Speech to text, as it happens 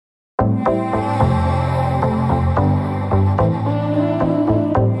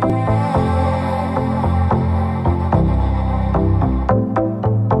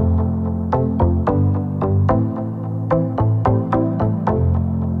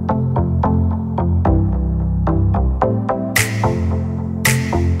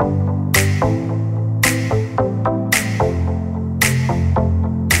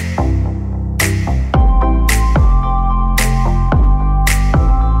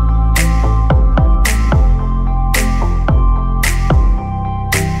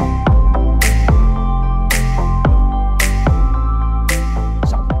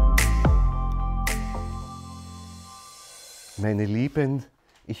Meine Lieben,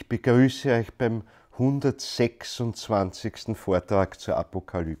 ich begrüße euch beim 126. Vortrag zur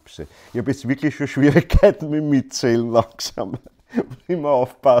Apokalypse. Ich habe jetzt wirklich schon Schwierigkeiten mit dem Mitzählen langsam. Ich muss immer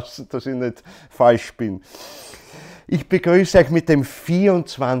aufpassen, dass ich nicht falsch bin. Ich begrüße euch mit dem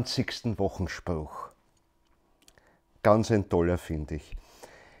 24. Wochenspruch. Ganz ein toller, finde ich.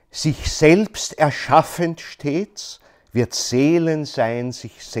 Sich selbst erschaffend stets, wird Seelensein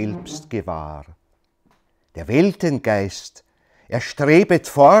sich selbst gewahr. Der Weltengeist, er strebet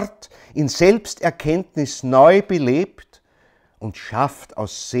fort, in Selbsterkenntnis neu belebt und schafft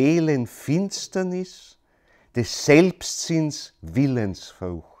aus Seelenfinsternis des Selbstsinns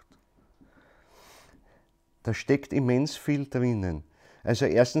Willensfrucht. Da steckt immens viel drinnen. Also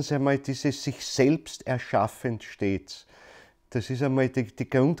erstens einmal dieses sich selbst erschaffend stets. Das ist einmal die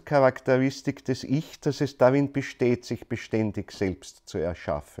Grundcharakteristik des Ich, dass es darin besteht, sich beständig selbst zu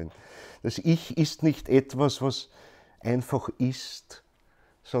erschaffen. Das Ich ist nicht etwas, was einfach ist,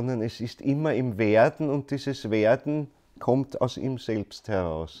 sondern es ist immer im Werden und dieses Werden kommt aus ihm selbst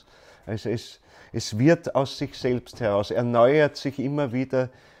heraus. Also es wird aus sich selbst heraus, erneuert sich immer wieder,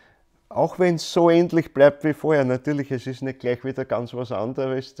 auch wenn es so ähnlich bleibt wie vorher. Natürlich, es ist nicht gleich wieder ganz was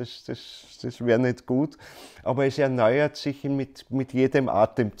anderes, das wäre nicht gut, aber es erneuert sich mit jedem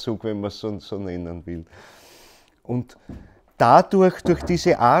Atemzug, wenn man es so nennen will. Und dadurch, durch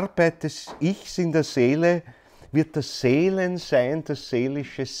diese Arbeit des Ichs in der Seele, wird das Seelensein, das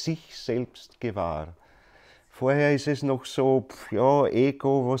Seelische, sich selbst gewahr. Vorher ist es noch so, ja,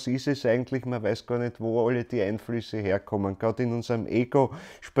 Ego, was ist es eigentlich? Man weiß gar nicht, wo alle die Einflüsse herkommen. Gerade in unserem Ego,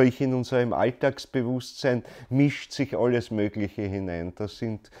 sprich in unserem Alltagsbewusstsein, mischt sich alles Mögliche hinein. Da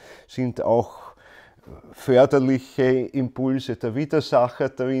sind auch förderliche Impulse der Widersacher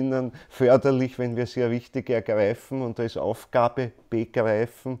drinnen, förderlich, wenn wir sie richtig ergreifen und als Aufgabe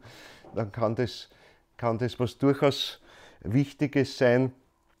begreifen, dann kann das was durchaus Wichtiges sein.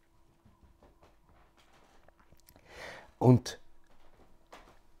 Und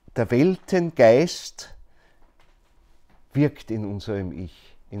der Weltengeist wirkt in unserem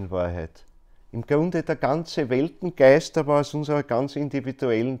Ich, in Wahrheit. Im Grunde der ganze Weltengeist, aber aus unserer ganz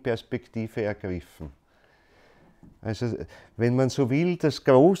individuellen Perspektive ergriffen. Also, wenn man so will, das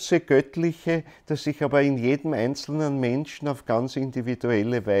große Göttliche, das sich aber in jedem einzelnen Menschen auf ganz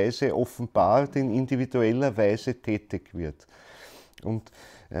individuelle Weise offenbart, in individueller Weise tätig wird. Und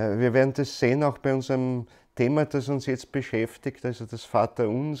wir werden das sehen auch bei unserem Thema, das uns jetzt beschäftigt, also das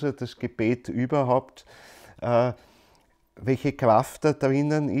Vaterunser, das Gebet überhaupt, welche Kraft da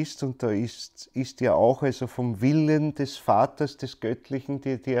drinnen ist. Und da ist ja auch also vom Willen des Vaters, des Göttlichen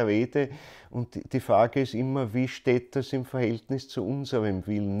die Rede. Und die Frage ist immer, wie steht das im Verhältnis zu unserem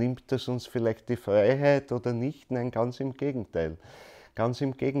Willen? Nimmt das uns vielleicht die Freiheit oder nicht? Nein, ganz im Gegenteil. Ganz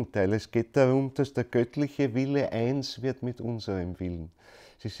im Gegenteil. Es geht darum, dass der göttliche Wille eins wird mit unserem Willen.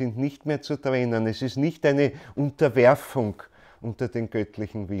 Sie sind nicht mehr zu trennen. Es ist nicht eine Unterwerfung unter den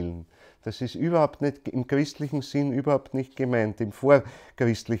göttlichen Willen. Das ist überhaupt nicht, im christlichen Sinn überhaupt nicht gemeint. Im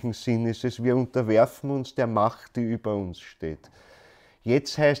vorchristlichen Sinn ist es, wir unterwerfen uns der Macht, die über uns steht.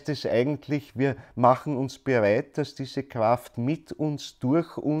 Jetzt heißt es eigentlich, wir machen uns bereit, dass diese Kraft mit uns,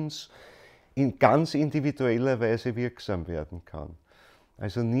 durch uns, in ganz individueller Weise wirksam werden kann.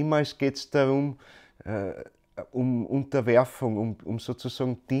 Also niemals geht es darum, um Unterwerfung, um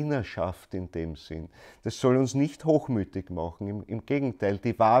sozusagen Dienerschaft in dem Sinn. Das soll uns nicht hochmütig machen, im Gegenteil.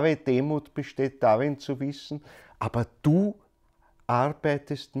 Die wahre Demut besteht darin zu wissen, aber du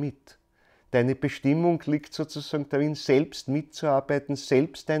arbeitest mit. Deine Bestimmung liegt sozusagen darin, selbst mitzuarbeiten,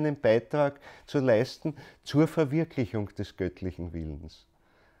 selbst einen Beitrag zu leisten zur Verwirklichung des göttlichen Willens.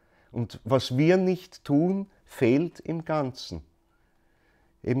 Und was wir nicht tun, fehlt im Ganzen.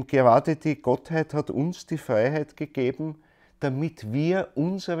 Eben gerade die Gottheit hat uns die Freiheit gegeben, damit wir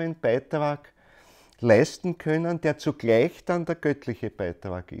unseren Beitrag leisten können, der zugleich dann der göttliche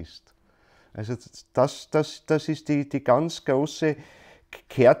Beitrag ist. Also das ist die ganz große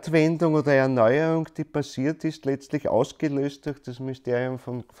Kehrtwendung oder Erneuerung, die passiert ist, letztlich ausgelöst durch das Mysterium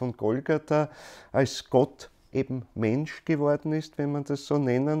von Golgatha, als Gott eben Mensch geworden ist, wenn man das so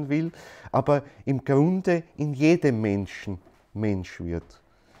nennen will, aber im Grunde in jedem Menschen Mensch wird.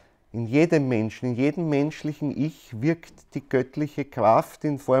 In jedem Menschen, in jedem menschlichen Ich wirkt die göttliche Kraft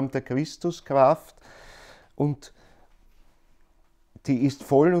in Form der Christuskraft und die ist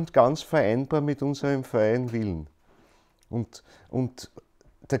voll und ganz vereinbar mit unserem freien Willen. Und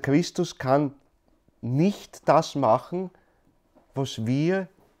der Christus kann nicht das machen, was wir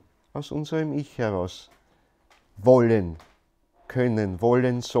aus unserem Ich heraus wollen, können,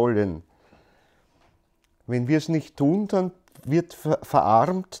 wollen, sollen. Wenn wir es nicht tun, dann wird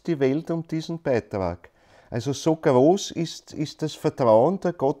verarmt die Welt um diesen Beitrag. Also so groß ist das Vertrauen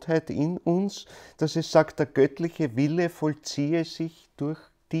der Gottheit in uns, dass es sagt, der göttliche Wille vollziehe sich durch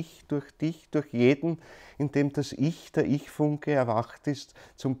dich, durch jeden, in dem das Ich, der Ich-Funke erwacht ist,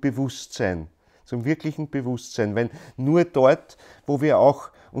 zum Bewusstsein, zum wirklichen Bewusstsein. Weil nur dort, wo wir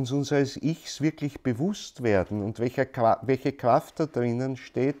auch uns unseres Ichs wirklich bewusst werden und welche Kraft da drinnen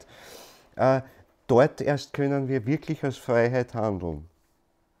steht, dort erst können wir wirklich aus Freiheit handeln.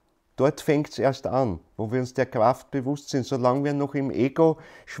 Dort fängt es erst an, wo wir uns der Kraft bewusst sind. Solange wir noch im Ego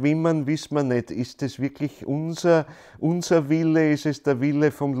schwimmen, wissen wir nicht, ist es wirklich unser Wille, ist es der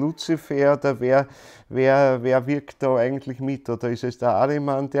Wille vom Luzifer, oder wer wirkt da eigentlich mit? Oder ist es der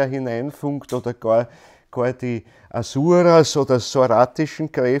Ahriman, der hineinfunkt, oder gar die Asuras oder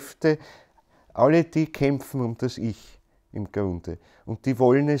soratischen Kräfte? Alle die kämpfen um das Ich im Grunde. Und die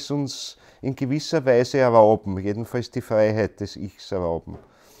wollen es uns in gewisser Weise errauben, jedenfalls die Freiheit des Ichs errauben.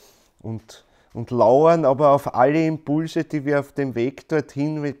 Und lauern aber auf alle Impulse, die wir auf dem Weg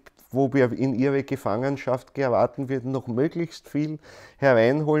dorthin, wo wir in ihre Gefangenschaft geraten werden, noch möglichst viel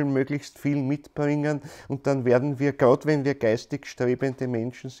hereinholen, möglichst viel mitbringen. Und dann werden wir, gerade wenn wir geistig strebende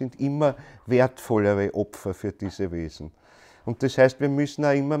Menschen sind, immer wertvollere Opfer für diese Wesen. Und das heißt, wir müssen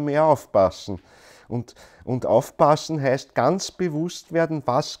auch immer mehr aufpassen. Und aufpassen heißt ganz bewusst werden,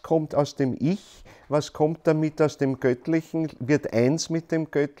 was kommt aus dem Ich, was kommt damit aus dem Göttlichen, wird eins mit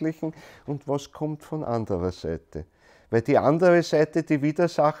dem Göttlichen und was kommt von anderer Seite. Weil die andere Seite, die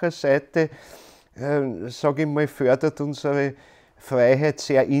Widersacherseite, sage ich mal, fördert unsere Freiheit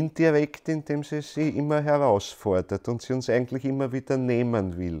sehr indirekt, indem sie immer herausfordert und sie uns eigentlich immer wieder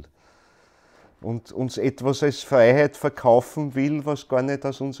nehmen will. Und uns etwas als Freiheit verkaufen will, was gar nicht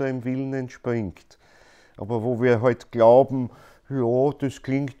aus unserem Willen entspringt. Aber wo wir halt glauben, ja, das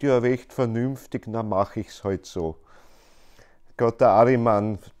klingt ja recht vernünftig, na mache ich es halt so. Gerade der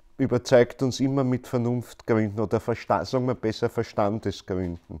Ahriman überzeugt uns immer mit Vernunftgründen oder sagen wir besser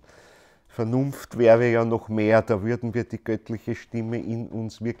Verstandesgründen. Vernunft wäre ja noch mehr, da würden wir die göttliche Stimme in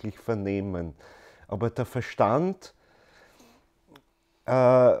uns wirklich vernehmen. Aber der Verstand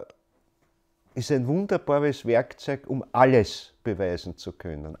ist ein wunderbares Werkzeug, um alles beweisen zu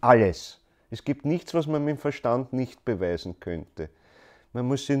können. Alles. Es gibt nichts, was man mit dem Verstand nicht beweisen könnte. Man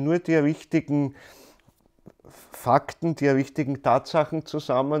muss sich nur die richtigen Fakten, die richtigen Tatsachen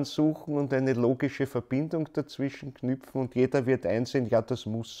zusammensuchen und eine logische Verbindung dazwischen knüpfen und jeder wird einsehen, ja, das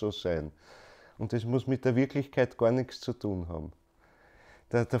muss so sein. Und das muss mit der Wirklichkeit gar nichts zu tun haben.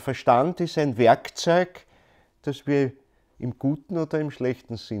 Der Verstand ist ein Werkzeug, das wir im guten oder im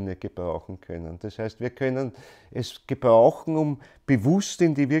schlechten Sinne gebrauchen können. Das heißt, wir können es gebrauchen, um bewusst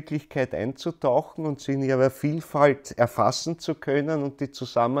in die Wirklichkeit einzutauchen und sie in ihrer Vielfalt erfassen zu können und die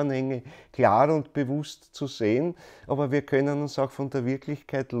Zusammenhänge klar und bewusst zu sehen. Aber wir können uns auch von der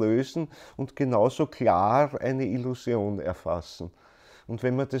Wirklichkeit lösen und genauso klar eine Illusion erfassen. Und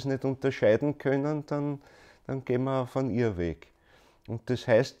wenn wir das nicht unterscheiden können, dann gehen wir auf einen Irrweg. Und das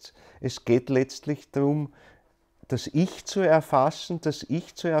heißt, es geht letztlich darum, das Ich zu erfassen,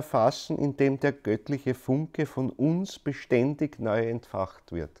 indem der göttliche Funke von uns beständig neu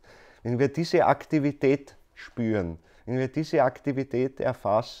entfacht wird. Wenn wir diese Aktivität spüren, wenn wir diese Aktivität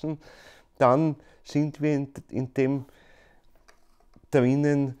erfassen, dann sind wir in dem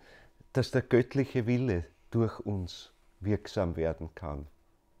drinnen, dass der göttliche Wille durch uns wirksam werden kann.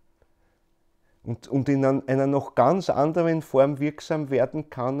 Und in einer noch ganz anderen Form wirksam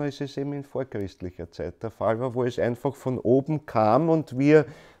werden kann, als es eben in vorchristlicher Zeit der Fall war, wo es einfach von oben kam und wir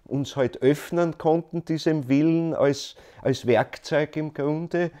uns halt öffnen konnten, diesem Willen als Werkzeug im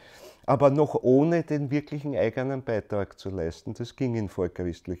Grunde, aber noch ohne den wirklichen eigenen Beitrag zu leisten. Das ging in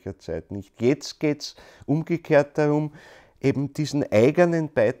vorchristlicher Zeit nicht. Jetzt geht es umgekehrt darum, eben diesen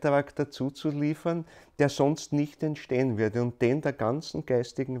eigenen Beitrag dazu zu liefern, der sonst nicht entstehen würde und den der ganzen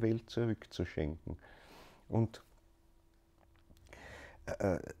geistigen Welt zurückzuschenken. Und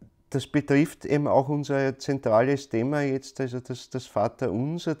das betrifft eben auch unser zentrales Thema jetzt, also das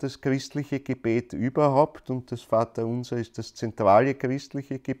Vaterunser, das christliche Gebet überhaupt, und das Vaterunser ist das zentrale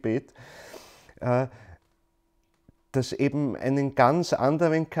christliche Gebet, das eben einen ganz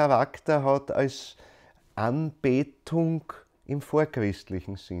anderen Charakter hat als Anbetung im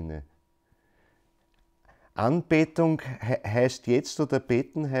vorchristlichen Sinne. Anbetung heißt jetzt, oder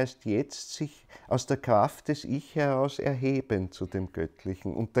beten heißt jetzt, sich aus der Kraft des Ich heraus erheben zu dem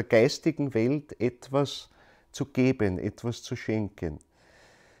Göttlichen und der geistigen Welt etwas zu geben, etwas zu schenken.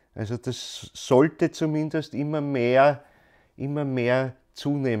 Also das sollte zumindest immer mehr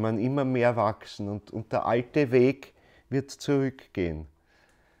zunehmen, immer mehr wachsen, und der alte Weg wird zurückgehen.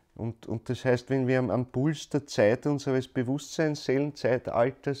 Und das heißt, wenn wir am Puls der Zeit unseres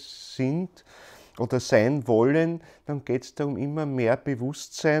Bewusstseinsseelenzeitalters sind oder sein wollen, dann geht es darum, immer mehr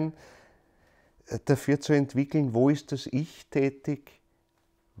Bewusstsein dafür zu entwickeln, wo ist das Ich tätig,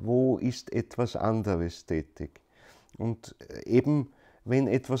 wo ist etwas anderes tätig. Und eben, wenn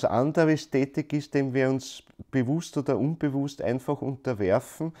etwas anderes tätig ist, dem wir uns bewusst oder unbewusst einfach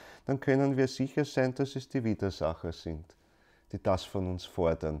unterwerfen, dann können wir sicher sein, dass es die Widersacher sind, die das von uns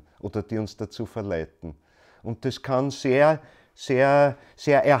fordern oder die uns dazu verleiten. Und das kann sehr, sehr,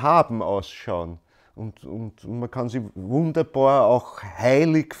 sehr erhaben ausschauen. Und man kann sich wunderbar auch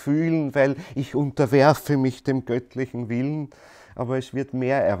heilig fühlen, weil ich unterwerfe mich dem göttlichen Willen. Aber es wird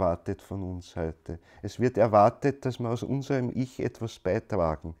mehr erwartet von uns heute. Es wird erwartet, dass wir aus unserem Ich etwas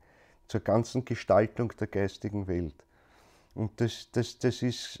beitragen zur ganzen Gestaltung der geistigen Welt. Und das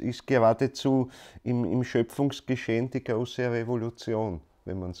ist geradezu im Schöpfungsgeschehen die große Revolution,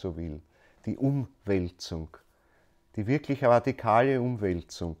 wenn man so will. Die Umwälzung, die wirklich radikale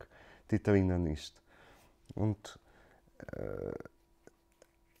Umwälzung, die drinnen ist. Und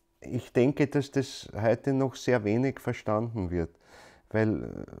ich denke, dass das heute noch sehr wenig verstanden wird,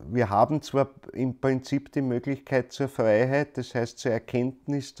 weil wir haben zwar im Prinzip die Möglichkeit zur Freiheit, das heißt zur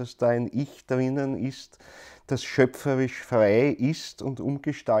Erkenntnis, dass da ein Ich drinnen ist, das schöpferisch frei ist und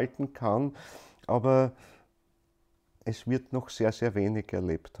umgestalten kann, aber es wird noch sehr, sehr wenig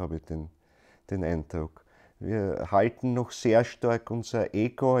erlebt, habe ich den Eindruck. Wir halten noch sehr stark unser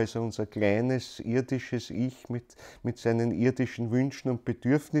Ego, also unser kleines irdisches Ich mit seinen irdischen Wünschen und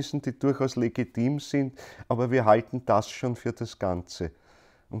Bedürfnissen, die durchaus legitim sind, aber wir halten das schon für das Ganze.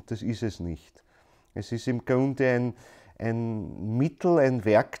 Und das ist es nicht. Es ist im Grunde ein Mittel, ein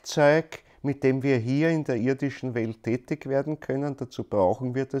Werkzeug, mit dem wir hier in der irdischen Welt tätig werden können. Dazu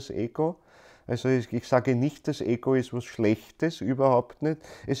brauchen wir das Ego. Also ich sage nicht, das Ego ist was Schlechtes, überhaupt nicht.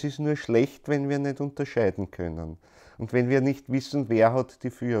 Es ist nur schlecht, wenn wir nicht unterscheiden können und wenn wir nicht wissen, wer hat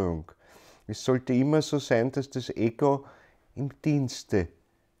die Führung. Es sollte immer so sein, dass das Ego in den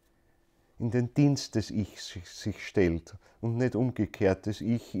Dienst des Ichs sich stellt und nicht umgekehrt, das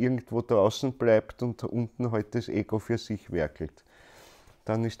Ich irgendwo draußen bleibt und unten halt das Ego für sich werkelt.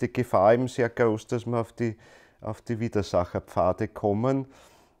 Dann ist die Gefahr eben sehr groß, dass wir auf die Widersacherpfade kommen.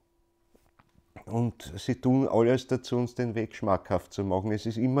 Und sie tun alles dazu, uns den Weg schmackhaft zu machen. Es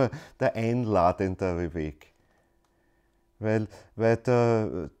ist immer der einladendere Weg. Weil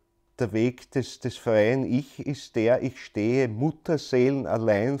der Weg des freien Ich ist der, ich stehe Mutterseelen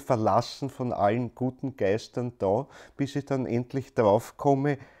allein, verlassen von allen guten Geistern da, bis ich dann endlich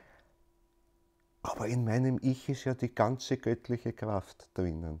draufkomme, aber in meinem Ich ist ja die ganze göttliche Kraft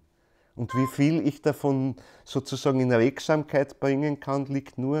drinnen. Und wie viel ich davon sozusagen in Regsamkeit bringen kann,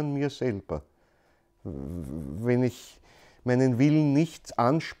 liegt nur an mir selber. Wenn ich meinen Willen nicht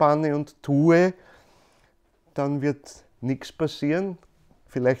anspanne und tue, dann wird nichts passieren,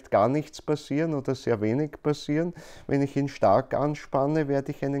 vielleicht gar nichts passieren oder sehr wenig passieren. Wenn ich ihn stark anspanne,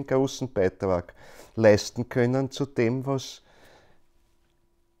 werde ich einen großen Beitrag leisten können zu dem, was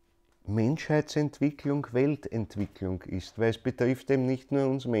Menschheitsentwicklung, Weltentwicklung ist. Weil es betrifft eben nicht nur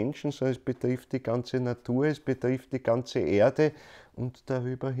uns Menschen, sondern es betrifft die ganze Natur, es betrifft die ganze Erde und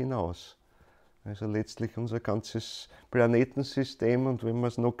darüber hinaus. Also letztlich unser ganzes Planetensystem, und wenn man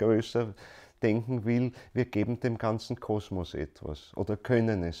es noch größer denken will, wir geben dem ganzen Kosmos etwas oder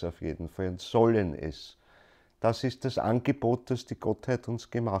können es auf jeden Fall und sollen es. Das ist das Angebot, das die Gottheit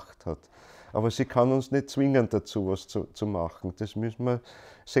uns gemacht hat. Aber sie kann uns nicht zwingen dazu, was zu machen. Das müssen wir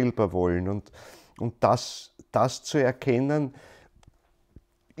selber wollen. Und das zu erkennen,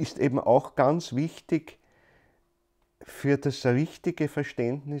 ist eben auch ganz wichtig für das richtige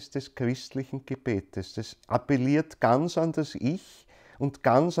Verständnis des christlichen Gebetes. Das appelliert ganz an das Ich und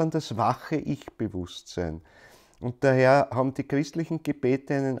ganz an das wache Ich-Bewusstsein. Und daher haben die christlichen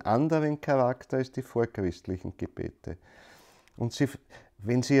Gebete einen anderen Charakter als die vorchristlichen Gebete. Und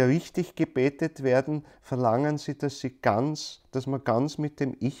wenn sie richtig gebetet werden, verlangen sie, dass man ganz mit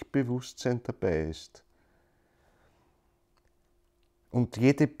dem Ich-Bewusstsein dabei ist. Und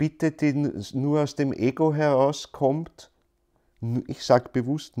jede Bitte, die nur aus dem Ego herauskommt, ich sage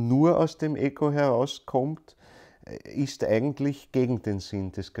bewusst, nur aus dem Ego herauskommt, ist eigentlich gegen den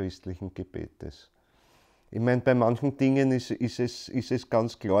Sinn des christlichen Gebetes. Ich meine, bei manchen Dingen ist es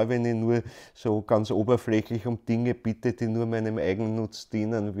ganz klar, wenn ich nur so ganz oberflächlich um Dinge bitte, die nur meinem Eigennutz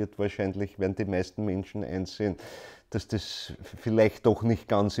dienen, werden die meisten Menschen einsehen, dass das vielleicht doch nicht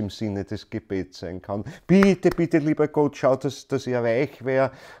ganz im Sinne des Gebets sein kann. Bitte, bitte, lieber Gott, schau, dass ich reich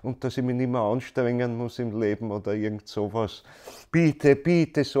wäre und dass ich mich nicht mehr anstrengen muss im Leben oder irgend sowas. Bitte,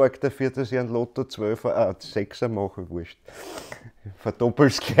 bitte, sorg dafür, dass ich ein Lotto 6er mache, wurscht.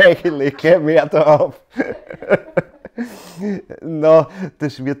 Verdoppel's gleich, ich lege gleich mehr darauf. Na,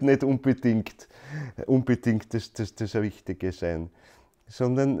 das wird nicht unbedingt das Richtige sein,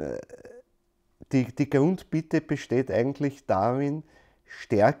 sondern die Grundbitte besteht eigentlich darin,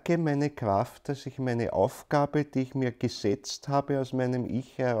 stärke meine Kraft, dass ich meine Aufgabe, die ich mir gesetzt habe aus meinem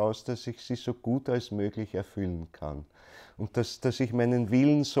Ich heraus, dass ich sie so gut als möglich erfüllen kann. Und dass ich meinen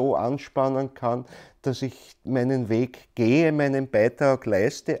Willen so anspannen kann, dass ich meinen Weg gehe, meinen Beitrag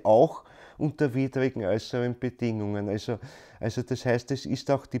leiste, auch unter widrigen äußeren Bedingungen. Also das heißt, es ist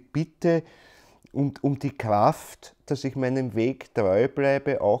auch die Bitte um die Kraft, dass ich meinem Weg treu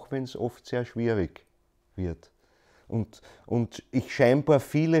bleibe, auch wenn es oft sehr schwierig wird. Und ich scheinbar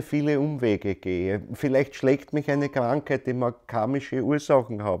viele, viele Umwege gehe. Vielleicht schlägt mich eine Krankheit, die mag karmische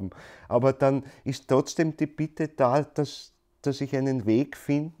Ursachen haben. Aber dann ist trotzdem die Bitte da, dass ich einen Weg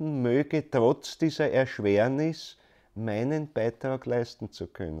finden möge, trotz dieser Erschwernis meinen Beitrag leisten zu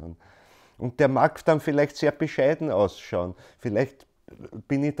können. Und der mag dann vielleicht sehr bescheiden ausschauen. Vielleicht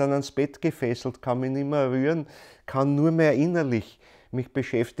bin ich dann ans Bett gefesselt, kann mich nicht mehr rühren, kann nur mehr innerlich mich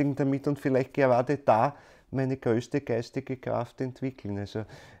beschäftigen damit und vielleicht gerade da meine größte geistige Kraft entwickeln. Also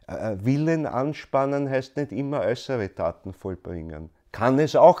Willen anspannen heißt nicht immer äußere Taten vollbringen. Kann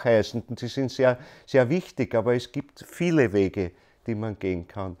es auch heißen, und die sind sehr, sehr wichtig, aber es gibt viele Wege, die man gehen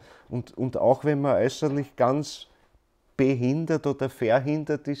kann. Und auch wenn man äußerlich ganz behindert oder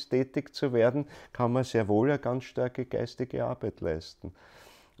verhindert ist, tätig zu werden, kann man sehr wohl eine ganz starke geistige Arbeit leisten.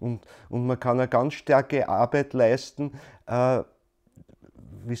 Und man kann eine ganz starke Arbeit leisten,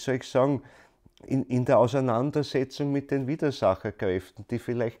 wie soll ich sagen, in der Auseinandersetzung mit den Widersacherkräften, die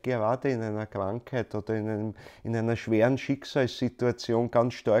vielleicht gerade in einer Krankheit oder in einer schweren Schicksalssituation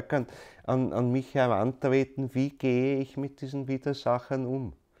ganz stark an mich herantreten. Wie gehe ich mit diesen Widersachern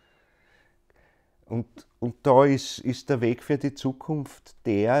um? Und da ist der Weg für die Zukunft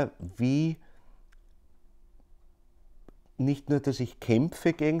der, wie nicht nur, dass ich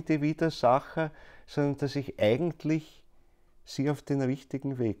kämpfe gegen die Widersacher, sondern dass ich eigentlich sie auf den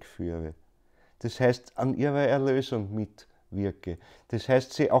richtigen Weg führe. Das heißt, an ihrer Erlösung mitwirke. Das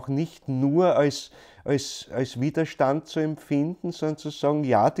heißt, sie auch nicht nur als Widerstand zu empfinden, sondern zu sagen,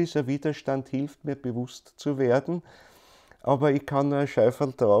 ja, dieser Widerstand hilft mir, bewusst zu werden, aber ich kann nur ein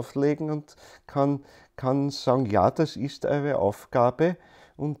Schäuferl drauflegen und kann sagen, ja, das ist eure Aufgabe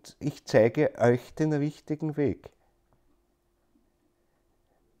und ich zeige euch den richtigen Weg.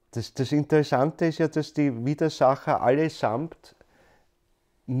 Das Interessante ist ja, dass die Widersacher allesamt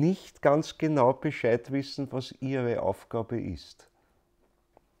nicht ganz genau Bescheid wissen, was ihre Aufgabe ist.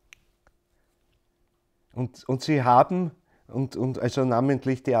 Und sie haben, und also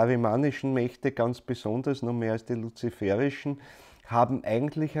namentlich die arimanischen Mächte ganz besonders, noch mehr als die luziferischen, haben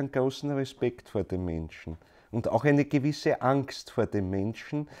eigentlich einen großen Respekt vor dem Menschen und auch eine gewisse Angst vor dem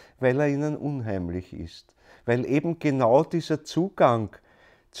Menschen, weil er ihnen unheimlich ist. Weil eben genau dieser Zugang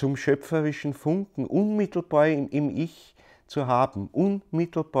zum schöpferischen Funken unmittelbar im Ich zu haben,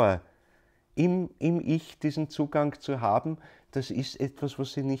 unmittelbar im Ich diesen Zugang zu haben, das ist etwas,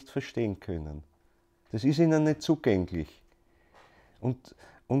 was sie nicht verstehen können. Das ist ihnen nicht zugänglich.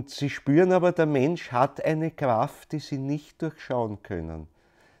 Und sie spüren aber, der Mensch hat eine Kraft, die sie nicht durchschauen können,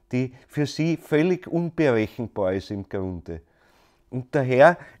 die für sie völlig unberechenbar ist im Grunde. Und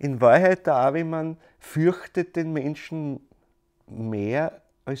daher, in Wahrheit, der Ariman fürchtet den Menschen mehr,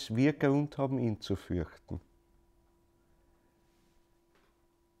 als wir Grund haben, ihn zu fürchten.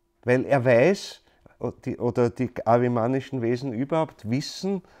 Weil er weiß, oder die arimanischen Wesen überhaupt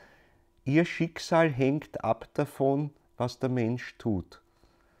wissen, ihr Schicksal hängt ab davon, was der Mensch tut.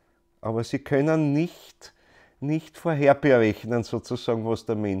 Aber sie können nicht vorherberechnen, sozusagen, was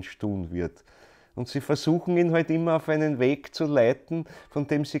der Mensch tun wird. Und sie versuchen ihn halt immer auf einen Weg zu leiten, von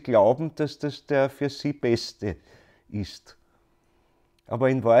dem sie glauben, dass das der für sie Beste ist. Aber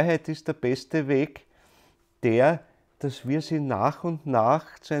in Wahrheit ist der beste Weg der dass wir sie nach und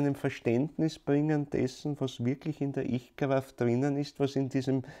nach zu einem Verständnis bringen dessen, was wirklich in der Ich-Kraft drinnen ist, was in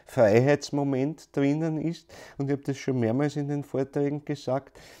diesem Freiheitsmoment drinnen ist. Und ich habe das schon mehrmals in den Vorträgen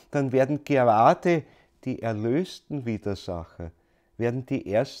gesagt, dann werden gerade die erlösten Widersacher, werden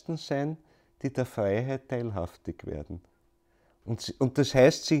die Ersten sein, die der Freiheit teilhaftig werden. Und das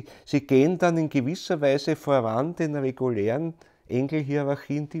heißt, sie gehen dann in gewisser Weise voran den regulären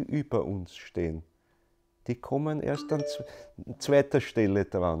Engelhierarchien, die über uns stehen. Die kommen erst an zweiter Stelle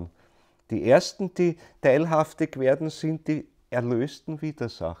dran. Die Ersten, die teilhaftig werden, sind die erlösten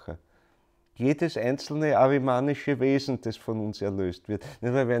Widersacher. Jedes einzelne arimanische Wesen, das von uns erlöst wird.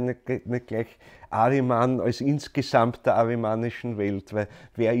 Wir werden nicht gleich Ariman als insgesamt der arimanischen Welt, weil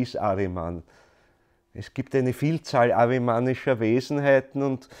wer ist Ariman? Es gibt eine Vielzahl arimanischer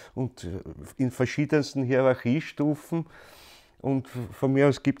Wesenheiten und in verschiedensten Hierarchiestufen. Und von mir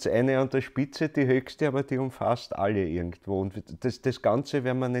aus gibt es eine an der Spitze, die höchste, aber die umfasst alle irgendwo. Und das Ganze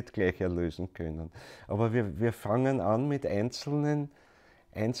werden wir nicht gleich erlösen können. Aber wir fangen an mit einzelnen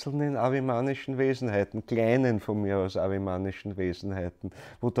arimanischen Wesenheiten, kleinen von mir aus arimanischen Wesenheiten,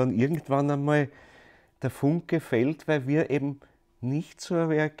 wo dann irgendwann einmal der Funke fällt, weil wir eben nicht so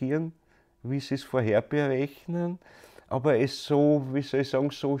reagieren, wie sie es vorher berechnen, aber es so, wie soll ich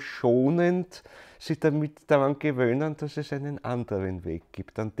sagen, so schonend sie damit daran gewöhnen, dass es einen anderen Weg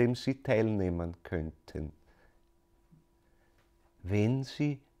gibt, an dem sie teilnehmen könnten, wenn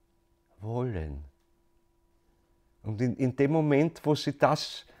sie wollen. Und in dem Moment, wo sie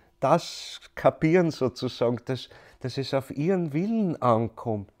das kapieren sozusagen, dass es auf ihren Willen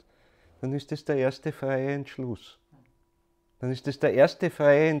ankommt, dann ist das der erste freie Entschluss. Dann ist das der erste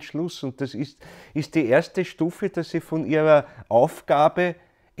freie Entschluss und das ist die erste Stufe, dass sie von ihrer Aufgabe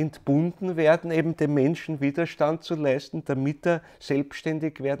entbunden werden, eben dem Menschen Widerstand zu leisten, damit er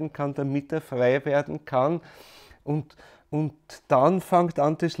selbstständig werden kann, damit er frei werden kann. Und dann fängt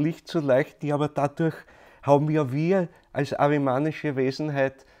an, das Licht zu leuchten, ja, aber dadurch haben ja wir als arimanische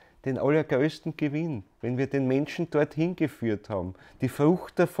Wesenheit den allergrößten Gewinn, wenn wir den Menschen dorthin geführt haben. Die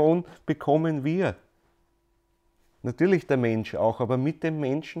Frucht davon bekommen wir. Natürlich der Mensch auch, aber mit dem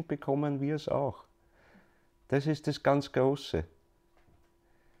Menschen bekommen wir es auch. Das ist das ganz Große.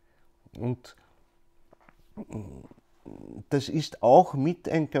 Und das ist auch mit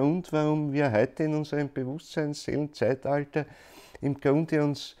ein Grund, warum wir heute in unserem Bewusstseinsseelenzeitalter im Grunde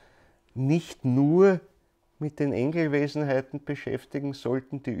uns nicht nur mit den Engelwesenheiten beschäftigen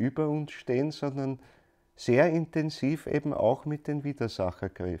sollten, die über uns stehen, sondern sehr intensiv eben auch mit den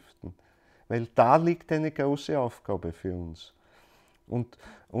Widersacherkräften. Weil da liegt eine große Aufgabe für uns. Und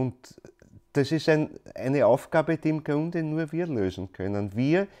das ist eine Aufgabe, die im Grunde nur wir lösen können.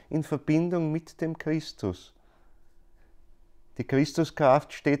 Wir in Verbindung mit dem Christus. Die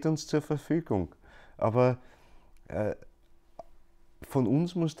Christuskraft steht uns zur Verfügung. Aber von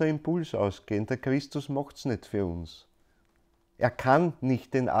uns muss der Impuls ausgehen. Der Christus macht es nicht für uns. Er kann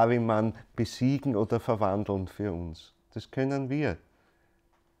nicht den Ariman besiegen oder verwandeln für uns. Das können wir.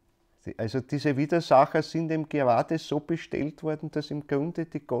 Also diese Widersacher sind eben gerade so bestellt worden, dass im Grunde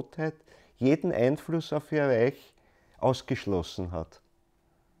die Gottheit jeden Einfluss auf ihr Reich ausgeschlossen hat.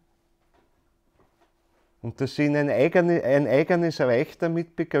 Und dass sie ein eigenes Reich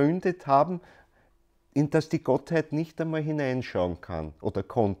damit begründet haben, in das die Gottheit nicht einmal hineinschauen kann oder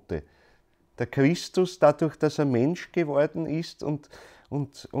konnte. Der Christus, dadurch, dass er Mensch geworden ist und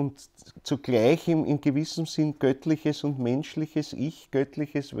zugleich in gewissem Sinn göttliches und menschliches Ich,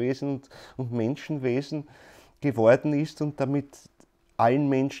 göttliches Wesen und Menschenwesen geworden ist und damit allen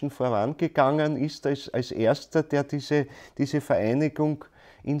Menschen vorangegangen ist, als erster, der diese Vereinigung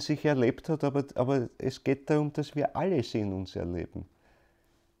in sich erlebt hat. Aber es geht darum, dass wir alle sie in uns erleben.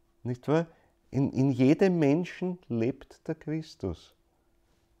 Nicht wahr? In jedem Menschen lebt der Christus.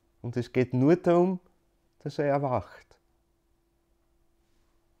 Und es geht nur darum, dass er erwacht.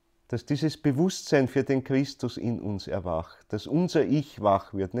 Dass dieses Bewusstsein für den Christus in uns erwacht, dass unser Ich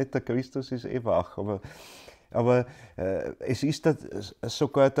wach wird. Nicht der Christus ist wach, aber es ist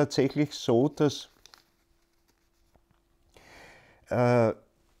sogar tatsächlich so, dass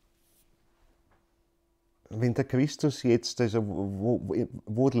wenn der Christus jetzt, also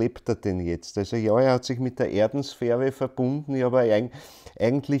wo lebt er denn jetzt? Also ja, er hat sich mit der Erdenssphäre verbunden, ja, aber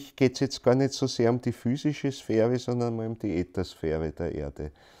eigentlich geht es jetzt gar nicht so sehr um die physische Sphäre, sondern um die Äthersphäre der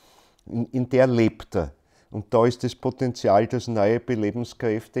Erde. In der lebt er. Und da ist das Potenzial, dass neue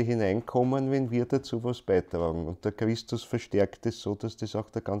Belebenskräfte hineinkommen, wenn wir dazu was beitragen. Und der Christus verstärkt es so, dass das auch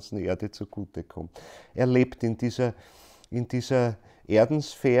der ganzen Erde zugutekommt. Er lebt in dieser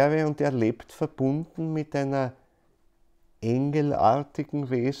Erdensphäre und er lebt verbunden mit einer engelartigen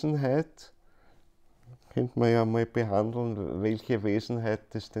Wesenheit, Könnte man ja mal behandeln, welche Wesenheit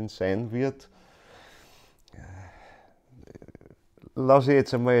das denn sein wird. Lasse ich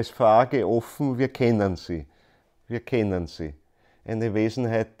jetzt einmal als Frage offen, wir kennen sie. Wir kennen sie. Eine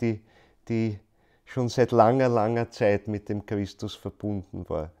Wesenheit, die schon seit langer, langer Zeit mit dem Christus verbunden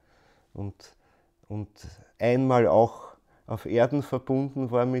war und einmal auch auf Erden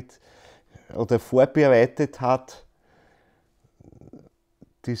verbunden war oder vorbereitet hat,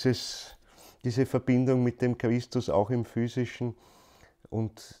 diese Verbindung mit dem Christus auch im Physischen,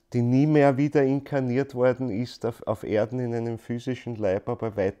 und die nie mehr wieder inkarniert worden ist auf Erden in einem physischen Leib,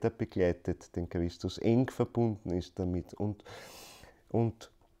 aber weiter begleitet den Christus, eng verbunden ist damit. Und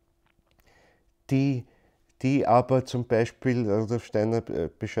die aber zum Beispiel, Rudolf Steiner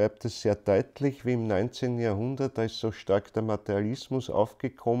beschreibt es sehr deutlich, wie im 19. Jahrhundert, als so stark der Materialismus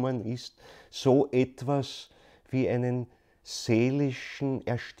aufgekommen ist, so etwas wie einen seelischen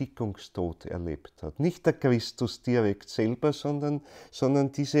Erstickungstod erlebt hat. Nicht der Christus direkt selber, sondern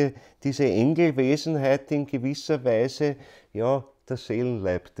diese Engelwesenheit, die in gewisser Weise ja, der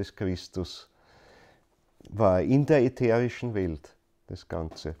Seelenleib des Christus war, in der ätherischen Welt, das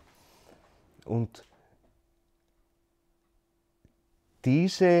Ganze. Und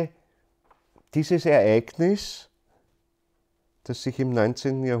dieses Ereignis, das sich im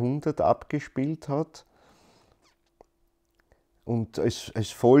 19. Jahrhundert abgespielt hat, und als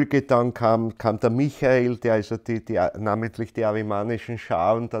Folge dann kam der Michael, der also namentlich die arimanischen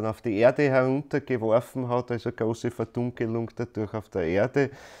Scharen dann auf die Erde heruntergeworfen hat, also große Verdunkelung dadurch auf der Erde.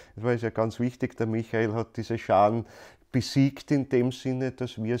 Das war ja ganz wichtig, der Michael hat diese Scharen besiegt in dem Sinne,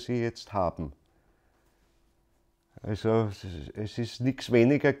 dass wir sie jetzt haben. Also es ist nichts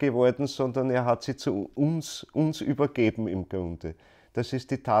weniger geworden, sondern er hat sie zu uns übergeben im Grunde. Das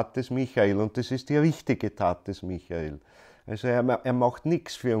ist die Tat des Michael und das ist die richtige Tat des Michael. Also er macht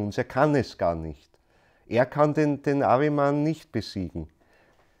nichts für uns, er kann es gar nicht. Er kann den Ariman nicht besiegen,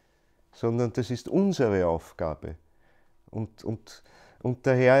 sondern das ist unsere Aufgabe. Und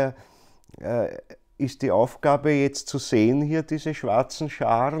daher ist die Aufgabe jetzt zu sehen, hier diese schwarzen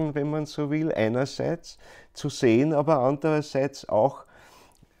Scharen, wenn man so will, einerseits zu sehen, aber andererseits auch,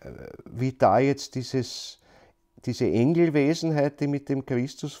 wie da jetzt diese Engelwesenheit, die mit dem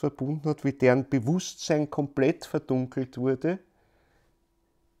Christus verbunden hat, wie deren Bewusstsein komplett verdunkelt wurde,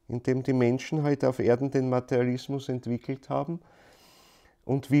 indem die Menschen halt auf Erden den Materialismus entwickelt haben,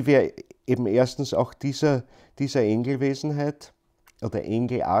 und wie wir eben erstens auch dieser Engelwesenheit oder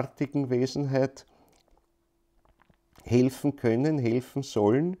engelartigen Wesenheit helfen können, helfen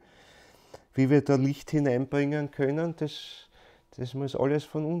sollen, wie wir da Licht hineinbringen können, das muss alles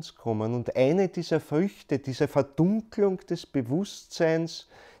von uns kommen. Und eine dieser Früchte, dieser Verdunklung des Bewusstseins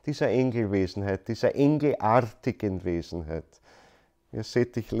dieser Engelwesenheit, dieser engelartigen Wesenheit. Ihr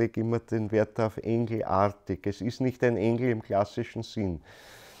seht, ich lege immer den Wert auf engelartig. Es ist nicht ein Engel im klassischen Sinn.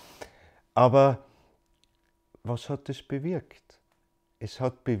 Aber was hat es bewirkt? Es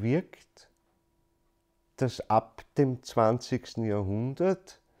hat bewirkt, dass ab dem 20.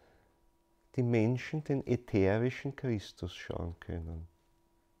 Jahrhundert die Menschen den ätherischen Christus schauen können.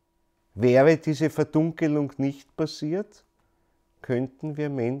 Wäre diese Verdunkelung nicht passiert, könnten wir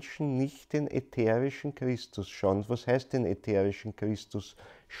Menschen nicht den ätherischen Christus schauen. Was heißt den ätherischen Christus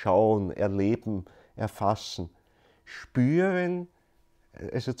schauen, erleben, erfassen? Spüren,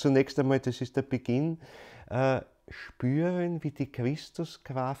 also zunächst einmal, das ist der Beginn, spüren, wie die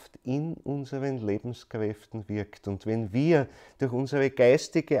Christuskraft in unseren Lebenskräften wirkt. Und wenn wir durch unsere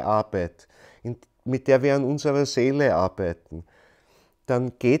geistige Arbeit, mit der wir an unserer Seele arbeiten,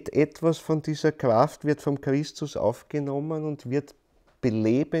 dann geht etwas von dieser Kraft, wird vom Christus aufgenommen und wird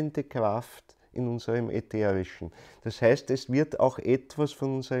belebende Kraft in unserem Ätherischen. Das heißt, es wird auch etwas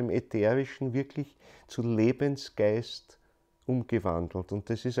von unserem Ätherischen wirklich zu Lebensgeist umgewandelt. Und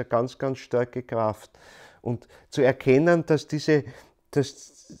das ist eine ganz, ganz starke Kraft. Und zu erkennen, dass diese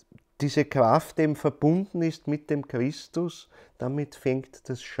Kraft eben verbunden ist mit dem Christus, damit fängt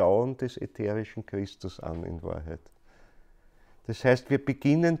das Schauen des ätherischen Christus an in Wahrheit. Das heißt, wir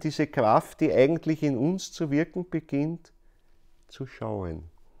beginnen diese Kraft, die eigentlich in uns zu wirken beginnt, zu schauen.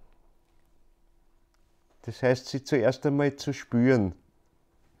 Das heißt, sie zuerst einmal zu spüren.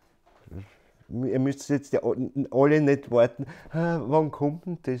 Ihr müsst jetzt alle nicht warten, wann kommt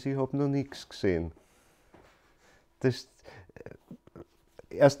denn das? Ich habe noch nichts gesehen.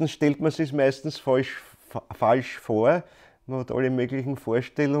 Erstens stellt man sich meistens falsch vor. Man hat alle möglichen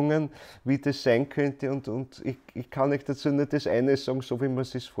Vorstellungen, wie das sein könnte, und ich kann euch dazu nur das eine sagen, so wie man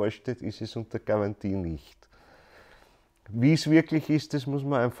es sich vorstellt, ist es unter Garantie nicht. Wie es wirklich ist, das muss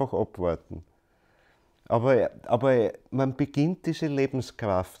man einfach abwarten. Aber man beginnt diese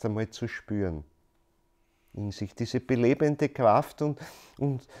Lebenskraft einmal zu spüren. in sich, diese belebende Kraft und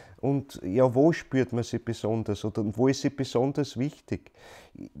ja, wo spürt man sie besonders oder wo ist sie besonders wichtig?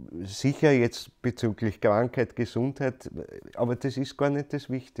 Sicher jetzt bezüglich Krankheit, Gesundheit, aber das ist gar nicht das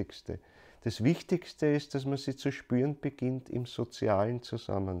Wichtigste. Das Wichtigste ist, dass man sie zu spüren beginnt im sozialen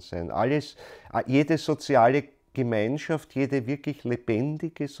Zusammensein. Jede soziale Gemeinschaft, jede wirklich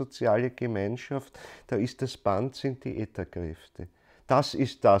lebendige soziale Gemeinschaft, da ist das Band, sind die Ätherkräfte. Das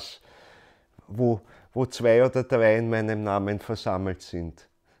ist das, wo 2 oder 3 in meinem Namen versammelt sind.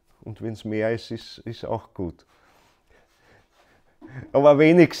 Und wenn es mehr ist, ist auch gut. Aber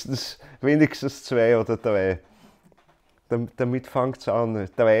wenigstens 2 oder 3. Damit fängt es an.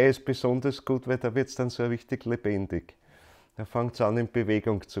 3 ist besonders gut, weil da wird es dann so richtig lebendig. Da fängt es an, in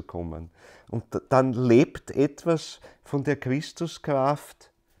Bewegung zu kommen. Und dann lebt etwas von der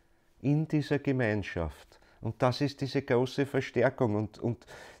Christuskraft in dieser Gemeinschaft. Und das ist diese große Verstärkung. Und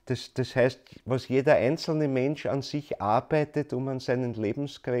das heißt, was jeder einzelne Mensch an sich arbeitet, um an seinen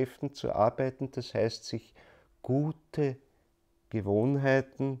Lebenskräften zu arbeiten, das heißt, sich gute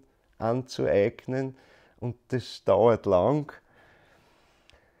Gewohnheiten anzueignen. Und das dauert lang,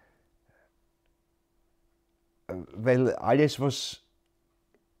 weil alles, was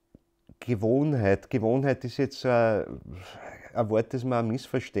Gewohnheit ist jetzt so ein Wort, das man auch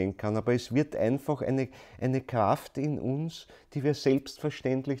missverstehen kann, aber es wird einfach eine Kraft in uns, die wir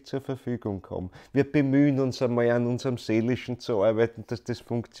selbstverständlich zur Verfügung haben. Wir bemühen uns einmal an unserem Seelischen zu arbeiten, dass das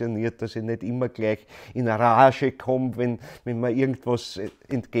funktioniert, dass ich nicht immer gleich in Rage komme, wenn mir irgendwas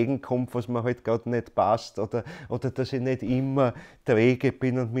entgegenkommt, was mir halt gerade nicht passt, oder dass ich nicht immer träge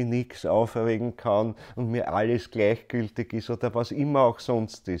bin und mich nichts aufregen kann und mir alles gleichgültig ist oder was immer auch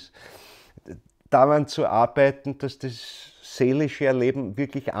sonst ist. Daran zu arbeiten, dass das seelische Erleben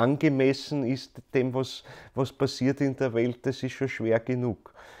wirklich angemessen ist dem, was passiert in der Welt, das ist schon schwer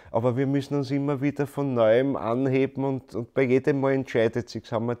genug. Aber wir müssen uns immer wieder von Neuem anheben und bei jedem Mal entscheidet sich,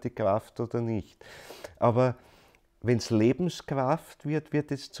 haben wir die Kraft oder nicht. Aber wenn es Lebenskraft wird,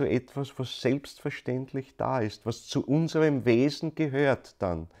 wird es zu etwas, was selbstverständlich da ist, was zu unserem Wesen gehört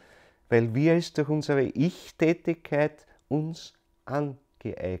dann, weil wir es durch unsere Ich-Tätigkeit uns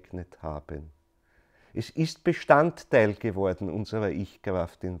angeeignet haben. Es ist Bestandteil geworden unserer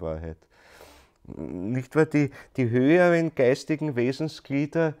Ich-Kraft in Wahrheit. Nicht wahr? Die höheren geistigen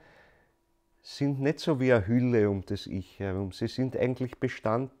Wesensglieder sind nicht so wie eine Hülle um das Ich herum. Sie sind eigentlich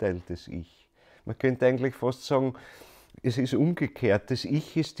Bestandteil des Ich. Man könnte eigentlich fast sagen, es ist umgekehrt. Das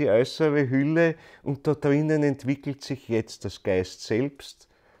Ich ist die äußere Hülle und da drinnen entwickelt sich jetzt das Geist selbst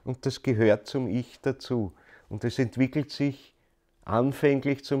und das gehört zum Ich dazu. Und es entwickelt sich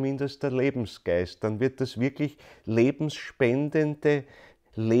anfänglich zumindest der Lebensgeist, dann wird das wirklich lebensspendende,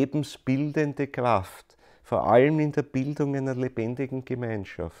 lebensbildende Kraft, vor allem in der Bildung einer lebendigen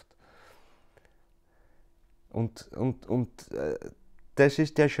Gemeinschaft. Und das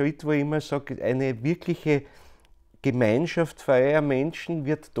ist der Schritt, wo ich immer sage, eine wirkliche Gemeinschaft freier Menschen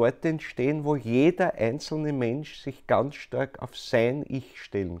wird dort entstehen, wo jeder einzelne Mensch sich ganz stark auf sein Ich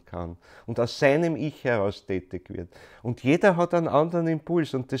stellen kann und aus seinem Ich heraus tätig wird. Und jeder hat einen anderen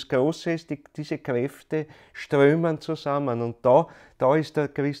Impuls und das Große ist, diese Kräfte strömen zusammen und da ist der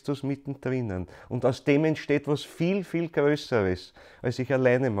Christus mittendrin. Und aus dem entsteht was viel, viel Größeres, als ich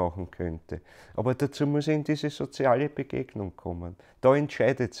alleine machen könnte. Aber dazu muss ich in diese soziale Begegnung kommen. Da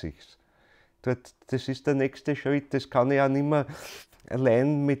entscheidet sich's. Das ist der nächste Schritt, das kann ich auch nicht mehr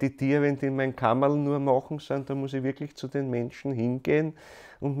allein meditierend in meinem Kammerl nur machen, sondern da muss ich wirklich zu den Menschen hingehen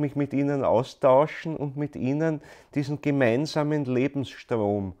und mich mit ihnen austauschen und mit ihnen diesen gemeinsamen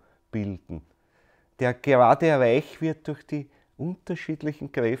Lebensstrom bilden, der gerade erreicht wird durch die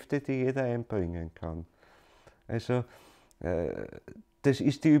unterschiedlichen Kräfte, die jeder einbringen kann. Also das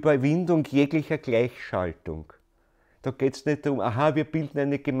ist die Überwindung jeglicher Gleichschaltung. Da geht es nicht darum, aha, wir bilden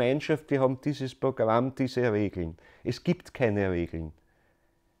eine Gemeinschaft, wir haben dieses Programm, diese Regeln. Es gibt keine Regeln.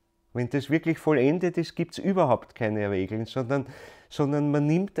 Wenn das wirklich vollendet ist, gibt es überhaupt keine Regeln, sondern man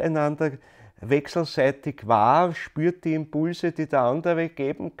nimmt einander wechselseitig wahr, spürt die Impulse, die der andere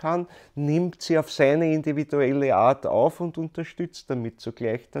geben kann, nimmt sie auf seine individuelle Art auf und unterstützt damit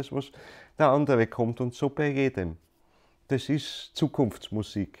zugleich das, was der andere kommt. Und so bei jedem. Das ist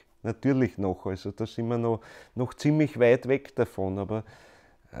Zukunftsmusik. Natürlich noch, also da sind wir noch ziemlich weit weg davon, aber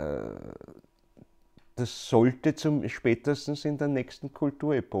das sollte spätestens in der nächsten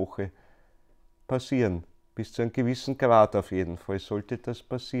Kulturepoche passieren. Bis zu einem gewissen Grad auf jeden Fall sollte das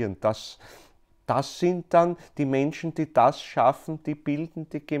passieren. Das sind dann die Menschen, die das schaffen, die bilden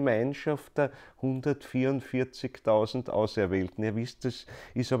die Gemeinschaft der 144.000 Auserwählten. Ihr wisst, es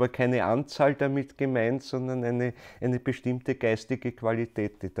ist aber keine Anzahl damit gemeint, sondern eine bestimmte geistige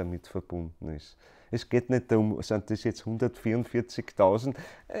Qualität, die damit verbunden ist. Es geht nicht darum, sind das jetzt 144.000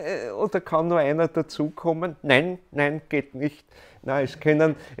 oder kann nur einer dazukommen? Nein, nein, geht nicht. Nein, es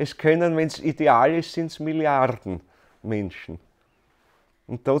können, wenn es ideal ist, sind es Milliarden Menschen.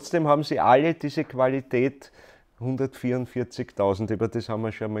 Und trotzdem haben sie alle diese Qualität 144.000, über das haben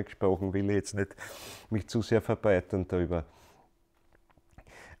wir schon mal gesprochen, will ich jetzt nicht mich zu sehr verbreitern darüber.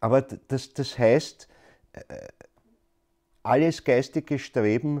 Aber das heißt, alles geistige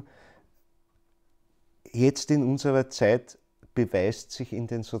Streben jetzt in unserer Zeit beweist sich in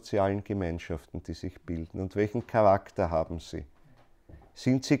den sozialen Gemeinschaften, die sich bilden. Und welchen Charakter haben sie?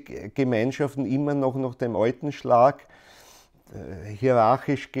 Sind sie Gemeinschaften immer noch nach dem alten Schlag,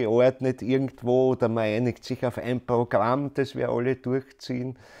 hierarchisch geordnet irgendwo, oder man einigt sich auf ein Programm, das wir alle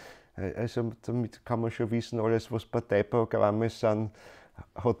durchziehen? Also damit kann man schon wissen, alles was Parteiprogramme sind,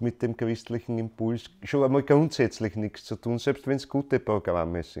 hat mit dem christlichen Impuls schon einmal grundsätzlich nichts zu tun, selbst wenn es gute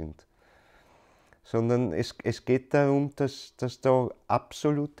Programme sind. Sondern es geht darum, dass da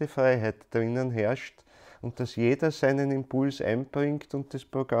absolute Freiheit drinnen herrscht und dass jeder seinen Impuls einbringt und das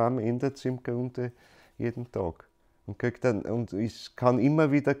Programm ändert sich im Grunde jeden Tag. Und es kann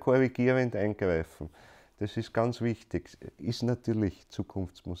immer wieder korrigierend eingreifen. Das ist ganz wichtig. Ist natürlich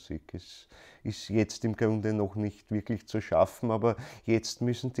Zukunftsmusik. Es ist jetzt im Grunde noch nicht wirklich zu schaffen, aber jetzt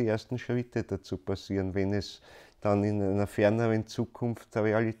müssen die ersten Schritte dazu passieren, wenn es dann in einer ferneren Zukunft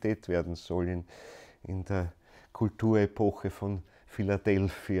Realität werden soll, in der Kulturepoche von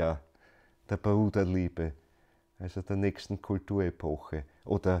Philadelphia, der Bruderliebe, also der nächsten Kulturepoche,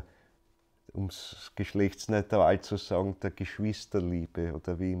 oder um es geschlechtsneutral zu sagen, der Geschwisterliebe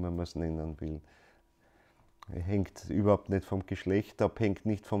oder wie immer man es nennen will. Hängt überhaupt nicht vom Geschlecht ab, hängt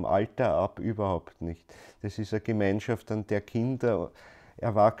nicht vom Alter ab, überhaupt nicht. Das ist eine Gemeinschaft, an der Kinder,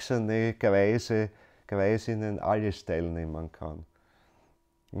 Erwachsene, Greisinnen alles teilnehmen kann.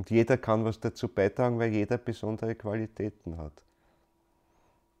 Und jeder kann was dazu beitragen, weil jeder besondere Qualitäten hat.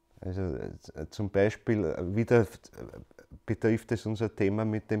 Also zum Beispiel, wieder betrifft es unser Thema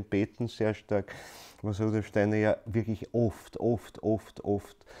mit dem Beten sehr stark, was Rudolf Steiner ja wirklich oft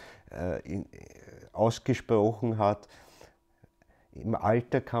ausgesprochen hat. Im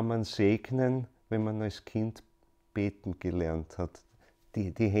Alter kann man segnen, wenn man als Kind beten gelernt hat,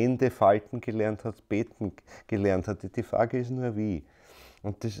 die Hände falten gelernt hat, beten gelernt hat. Die Frage ist nur wie.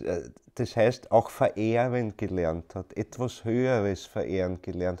 Und das heißt auch verehren gelernt hat, etwas Höheres verehren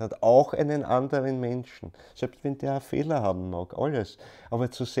gelernt hat, auch einen anderen Menschen, selbst wenn der einen Fehler haben mag, alles. Aber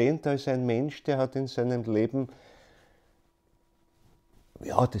zu sehen, da ist ein Mensch, der hat in seinem Leben,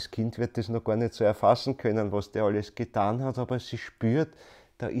 ja, das Kind wird das noch gar nicht so erfassen können, was der alles getan hat, aber sie spürt,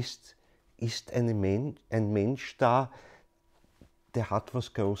 da ist ein Mensch da, der hat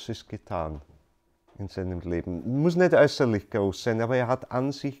was Großes getan in seinem Leben. Muss nicht äußerlich groß sein, aber er hat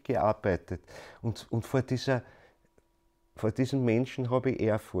an sich gearbeitet. Und vor diesem Menschen habe ich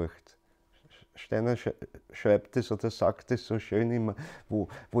Ehrfurcht. Steiner schreibt es oder sagt es so schön immer,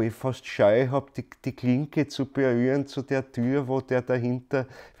 wo ich fast Scheu habe, die Klinke zu berühren zu der Tür, wo der dahinter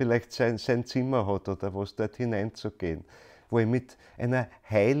vielleicht sein Zimmer hat oder was dort hineinzugehen. Wo ich mit einer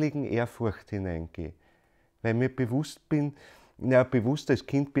heiligen Ehrfurcht hineingehe. Weil mir bewusst bin, ja, bewusst als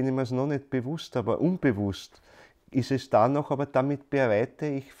Kind bin ich mir es noch nicht bewusst, aber unbewusst ist es da noch, aber damit bereite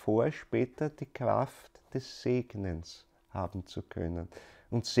ich vor, später die Kraft des Segnens haben zu können.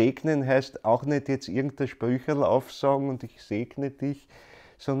 Und segnen heißt auch nicht jetzt irgendein Sprücherl aufsagen und ich segne dich,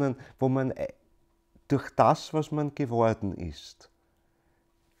 sondern wo man durch das, was man geworden ist,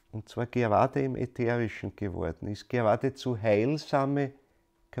 und zwar gerade im Ätherischen geworden ist, geradezu heilsame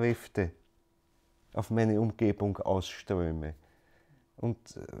Kräfte auf meine Umgebung ausströme. Und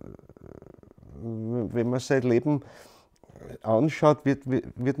wenn man sein Leben anschaut,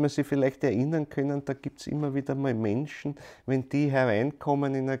 wird man sich vielleicht erinnern können, da gibt es immer wieder mal Menschen, wenn die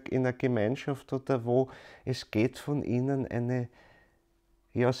hereinkommen in eine Gemeinschaft oder wo, es geht von ihnen eine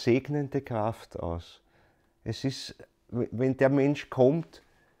ja, segnende Kraft aus. Es ist, wenn der Mensch kommt,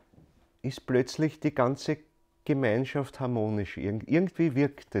 ist plötzlich die ganze Gemeinschaft harmonisch. Irgendwie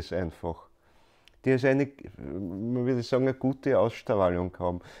wirkt es einfach. Die ist man würde sagen, eine gute Ausstrahlung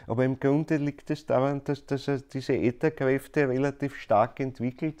haben. Aber im Grunde liegt es daran, dass er diese Ätherkräfte relativ stark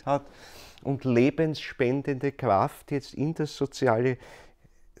entwickelt hat und lebensspendende Kraft jetzt in das soziale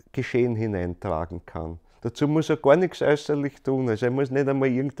Geschehen hineintragen kann. Dazu muss er gar nichts äußerlich tun. Also er muss nicht einmal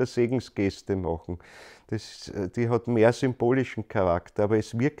irgendeine Segensgeste machen. Die hat mehr symbolischen Charakter. Aber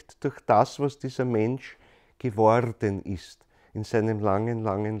es wirkt durch das, was dieser Mensch geworden ist in seinem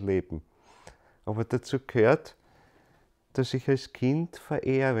langen Leben. Aber dazu gehört, dass ich als Kind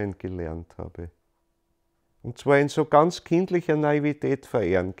verehren gelernt habe. Und zwar in so ganz kindlicher Naivität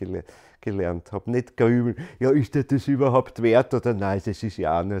verehren gelernt habe. Nicht grübeln, ja, ist dir das überhaupt wert oder nein, das ist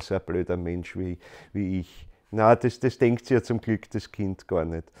ja auch nur so ein blöder Mensch wie ich. Nein, das denkt sich ja zum Glück das Kind gar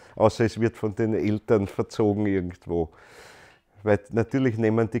nicht. Außer es wird von den Eltern verzogen irgendwo. Weil natürlich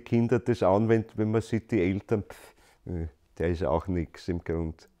nehmen die Kinder das an, wenn man sieht, die Eltern, der ist auch nichts im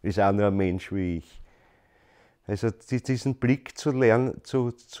Grund. Ist auch nur ein Mensch wie ich. Also diesen Blick zu lernen,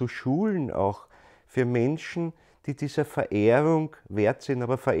 zu schulen auch für Menschen, die dieser Verehrung wert sind.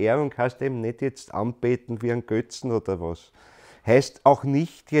 Aber Verehrung heißt eben nicht jetzt anbeten wie ein Götzen oder was. Heißt auch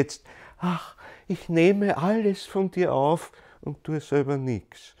nicht jetzt, ach, ich nehme alles von dir auf und tue selber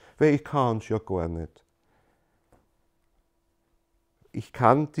nichts, weil ich kann es ja gar nicht. Ich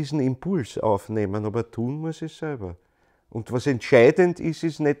kann diesen Impuls aufnehmen, aber tun muss ich selber. Und was entscheidend ist,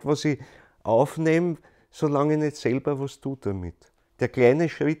 ist nicht, was ich aufnehme, solange ich nicht selber was tue damit. Der kleine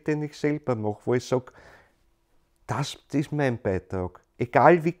Schritt, den ich selber mache, wo ich sage, das ist mein Beitrag.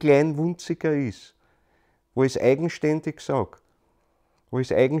 Egal wie klein, winzig er ist. Wo ich es eigenständig sage. Wo ich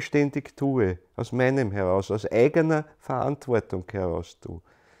es eigenständig tue. Aus meinem heraus, aus eigener Verantwortung heraus tue.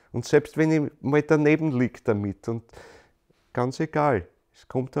 Und selbst wenn ich mal daneben liege damit, und ganz egal, es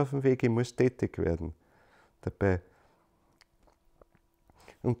kommt auf den Weg, ich muss tätig werden dabei.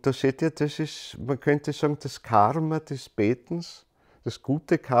 Und da seht ihr, das ist, man könnte sagen, das Karma des Betens, das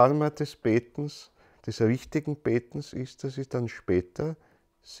gute Karma des Betens, des richtigen Betens ist, dass ich dann später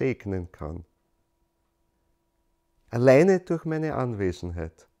segnen kann. Alleine durch meine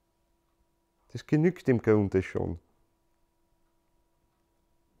Anwesenheit. Das genügt im Grunde schon.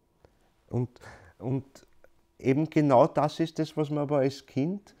 Und eben genau das ist das, was man aber als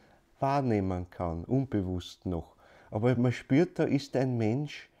Kind wahrnehmen kann, unbewusst noch. Aber man spürt, da ist ein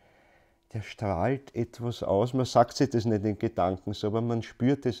Mensch, der strahlt etwas aus. Man sagt sich das nicht in Gedanken so, aber man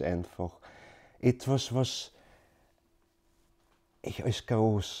spürt es einfach. Etwas, was ich als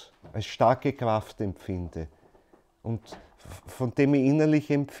groß, als starke Kraft empfinde. Und von dem ich innerlich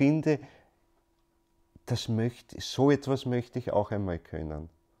empfinde, so etwas möchte ich auch einmal können.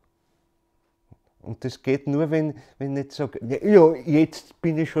 Und das geht nur, wenn ich nicht sage, ja, jetzt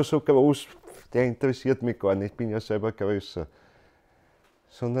bin ich schon so groß, der interessiert mich gar nicht, ich bin ja selber größer.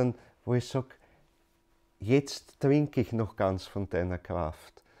 Sondern wo ich sage, jetzt trinke ich noch ganz von deiner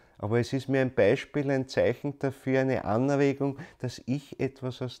Kraft. Aber es ist mir ein Beispiel, ein Zeichen dafür, eine Anregung, dass ich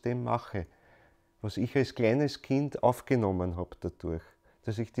etwas aus dem mache, was ich als kleines Kind aufgenommen habe dadurch,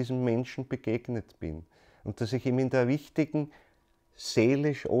 dass ich diesem Menschen begegnet bin und dass ich ihm in der richtigen,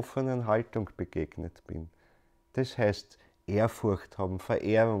 seelisch offenen Haltung begegnet bin. Das heißt Ehrfurcht haben,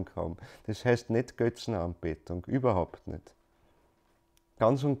 Verehrung haben. Das heißt nicht Götzenanbetung, überhaupt nicht.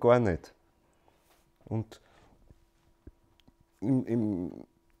 Ganz und gar nicht. Und im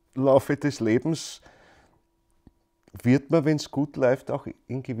Laufe des Lebens wird man, wenn es gut läuft, auch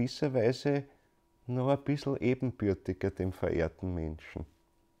in gewisser Weise noch ein bisschen ebenbürtiger dem verehrten Menschen.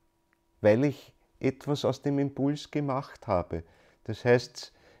 Weil ich etwas aus dem Impuls gemacht habe. Das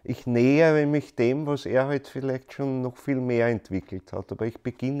heißt, ich nähere mich dem, was er halt vielleicht schon noch viel mehr entwickelt hat, aber ich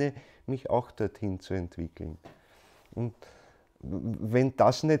beginne mich auch dorthin zu entwickeln. Und wenn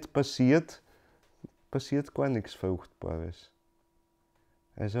das nicht passiert, passiert gar nichts Fruchtbares.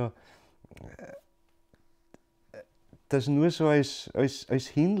 Also das nur so als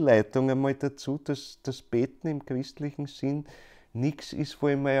Hinleitung einmal dazu, dass das Beten im christlichen Sinn nichts ist, wo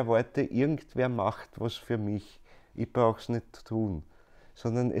ich mir erwarte, irgendwer macht was für mich. Ich brauche es nicht tun.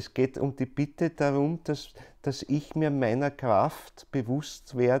 Sondern es geht um die Bitte darum, dass ich mir meiner Kraft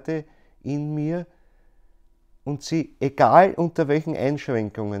bewusst werde in mir und sie, egal unter welchen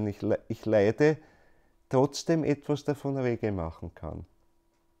Einschränkungen ich leide, trotzdem etwas davon rege machen kann.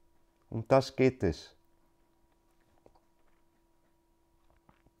 Um das geht es.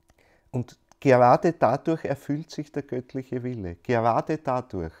 Und gerade dadurch erfüllt sich der göttliche Wille. Gerade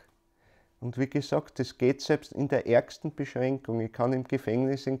dadurch. Und wie gesagt, es geht selbst in der ärgsten Beschränkung. Ich kann im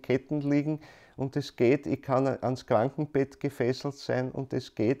Gefängnis in Ketten liegen und es geht, ich kann ans Krankenbett gefesselt sein und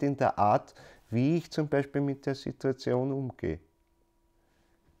es geht in der Art, wie ich zum Beispiel mit der Situation umgehe.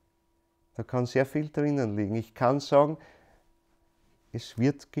 Da kann sehr viel drinnen liegen. Ich kann sagen, es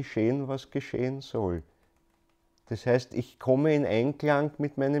wird geschehen, was geschehen soll. Das heißt, ich komme in Einklang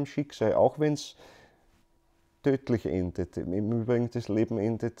mit meinem Schicksal, auch wenn es tödlich endet. Im Übrigen, das Leben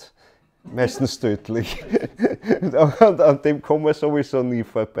endet meistens tödlich. Und an dem kommen wir sowieso nie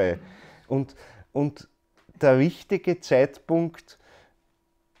vorbei. Und der richtige Zeitpunkt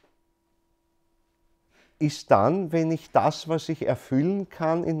ist dann, wenn ich das, was ich erfüllen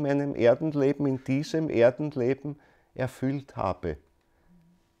kann in meinem Erdenleben, in diesem Erdenleben erfüllt habe.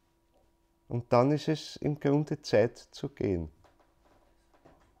 Und dann ist es im Grunde Zeit zu gehen.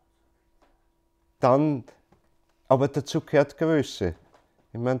 Dann, aber dazu gehört Größe.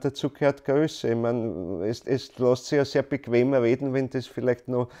 Ich meine, dazu gehört Größe. Ich meine, es lässt sich ja sehr bequem reden, wenn das vielleicht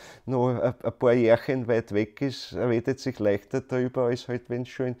noch ein paar Jährchen weit weg ist, redet sich leichter darüber, als halt,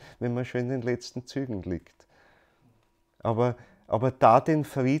 wenn man schon in den letzten Zügen liegt. Aber da den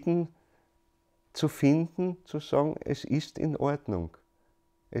Frieden zu finden, zu sagen, es ist in Ordnung.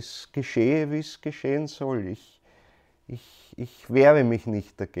 Es geschehe, wie es geschehen soll. Ich wehre mich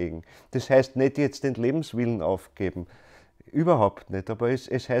nicht dagegen. Das heißt nicht jetzt den Lebenswillen aufgeben. Überhaupt nicht, aber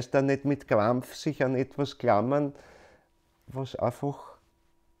es heißt auch nicht mit Krampf sich an etwas klammern, was einfach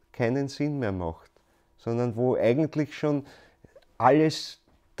keinen Sinn mehr macht, sondern wo eigentlich schon alles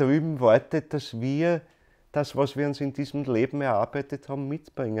drüben wartet, dass wir das, was wir uns in diesem Leben erarbeitet haben,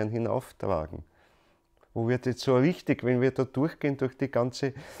 mitbringen, hinauftragen. Wo wird jetzt so richtig, wenn wir da durchgehen durch die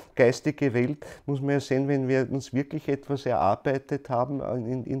ganze geistige Welt, muss man ja sehen, wenn wir uns wirklich etwas erarbeitet haben,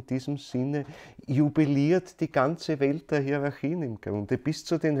 in diesem Sinne, jubiliert die ganze Welt der Hierarchien im Grunde, bis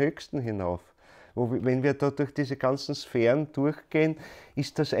zu den Höchsten hinauf. Wenn wir da durch diese ganzen Sphären durchgehen,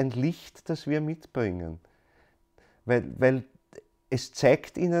 ist das ein Licht, das wir mitbringen. Weil es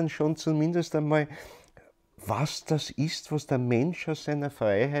zeigt ihnen schon zumindest einmal, was das ist, was der Mensch aus seiner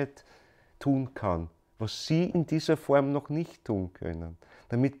Freiheit tun kann, was sie in dieser Form noch nicht tun können.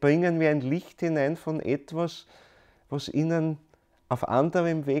 Damit bringen wir ein Licht hinein von etwas, was ihnen auf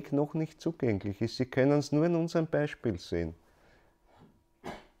anderem Weg noch nicht zugänglich ist. Sie können es nur in unserem Beispiel sehen.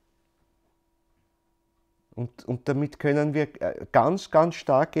 Und damit können wir ganz, ganz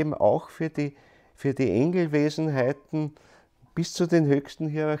stark eben auch für die Engelwesenheiten bis zu den höchsten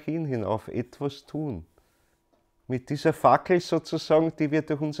Hierarchien hinauf etwas tun. Mit dieser Fackel sozusagen, die wir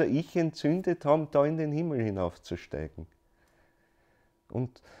durch unser Ich entzündet haben, da in den Himmel hinaufzusteigen.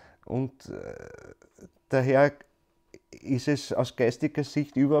 Und daher ist es aus geistiger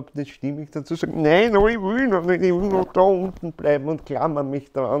Sicht überhaupt nicht stimmig, dazu zu sagen, nein, ich will noch da unten bleiben und klammern mich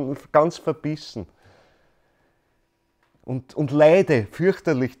da an, ganz verbissen. Und leide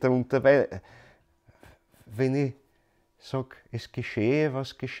fürchterlich darunter, weil wenn ich sage, es geschehe,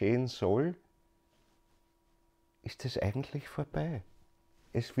 was geschehen soll, ist es eigentlich vorbei.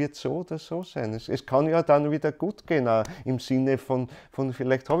 Es wird so oder so sein. Es kann ja dann wieder gut gehen, auch im Sinne von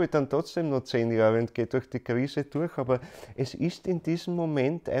vielleicht habe ich dann trotzdem noch 10 Jahre und gehe durch die Krise durch, aber es ist in diesem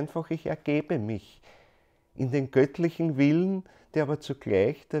Moment einfach, ich ergebe mich in den göttlichen Willen, der aber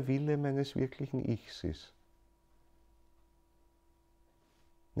zugleich der Wille meines wirklichen Ichs ist.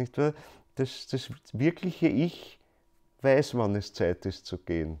 Nicht wahr? Das wirkliche Ich weiß, wann es Zeit ist zu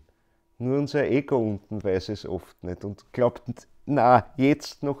gehen. Nur unser Ego unten weiß es oft nicht und glaubt, na,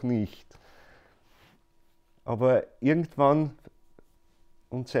 jetzt noch nicht. Aber irgendwann,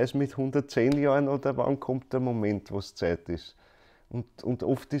 und sei es mit 110 Jahren oder wann kommt der Moment, wo es Zeit ist. Und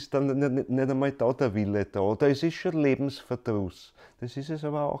oft ist dann nicht einmal da der Wille da. Oder es ist schon Lebensverdruss. Das ist es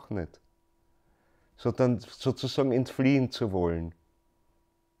aber auch nicht. Sondern sozusagen entfliehen zu wollen.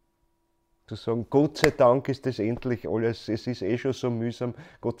 Zu sagen, Gott sei Dank ist das endlich alles, es ist eh schon so mühsam,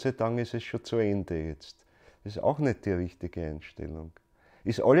 Gott sei Dank ist es schon zu Ende jetzt. Das ist auch nicht die richtige Einstellung.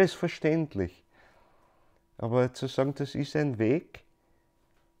 Ist alles verständlich. Aber zu sagen, das ist ein Weg,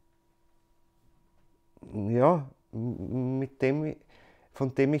 ja,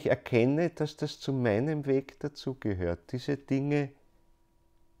 von dem ich erkenne, dass das zu meinem Weg dazugehört, diese Dinge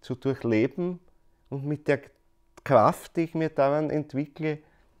zu durchleben und mit der Kraft, die ich mir daran entwickle,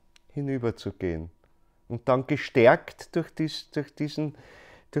 hinüberzugehen. Und dann gestärkt durch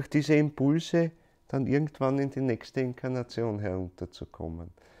diese Impulse dann irgendwann in die nächste Inkarnation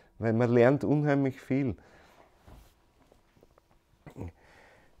herunterzukommen. Weil man lernt unheimlich viel.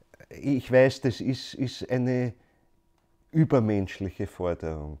 Ich weiß, das ist eine übermenschliche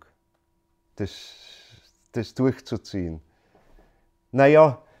Forderung, das durchzuziehen.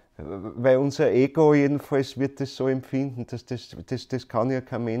 Naja, weil unser Ego jedenfalls wird das so empfinden, dass das kann ja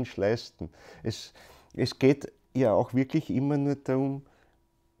kein Mensch leisten. Es geht ja auch wirklich immer nur darum,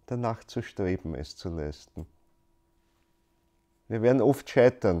 danach zu streben, es zu leisten. Wir werden oft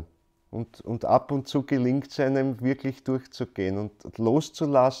scheitern und ab und zu gelingt es einem wirklich durchzugehen und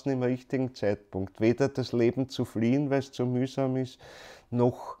loszulassen im richtigen Zeitpunkt. Weder das Leben zu fliehen, weil es zu mühsam ist,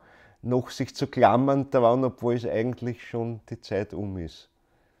 noch sich zu klammern daran, obwohl es eigentlich schon die Zeit um ist.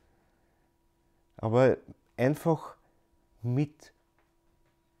 Aber einfach mit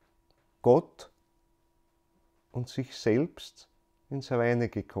Gott und sich selbst ins Reine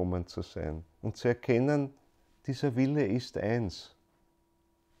gekommen zu sein und zu erkennen, dieser Wille ist eins.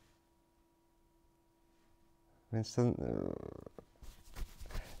 Wenn's dann,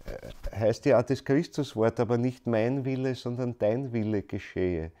 heißt ja auch das Christuswort, aber nicht mein Wille, sondern dein Wille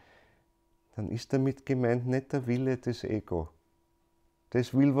geschehe, dann ist damit gemeint nicht der Wille des Ego.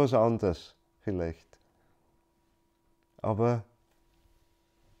 Das will was anderes vielleicht. Aber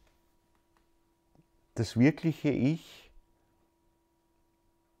das wirkliche Ich,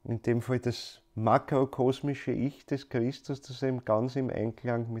 in dem Fall das makrokosmische Ich des Christus, das eben ganz im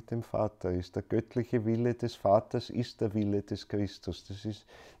Einklang mit dem Vater ist. Der göttliche Wille des Vaters ist der Wille des Christus. Das ist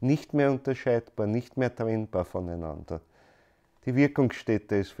nicht mehr unterscheidbar, nicht mehr trennbar voneinander. Die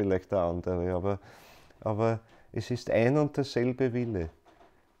Wirkungsstätte ist vielleicht eine andere, aber es ist ein und derselbe Wille.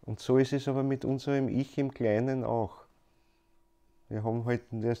 Und so ist es aber mit unserem Ich im Kleinen auch. Wir haben halt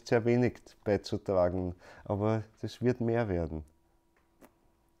erst sehr wenig beizutragen, aber das wird mehr werden.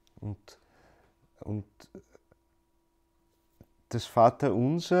 Und das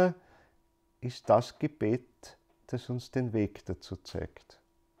Vaterunser ist das Gebet, das uns den Weg dazu zeigt,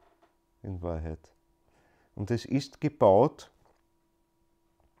 in Wahrheit. Und es ist gebaut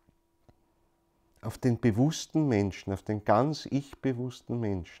auf den bewussten Menschen, auf den ganz ich-bewussten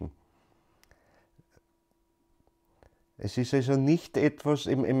Menschen. Es ist also nicht etwas,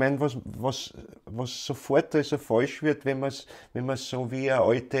 ich meine, was sofort also falsch wird, wenn man es so wie eine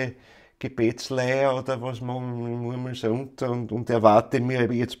alte Gebetsleier oder was machen, murmeln so unter und erwarte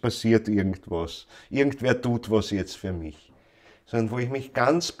mir, jetzt passiert irgendwas. Irgendwer tut was jetzt für mich. Sondern wo ich mich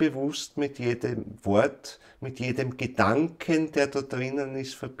ganz bewusst mit jedem Wort, mit jedem Gedanken, der da drinnen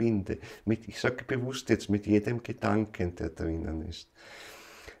ist, verbinde. Ich sage bewusst jetzt, mit jedem Gedanken, der drinnen ist.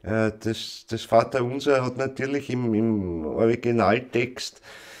 Das Vaterunser hat natürlich im Originaltext,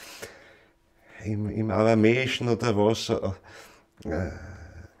 im Aramäischen oder was,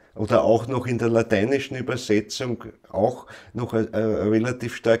 oder auch noch in der lateinischen Übersetzung, auch noch eine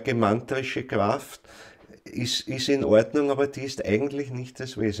relativ starke mantrische Kraft, ist in Ordnung, aber die ist eigentlich nicht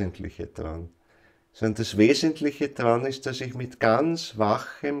das Wesentliche dran. Sondern das Wesentliche dran ist, dass ich mit ganz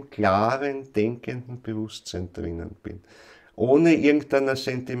wachem, klaren, denkenden Bewusstsein drinnen bin. Ohne irgendeiner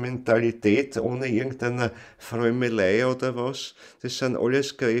Sentimentalität, ohne irgendeiner Frömmelei oder was. Das sind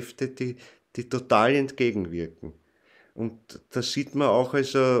alles Kräfte, die total entgegenwirken. Und da sieht man auch,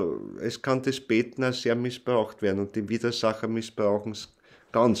 also es kann das Beten auch sehr missbraucht werden und die Widersacher missbrauchen es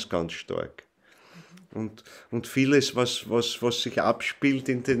ganz, ganz stark. Und vieles, was sich abspielt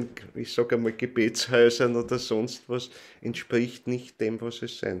in den, ich sage einmal, Gebetshäusern oder sonst was, entspricht nicht dem, was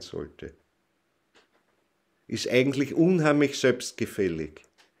es sein sollte. Ist eigentlich unheimlich selbstgefällig.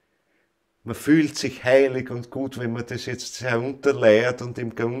 Man fühlt sich heilig und gut, wenn man das jetzt herunterleiert und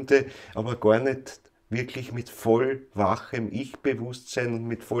im Grunde aber gar nicht wirklich mit voll wachem Ich-Bewusstsein und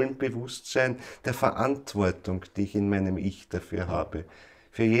mit vollem Bewusstsein der Verantwortung, die ich in meinem Ich dafür habe.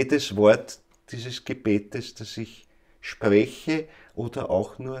 Für jedes Wort dieses Gebetes, das ich spreche oder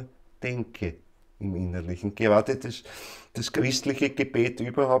auch nur denke im Innerlichen. Gerade das christliche Gebet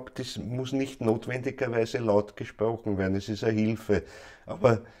überhaupt, das muss nicht notwendigerweise laut gesprochen werden, es ist eine Hilfe,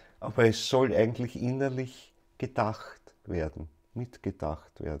 aber es soll eigentlich innerlich gedacht werden,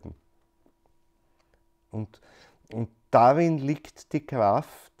 mitgedacht werden. Und darin liegt die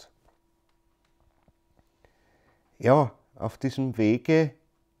Kraft, ja, auf diesem Wege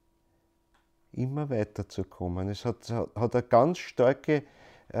immer weiterzukommen. Es hat eine ganz starke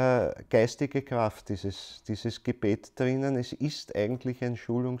geistige Kraft, dieses Gebet drinnen. Es ist eigentlich ein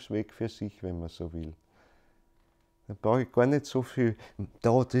Schulungsweg für sich, wenn man so will. Da brauche ich gar nicht so viel,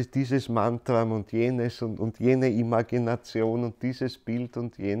 dieses Mantra und jenes und jene Imagination und dieses Bild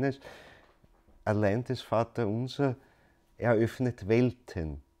und jenes. Allein das Vaterunser eröffnet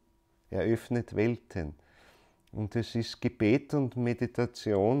Welten. Eröffnet Welten. Und es ist Gebet und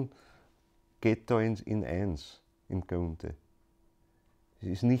Meditation, geht da in eins im Grunde. Es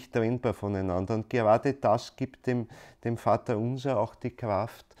ist nicht trennbar voneinander. Und gerade das gibt dem Vaterunser auch die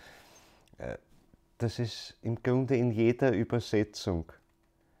Kraft, dass es im Grunde in jeder Übersetzung,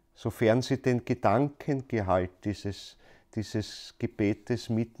 sofern sie den Gedankengehalt dieses Gebetes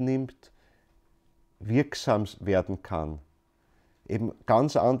mitnimmt, wirksam werden kann. Eben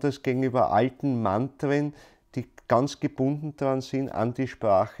ganz anders gegenüber alten Mantren, die ganz gebunden daran sind, an die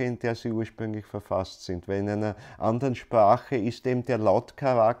Sprache, in der sie ursprünglich verfasst sind. Weil in einer anderen Sprache ist eben der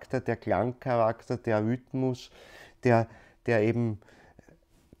Lautcharakter, der Klangcharakter, der Rhythmus, der eben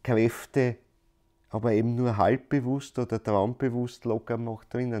Kräfte, aber eben nur halbbewusst oder traumbewusst locker noch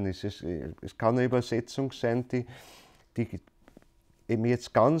drinnen ist. Es kann eine Übersetzung sein, die eben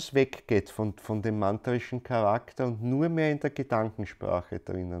jetzt ganz weggeht von dem mantrischen Charakter und nur mehr in der Gedankensprache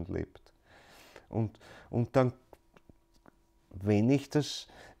drinnen lebt. Und dann, wenn ich das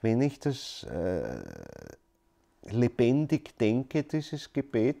lebendig denke, dieses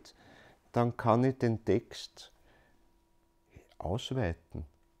Gebet, dann kann ich den Text ausweiten.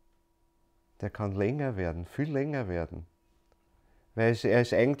 Der kann länger werden, viel länger werden. Weil er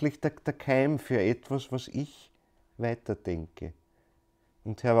ist eigentlich der Keim für etwas, was ich weiterdenke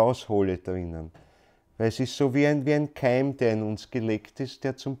und heraushole drinnen. Weil es ist so wie ein Keim, der in uns gelegt ist,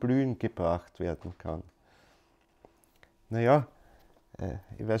 der zum Blühen gebracht werden kann. Naja,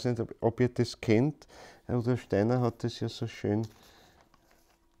 ich weiß nicht, ob ihr das kennt. Rudolf Steiner hat das ja so schön,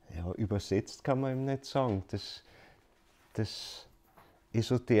 ja, übersetzt kann man ihm nicht sagen, das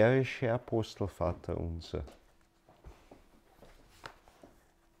esoterische Apostelvater unser.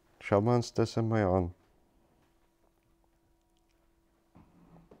 Schauen wir uns das einmal an.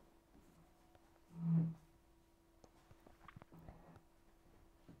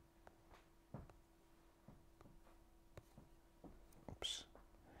 Ups.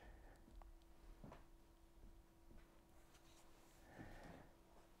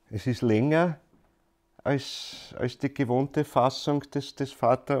 Es ist länger als die gewohnte Fassung des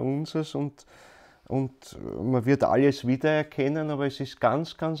Vaterunsers und man wird alles wiedererkennen, aber es ist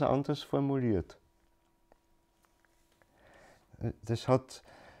ganz, ganz anders formuliert. Das hat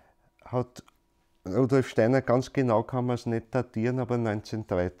Rudolf Steiner, ganz genau kann man es nicht datieren, aber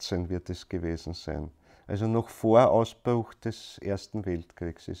 1913 wird es gewesen sein. Also noch vor Ausbruch des Ersten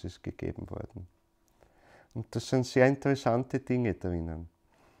Weltkriegs ist es gegeben worden. Und das sind sehr interessante Dinge drinnen.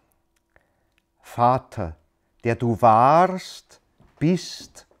 Vater, der du warst,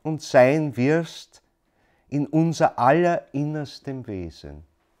 bist und sein wirst in unser aller innerstem Wesen.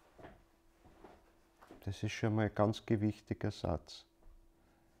 Das ist schon mal ein ganz gewichtiger Satz.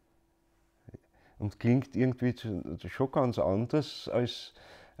 Und klingt irgendwie schon ganz anders als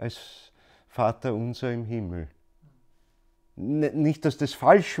Vater unser im Himmel. Nicht, dass das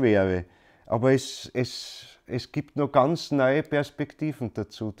falsch wäre, aber es gibt noch ganz neue Perspektiven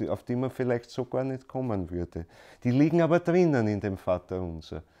dazu, auf die man vielleicht so gar nicht kommen würde. Die liegen aber drinnen in dem Vater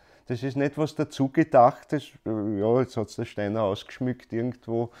unser. Das ist nicht was dazu gedachtes, ja, jetzt hat es der Steiner ausgeschmückt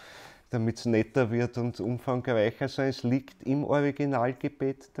irgendwo, damit es netter wird und umfangreicher, sondern es liegt im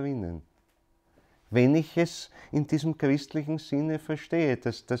Originalgebet drinnen. Wenn ich es in diesem christlichen Sinne verstehe,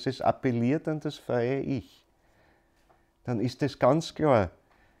 dass es appelliert an das freie Ich, dann ist es ganz klar.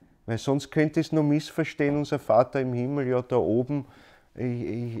 Weil sonst könnte es nur missverstehen, unser Vater im Himmel, ja da oben,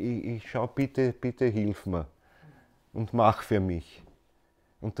 ich schau, bitte hilf mir und mach für mich.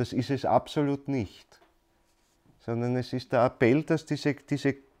 Und das ist es absolut nicht. Sondern es ist der Appell, dass diese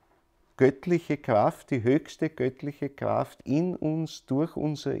göttliche Kraft, die höchste göttliche Kraft in uns, durch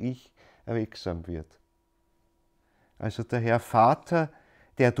unser Ich, wirksam wird. Also der Herr Vater,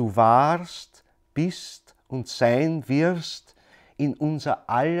 der du warst, bist und sein wirst, in unser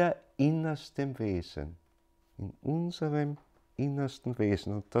aller innerstem Wesen. In unserem innersten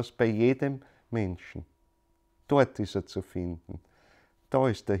Wesen. Und das bei jedem Menschen. Dort ist er zu finden. Da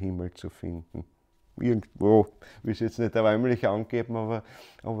ist der Himmel zu finden. Irgendwo, ich will es jetzt nicht räumlich angeben, aber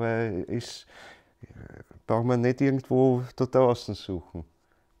es braucht man nicht irgendwo da draußen suchen.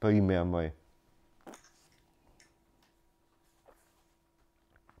 Primär mal.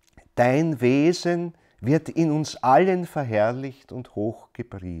 Dein Wesen wird in uns allen verherrlicht und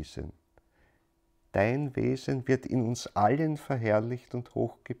hochgepriesen. Dein Wesen wird in uns allen verherrlicht und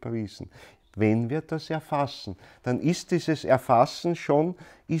hochgepriesen. Wenn wir das erfassen, dann ist dieses Erfassen schon,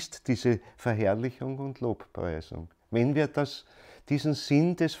 ist diese Verherrlichung und Lobpreisung. Wenn wir diesen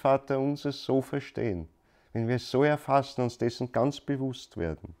Sinn des Vaterunsers so verstehen, wenn wir es so erfassen, uns dessen ganz bewusst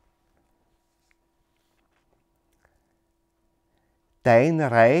werden. Dein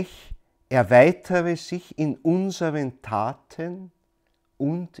Reich erweitere sich in unseren Taten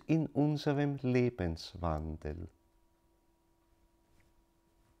und in unserem Lebenswandel.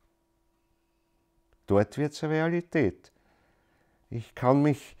 Dort wird es Realität. Ich kann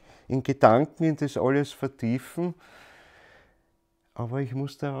mich in Gedanken in das alles vertiefen, aber ich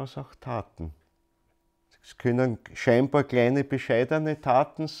muss daraus auch Taten. Es können scheinbar kleine, bescheidene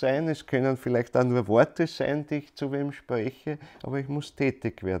Taten sein, es können vielleicht auch nur Worte sein, die ich zu wem spreche, aber ich muss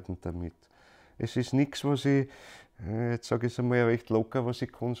tätig werden damit. Es ist nichts, was ich, jetzt sage ich es einmal recht locker, was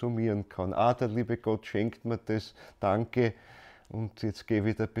ich konsumieren kann. Der liebe Gott schenkt mir das, danke, und jetzt gehe ich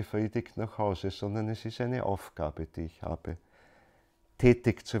wieder befriedigt nach Hause, sondern es ist eine Aufgabe, die ich habe.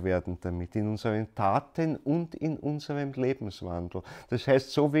 Tätig zu werden damit, in unseren Taten und in unserem Lebenswandel. Das heißt,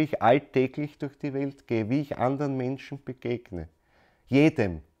 so wie ich alltäglich durch die Welt gehe, wie ich anderen Menschen begegne.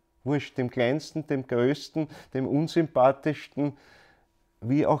 Jedem, wurscht, dem Kleinsten, dem Größten, dem Unsympathischsten,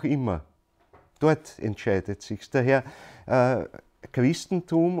 wie auch immer. Dort entscheidet sich's. Daher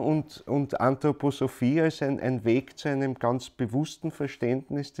Christentum und Anthroposophie als ein Weg zu einem ganz bewussten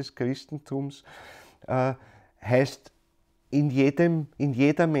Verständnis des Christentums heißt, in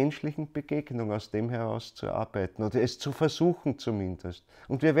jeder menschlichen Begegnung aus dem heraus zu arbeiten oder es zu versuchen zumindest.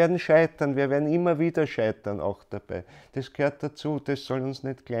 Und wir werden scheitern, wir werden immer wieder scheitern auch dabei. Das gehört dazu, das soll uns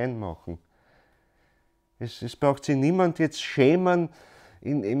nicht klein machen. Es braucht sich niemand jetzt schämen,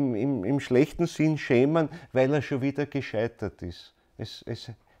 im schlechten Sinn schämen, weil er schon wieder gescheitert ist.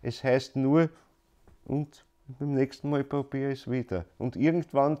 Es heißt nur, und beim nächsten Mal probiere ich es wieder. Und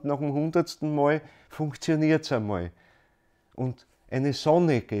irgendwann, nach dem 100. Mal, funktioniert es einmal. Und eine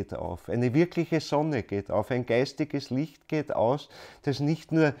Sonne geht auf, eine wirkliche Sonne geht auf, ein geistiges Licht geht aus, das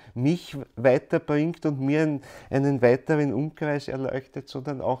nicht nur mich weiterbringt und mir einen weiteren Umkreis erleuchtet,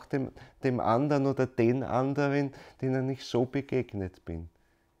 sondern auch dem anderen oder den anderen, denen ich so begegnet bin,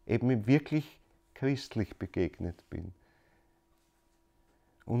 eben wirklich christlich begegnet bin.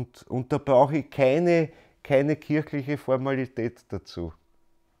 Und da brauche ich keine kirchliche Formalität dazu,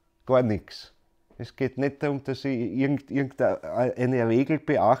 gar nichts. Es geht nicht darum, dass ich irgendeine Regel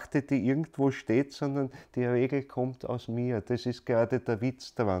beachte, die irgendwo steht, sondern die Regel kommt aus mir. Das ist gerade der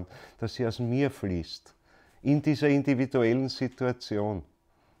Witz daran, dass sie aus mir fließt, in dieser individuellen Situation.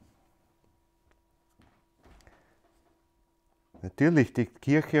 Natürlich, die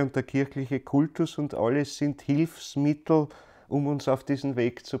Kirche und der kirchliche Kultus und alles sind Hilfsmittel, um uns auf diesen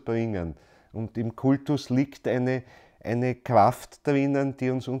Weg zu bringen. Und im Kultus liegt eine Kraft drinnen, die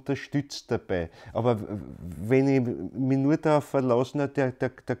uns unterstützt dabei. Aber wenn ich mich nur darauf verlasse,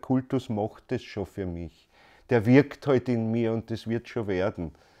 der Kultus macht das schon für mich. Der wirkt halt in mir und das wird schon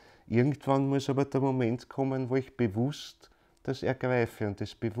werden. Irgendwann muss aber der Moment kommen, wo ich bewusst das ergreife und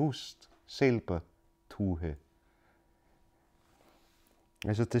das bewusst selber tue.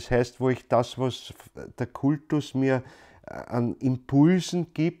 Also das heißt, wo ich das, was der Kultus mir an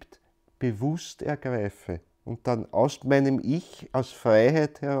Impulsen gibt, bewusst ergreife und dann aus meinem Ich, aus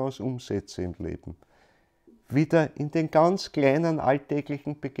Freiheit heraus umsetze im Leben. Wieder in den ganz kleinen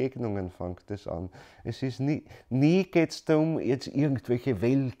alltäglichen Begegnungen fängt es an. Es ist nie geht es darum, jetzt irgendwelche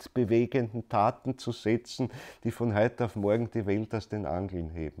weltbewegenden Taten zu setzen, die von heute auf morgen die Welt aus den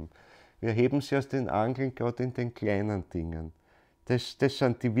Angeln heben. Wir heben sie aus den Angeln gerade in den kleinen Dingen. Das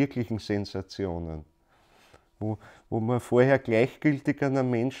sind die wirklichen Sensationen. Wo man vorher gleichgültig an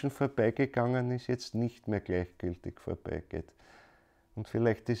einem Menschen vorbeigegangen ist, jetzt nicht mehr gleichgültig vorbeigeht. Und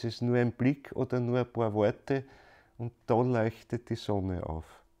vielleicht ist es nur ein Blick oder nur ein paar Worte und da leuchtet die Sonne auf.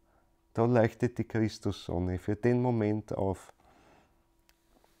 Da leuchtet die Christussonne für den Moment auf.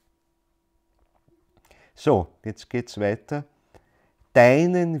 So, jetzt geht's weiter.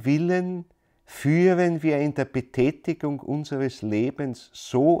 Deinen Willen führen wir in der Betätigung unseres Lebens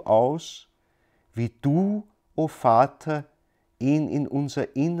so aus, wie du, o Vater, ihn in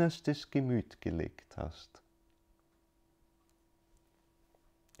unser innerstes Gemüt gelegt hast.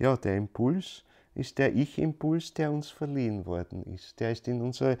 Ja, der Impuls ist der Ich-Impuls, der uns verliehen worden ist. Der ist in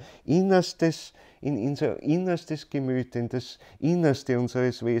unser innerstes Gemüt, in das Innerste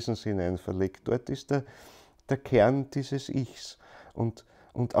unseres Wesens hinein verlegt. Dort ist der Kern dieses Ichs. Und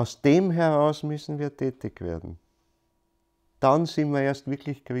aus dem heraus müssen wir tätig werden. Dann sind wir erst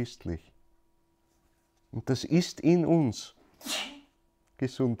wirklich christlich. Und das ist in uns.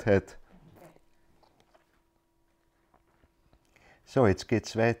 Gesundheit. So, jetzt geht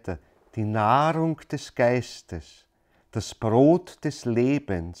es weiter. Die Nahrung des Geistes, das Brot des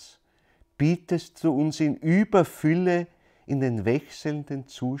Lebens, bietest du uns in Überfülle in den wechselnden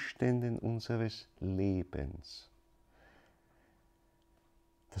Zuständen unseres Lebens.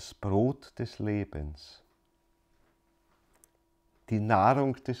 Das Brot des Lebens. Die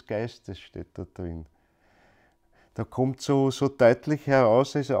Nahrung des Geistes steht da drin. Da kommt so deutlich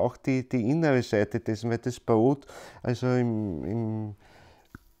heraus, also auch die innere Seite dessen, weil das Brot, also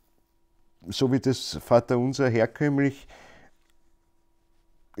so wie das Vaterunser herkömmlich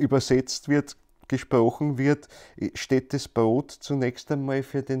übersetzt wird, gesprochen wird, steht das Brot zunächst einmal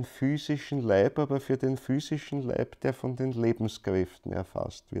für den physischen Leib, aber für den physischen Leib, der von den Lebenskräften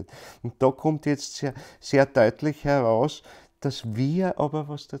erfasst wird. Und da kommt jetzt sehr, sehr deutlich heraus, dass wir aber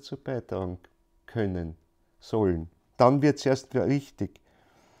was dazu beitragen können, sollen. Dann wird es erst richtig.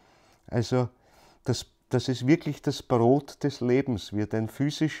 Also, dass es wirklich das Brot des Lebens wird, ein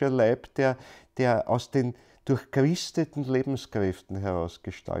physischer Leib, der aus den durchchristeten Lebenskräften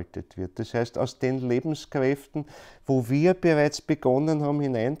herausgestaltet wird. Das heißt, aus den Lebenskräften, wo wir bereits begonnen haben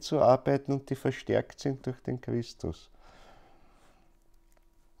hineinzuarbeiten und die verstärkt sind durch den Christus.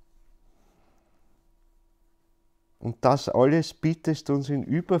 Und das alles bietest du uns in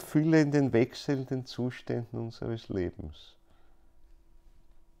Überfülle in den wechselnden Zuständen unseres Lebens.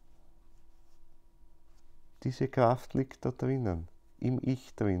 Diese Kraft liegt da drinnen, im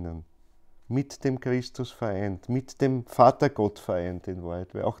Ich drinnen, mit dem Christus vereint, mit dem Vatergott vereint in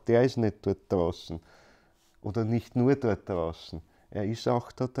Wahrheit, weil auch der ist nicht dort draußen oder nicht nur dort draußen, er ist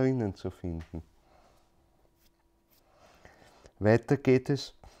auch da drinnen zu finden. Weiter geht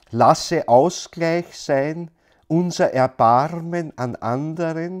es, lasse Ausgleich sein unser Erbarmen an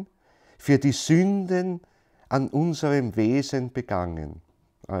anderen für die Sünden an unserem Wesen begangen.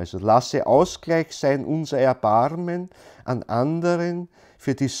 Also lasse Ausgleich sein unser Erbarmen an anderen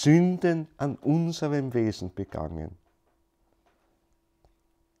für die Sünden an unserem Wesen begangen.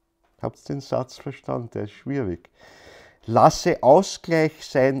 Habt ihr den Satz verstanden? Der ist schwierig. Lasse Ausgleich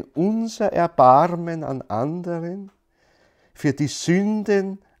sein unser Erbarmen an anderen für die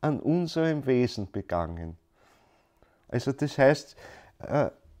Sünden an unserem Wesen begangen. Also das heißt,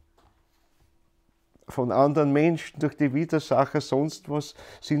 von anderen Menschen durch die Widersacher, sonst was,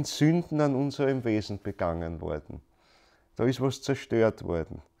 sind Sünden an unserem Wesen begangen worden. Da ist was zerstört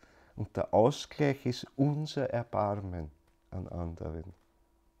worden. Und der Ausgleich ist unser Erbarmen an anderen.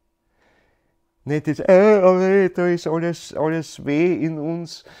 Nicht das, da ist alles weh in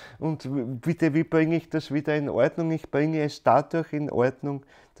uns und bitte, wie bringe ich das wieder in Ordnung? Ich bringe es dadurch in Ordnung,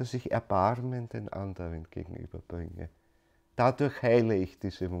 dass ich Erbarmen den anderen gegenüberbringe. Dadurch heile ich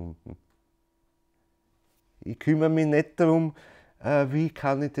diese Wunden. Ich kümmere mich nicht darum, wie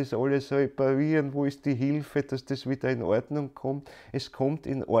kann ich das alles reparieren, wo ist die Hilfe, dass das wieder in Ordnung kommt. Es kommt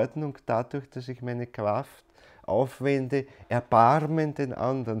in Ordnung dadurch, dass ich meine Kraft aufwende, Erbarmen den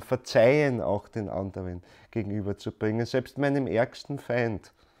anderen, Verzeihen auch den anderen gegenüberzubringen, selbst meinem ärgsten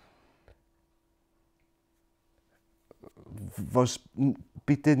Feind. Was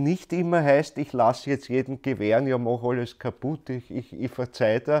bitte nicht immer heißt, ich lasse jetzt jeden gewähren, ja, mach alles kaputt, ich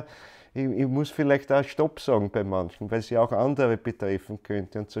verzeihe da. Ich muss vielleicht auch Stopp sagen bei manchen, weil es ja auch andere betreffen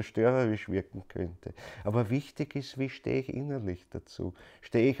könnte und zerstörerisch wirken könnte. Aber wichtig ist, wie stehe ich innerlich dazu?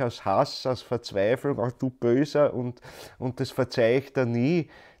 Stehe ich aus Hass, aus Verzweiflung, ach du Böser und das verzeihe ich da nie,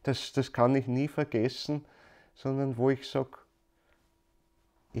 das kann ich nie vergessen, sondern wo ich sage,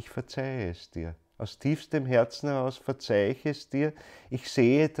 ich verzeihe es dir. Aus tiefstem Herzen heraus verzeihe ich es dir. Ich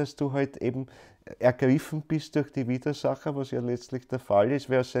sehe, dass du halt eben ergriffen bist durch die Widersacher, was ja letztlich der Fall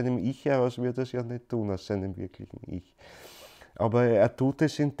ist, weil aus seinem Ich heraus wird er es ja nicht tun, aus seinem wirklichen Ich. Aber er tut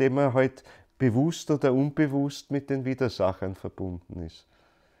es, indem er halt bewusst oder unbewusst mit den Widersachern verbunden ist.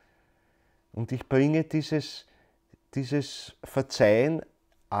 Und ich bringe dieses Verzeihen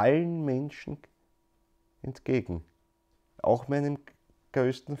allen Menschen entgegen, auch meinem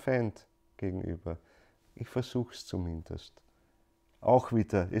größten Feind gegenüber. Ich versuche es zumindest. Auch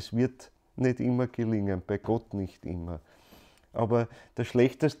wieder, es wird nicht immer gelingen, bei Gott nicht immer. Aber der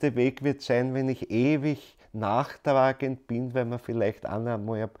schlechteste Weg wird sein, wenn ich ewig nachtragend bin, weil man vielleicht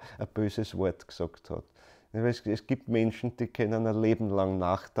einmal ein böses Wort gesagt hat. Es gibt Menschen, die können ein Leben lang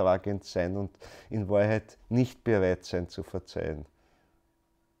nachtragend sein und in Wahrheit nicht bereit sein zu verzeihen.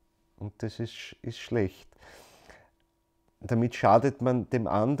 Und das ist schlecht. Damit schadet man dem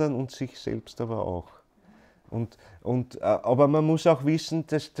anderen und sich selbst aber auch. Aber man muss auch wissen,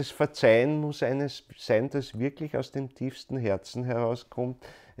 dass das Verzeihen muss eines sein, das wirklich aus dem tiefsten Herzen herauskommt.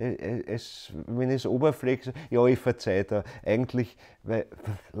 Wenn es oberflächlich ist, ja, ich verzeihe da, eigentlich,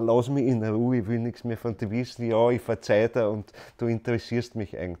 lass mich in Ruhe, ich will nichts mehr von dir wissen, ja, ich verzeihe da und du interessierst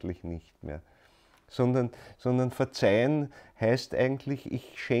mich eigentlich nicht mehr. Sondern verzeihen heißt eigentlich,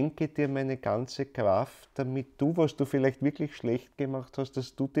 ich schenke dir meine ganze Kraft, damit du, was du vielleicht wirklich schlecht gemacht hast,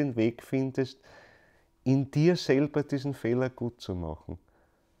 dass du den Weg findest, in dir selber diesen Fehler gut zu machen,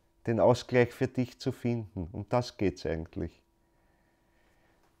 den Ausgleich für dich zu finden. Um das geht es eigentlich.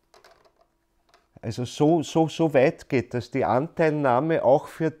 Also so weit geht das. Die Anteilnahme auch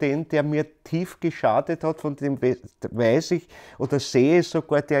für den, der mir tief geschadet hat, von dem weiß ich oder sehe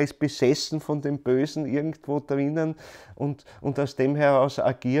sogar, der ist besessen von dem Bösen irgendwo drinnen und aus dem heraus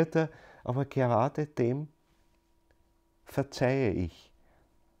agiert er. Aber gerade dem verzeihe ich.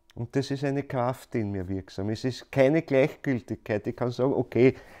 Und das ist eine Kraft in mir wirksam. Es ist keine Gleichgültigkeit. Ich kann sagen,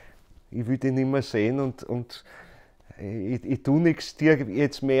 okay, ich will dich nicht mehr sehen und ich tue nichts dir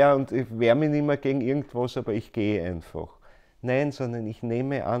jetzt mehr und ich wehre mich nicht mehr gegen irgendwas, aber ich gehe einfach. Nein, sondern ich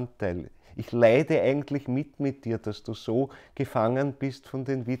nehme Anteil. Ich leide eigentlich mit dir, dass du so gefangen bist von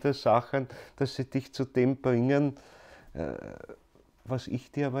den Widersachern, dass sie dich zu dem bringen, was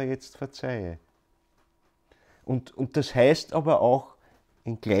ich dir aber jetzt verzeihe. Und das heißt aber auch,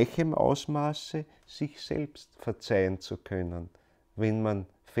 in gleichem Ausmaße sich selbst verzeihen zu können, wenn man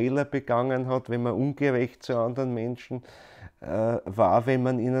Fehler begangen hat, wenn man ungerecht zu anderen Menschen war, wenn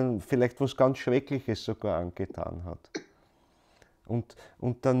man ihnen vielleicht was ganz Schreckliches sogar angetan hat.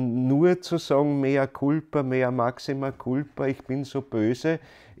 Und dann nur zu sagen, mea culpa, mea maxima culpa, ich bin so böse,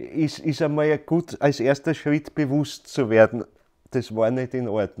 ist einmal gut, als erster Schritt bewusst zu werden, das war nicht in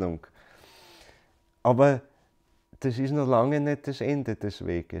Ordnung. Aber das ist noch lange nicht das Ende des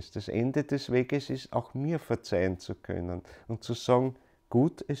Weges. Das Ende des Weges ist, auch mir verzeihen zu können und zu sagen,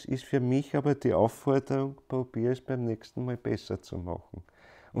 gut, es ist für mich aber die Aufforderung, probiere es beim nächsten Mal besser zu machen.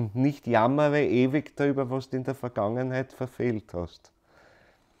 Und nicht jammere ewig darüber, was du in der Vergangenheit verfehlt hast.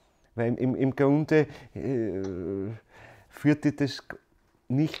 Weil im Grunde führt dir das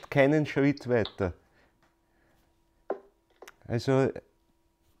nicht keinen Schritt weiter. Also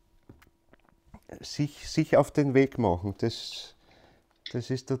sich auf den Weg machen, das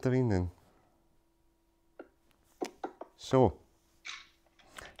ist da drinnen. So.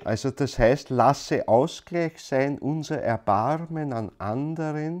 Also das heißt, lasse Ausgleich sein unser Erbarmen an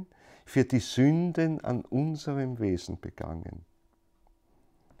anderen für die Sünden an unserem Wesen begangen.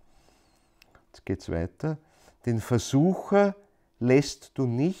 Jetzt geht es weiter. Den Versucher lässt du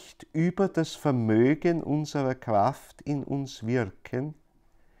nicht über das Vermögen unserer Kraft in uns wirken,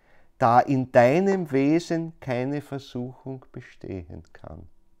 da in deinem Wesen keine Versuchung bestehen kann.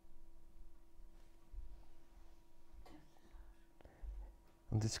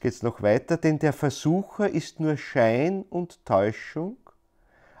 Und jetzt geht es noch weiter, denn der Versucher ist nur Schein und Täuschung,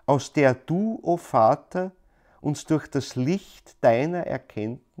 aus der du, o Vater, uns durch das Licht deiner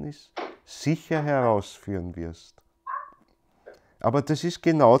Erkenntnis sicher herausführen wirst. Aber das ist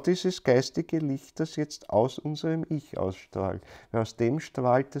genau dieses geistige Licht, das jetzt aus unserem Ich ausstrahlt. Aus dem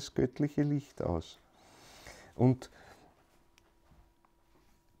strahlt das göttliche Licht aus. Und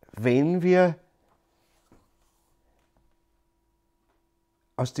wenn wir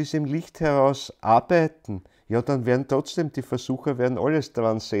aus diesem Licht heraus arbeiten, ja, dann werden trotzdem die Versucher werden alles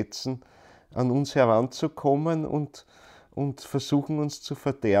daran setzen, an uns heranzukommen und versuchen uns zu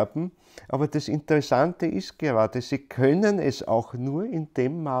verderben. Aber das Interessante ist gerade, sie können es auch nur in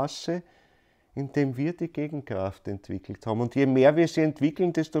dem Maße, in dem wir die Gegenkraft entwickelt haben. Und je mehr wir sie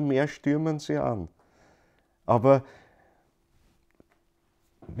entwickeln, desto mehr stürmen sie an. Aber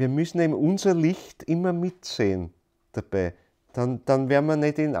wir müssen eben unser Licht immer mitsehen dabei. Dann werden wir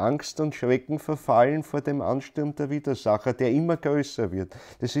nicht in Angst und Schrecken verfallen vor dem Ansturm der Widersacher, der immer größer wird.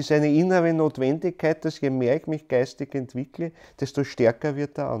 Das ist eine innere Notwendigkeit, dass je mehr ich mich geistig entwickle, desto stärker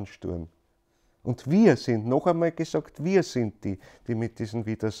wird der Ansturm. Und wir sind, noch einmal gesagt, wir sind die, die mit diesen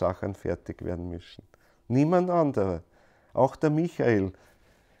Widersachern fertig werden müssen. Niemand anderer. Auch der Michael.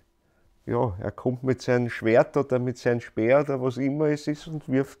 Ja, er kommt mit seinem Schwert oder mit seinem Speer oder was immer es ist und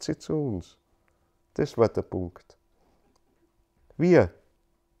wirft sie zu uns. Das war der Punkt. Wir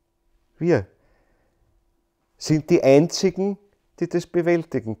sind die Einzigen, die das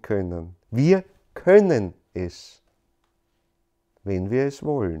bewältigen können. Wir können es, wenn wir es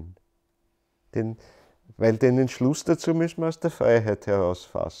wollen. Weil den Entschluss dazu müssen wir aus der Freiheit heraus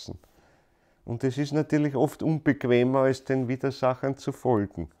fassen. Und es ist natürlich oft unbequemer, als den Widersachern zu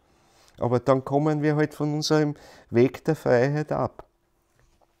folgen. Aber dann kommen wir halt von unserem Weg der Freiheit ab.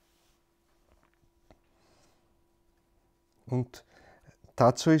 Und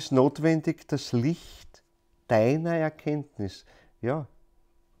dazu ist notwendig das Licht deiner Erkenntnis. Ja,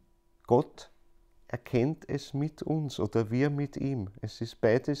 Gott erkennt es mit uns oder wir mit ihm. Es ist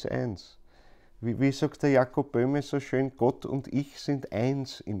beides eins. Wie sagt der Jakob Böhme so schön, Gott und ich sind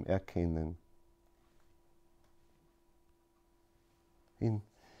eins im Erkennen.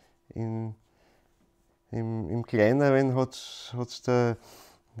 Im Kleineren hat es der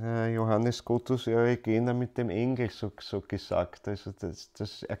Johannes Gottes Eurygener mit dem Engel so gesagt. Also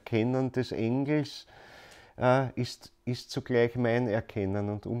das Erkennen des Engels ist zugleich mein Erkennen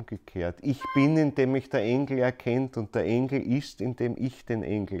und umgekehrt. Ich bin, indem mich der Engel erkennt, und der Engel ist, indem ich den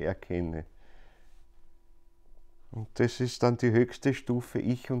Engel erkenne. Und das ist dann die höchste Stufe,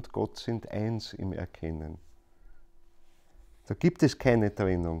 ich und Gott sind eins im Erkennen. Da gibt es keine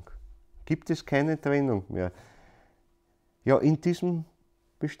Trennung. Gibt es keine Trennung mehr. Ja, in diesem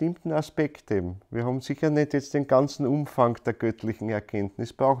bestimmten Aspekt eben. Wir haben sicher nicht jetzt den ganzen Umfang der göttlichen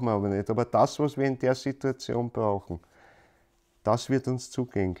Erkenntnis, brauchen wir aber nicht. Aber das, was wir in der Situation brauchen, das wird uns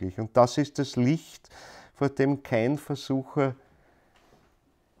zugänglich. Und das ist das Licht, vor dem kein Versucher,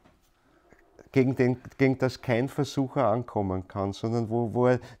 gegen das kein Versucher ankommen kann, sondern wo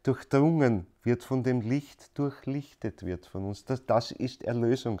er durchdrungen wird von dem Licht, durchlichtet wird von uns. Das ist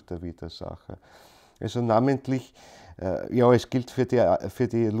Erlösung der Widersacher. Also namentlich, ja, es gilt für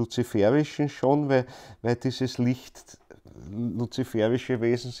die Luziferischen schon, weil dieses Licht, luziferische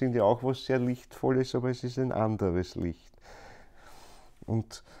Wesen sind ja auch was sehr Lichtvolles, aber es ist ein anderes Licht.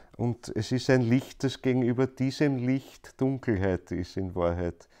 Und Und es ist ein Licht, das gegenüber diesem Licht Dunkelheit ist in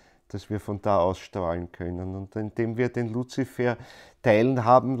Wahrheit, dass wir von da ausstrahlen können. Und indem wir den Luzifer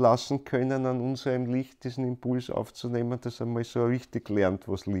teilhaben lassen können, an unserem Licht diesen Impuls aufzunehmen, dass er mal so richtig lernt,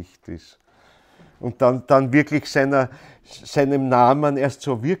 was Licht ist. Und dann wirklich seinem Namen erst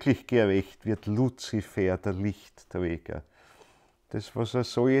so wirklich gerecht wird, Luzifer, der Lichtträger. Das, was er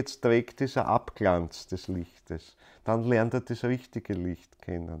so jetzt trägt, ist ein Abglanz des Lichtes. Dann lernt er das richtige Licht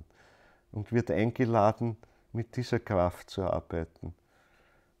kennen und wird eingeladen, mit dieser Kraft zu arbeiten.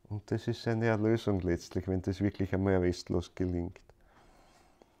 Und das ist seine Erlösung letztlich, wenn das wirklich einmal restlos gelingt.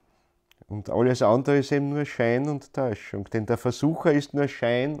 Und alles andere ist eben nur Schein und Täuschung, denn der Versucher ist nur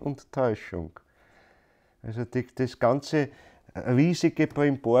Schein und Täuschung. Also das ganze riesige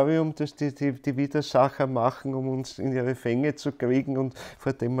Brimborium, das die Widersacher machen, um uns in ihre Fänge zu kriegen und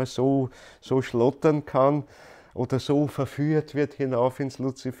vor dem man so schlottern kann oder so verführt wird hinauf ins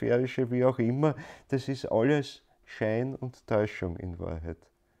Luziferische, wie auch immer, das ist alles Schein und Täuschung in Wahrheit.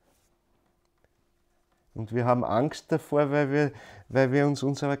 Und wir haben Angst davor, weil wir uns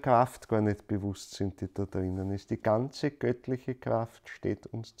unserer Kraft gar nicht bewusst sind, die da drinnen ist. Die ganze göttliche Kraft steht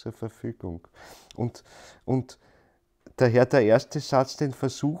uns zur Verfügung. Und daher der erste Satz, den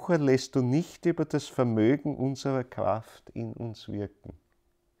Versucher lässt du nicht über das Vermögen unserer Kraft in uns wirken.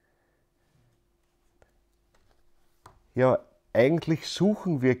 Ja, eigentlich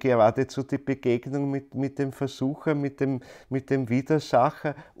suchen wir geradezu die Begegnung mit dem Versucher, mit dem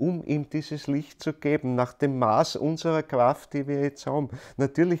Widersacher, um ihm dieses Licht zu geben, nach dem Maß unserer Kraft, die wir jetzt haben.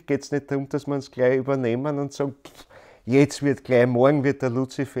 Natürlich geht es nicht darum, dass wir uns gleich übernehmen und sagen, jetzt wird gleich, morgen wird der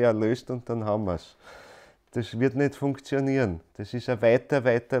Luzifer erlöst und dann haben wir es. Das wird nicht funktionieren. Das ist ein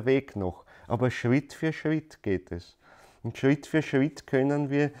weiter Weg noch. Aber Schritt für Schritt geht es. Und Schritt für Schritt können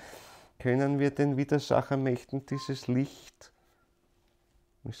wir den Widersachermächten dieses Licht,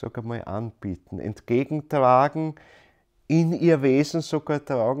 ich sage einmal, anbieten, entgegentragen, in ihr Wesen sogar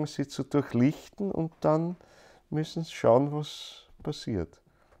tragen, sie zu durchlichten, und dann müssen sie schauen, was passiert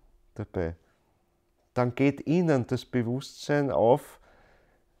dabei. Dann geht ihnen das Bewusstsein auf,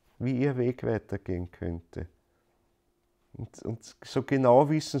 wie ihr Weg weitergehen könnte. Und so genau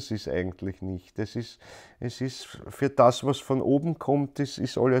wissen sie es eigentlich nicht. Es ist für das, was von oben kommt,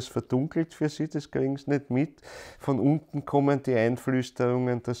 ist alles verdunkelt für sie, das kriegen sie nicht mit. Von unten kommen die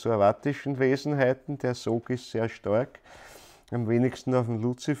Einflüsterungen der soratischen Wesenheiten, der Sog ist sehr stark, am wenigsten auf den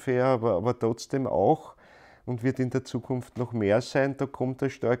Luzifer, aber trotzdem auch, und wird in der Zukunft noch mehr sein. Da kommt ein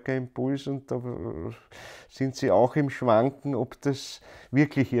starker Impuls und da sind sie auch im Schwanken, ob das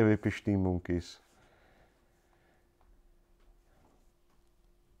wirklich ihre Bestimmung ist.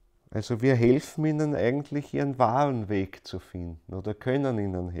 Also wir helfen ihnen eigentlich, ihren wahren Weg zu finden oder können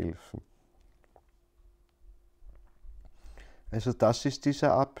ihnen helfen. Also das ist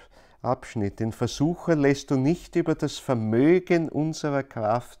dieser Abschnitt. Den Versucher lässt du nicht über das Vermögen unserer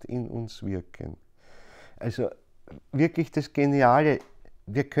Kraft in uns wirken. Also wirklich das Geniale,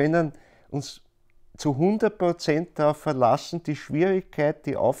 wir können uns zu 100% darauf verlassen, die Schwierigkeit,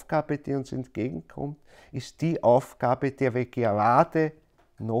 die Aufgabe, die uns entgegenkommt, ist die Aufgabe, der wir gerade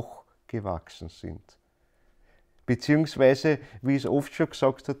noch gewachsen sind. Beziehungsweise, wie es oft schon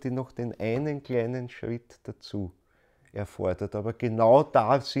gesagt hat, die noch den einen kleinen Schritt dazu erfordert. Aber genau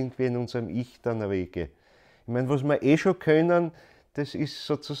da sind wir in unserem Ich dann rege. Ich meine, was wir schon können, das ist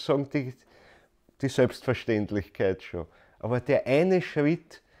sozusagen die Selbstverständlichkeit schon. Aber der eine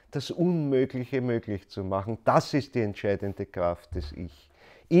Schritt, das Unmögliche möglich zu machen, das ist die entscheidende Kraft des Ich.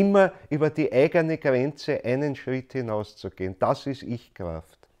 Immer über die eigene Grenze einen Schritt hinauszugehen, das ist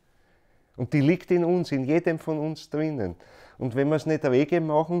Ich-Kraft. Und die liegt in uns, in jedem von uns drinnen. Und wenn wir es nicht rege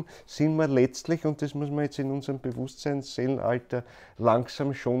machen, sind wir letztlich, und das muss man jetzt in unserem Bewusstseinsseelenalter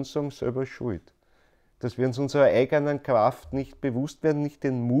langsam schon sagen, selber schuld. Dass wir uns unserer eigenen Kraft nicht bewusst werden, nicht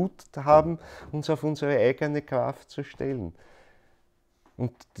den Mut haben, uns auf unsere eigene Kraft zu stellen.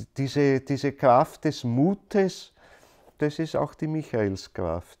 Und diese Kraft des Mutes, das ist auch die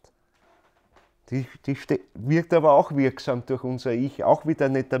Michaelskraft. Die wirkt aber auch wirksam durch unser Ich. Auch wieder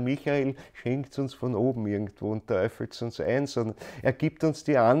nicht der Michael schenkt es uns von oben irgendwo und teufelt es uns ein, sondern er gibt uns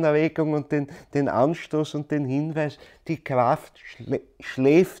die Anregung und den Anstoß und den Hinweis, die Kraft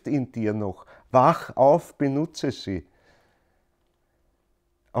schläft in dir noch. Wach auf, benutze sie.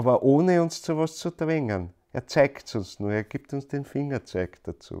 Aber ohne uns zu was zu drängen. Er zeigt es uns nur, er gibt uns den Fingerzeig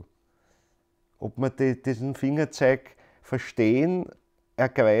dazu. Ob wir diesen Fingerzeig verstehen,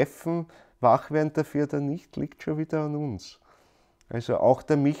 ergreifen, wach werden dafür oder nicht, liegt schon wieder an uns. Also auch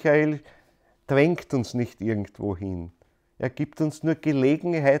der Michael drängt uns nicht irgendwo hin. Er gibt uns nur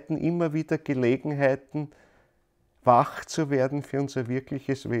Gelegenheiten, immer wieder Gelegenheiten, wach zu werden für unser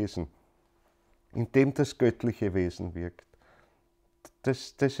wirkliches Wesen, in dem das göttliche Wesen wirkt.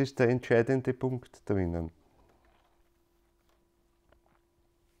 Das ist der entscheidende Punkt drinnen.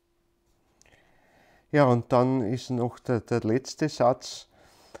 Ja, und dann ist noch der letzte Satz,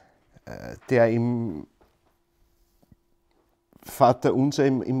 der im Vater unser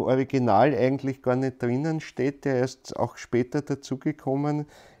im Original eigentlich gar nicht drinnen steht, der erst auch später dazugekommen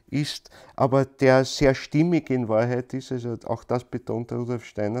ist, aber der sehr stimmig in Wahrheit ist, also auch das betont Rudolf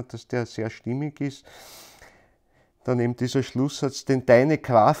Steiner, dass der sehr stimmig ist. Dann eben dieser Schlusssatz, denn deine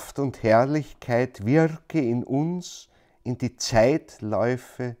Kraft und Herrlichkeit wirke in uns in die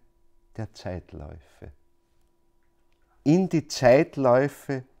Zeitläufe der Zeitläufe. In die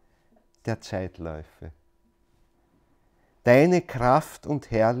Zeitläufe der Zeitläufe. Deine Kraft und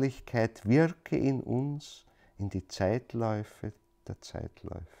Herrlichkeit wirke in uns in die Zeitläufe der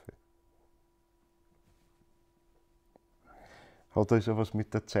Zeitläufe. Hat also was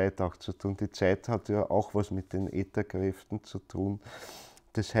mit der Zeit auch zu tun. Die Zeit hat ja auch was mit den Ätherkräften zu tun.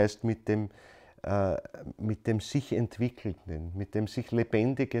 Das heißt mit dem sich Entwickelnden, mit dem sich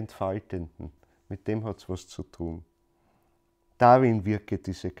lebendig Entfaltenden. Mit dem hat es was zu tun. Darin wirke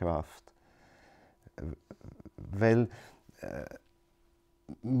diese Kraft. Weil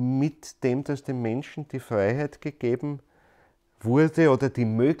mit dem, dass dem Menschen die Freiheit gegeben wurde oder die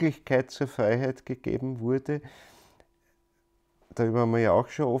Möglichkeit zur Freiheit gegeben wurde, darüber haben wir ja auch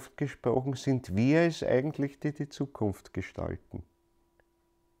schon oft gesprochen, sind wir es eigentlich, die die Zukunft gestalten.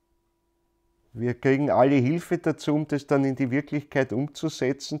 Wir kriegen alle Hilfe dazu, um das dann in die Wirklichkeit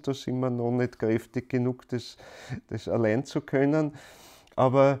umzusetzen. Da sind wir noch nicht kräftig genug, das allein zu können.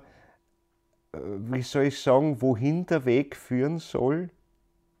 Aber wie soll ich sagen, wohin der Weg führen soll,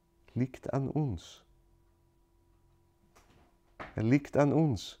 liegt an uns. Er liegt an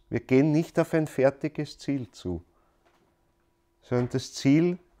uns. Wir gehen nicht auf ein fertiges Ziel zu, sondern das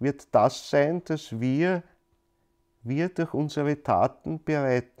Ziel wird das sein, dass wir durch unsere Taten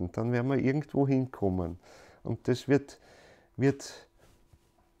bereiten. Dann werden wir irgendwo hinkommen. Und das wird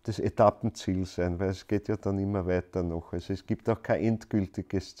das Etappenziel sein, weil es geht ja dann immer weiter noch. Also es gibt auch kein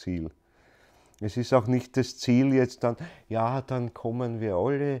endgültiges Ziel. Es ist auch nicht das Ziel jetzt dann, ja, dann kommen wir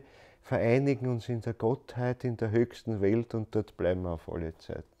alle, vereinigen uns in der Gottheit, in der höchsten Welt und dort bleiben wir auf alle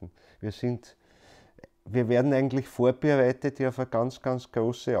Zeiten. Wir werden eigentlich vorbereitet ja auf eine ganz, ganz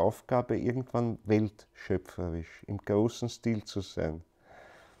große Aufgabe, irgendwann weltschöpferisch, im großen Stil zu sein.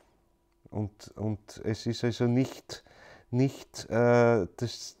 Und es ist also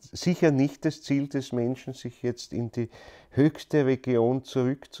sicher nicht das Ziel des Menschen, sich jetzt in die höchste Region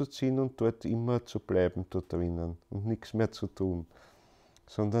zurückzuziehen und dort immer zu bleiben, dort drinnen und nichts mehr zu tun.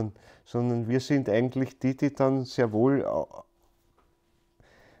 Sondern wir sind eigentlich die dann sehr wohl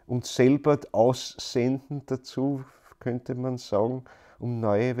uns selber aussenden dazu, könnte man sagen, um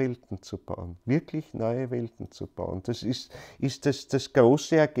neue Welten zu bauen, wirklich neue Welten zu bauen. Das ist das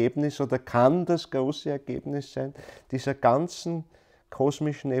große Ergebnis oder kann das große Ergebnis sein dieser ganzen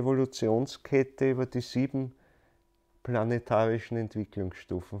kosmischen Evolutionskette über die 7 planetarischen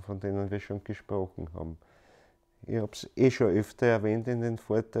Entwicklungsstufen, von denen wir schon gesprochen haben. Ich habe es schon öfter erwähnt in den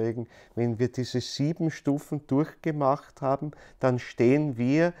Vorträgen, wenn wir diese 7 Stufen durchgemacht haben, dann stehen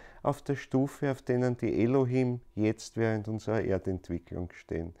wir auf der Stufe, auf denen die Elohim jetzt während unserer Erdentwicklung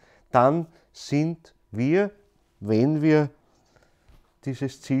stehen. Dann sind wir, wenn wir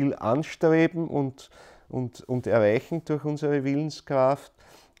dieses Ziel anstreben und erreichen durch unsere Willenskraft,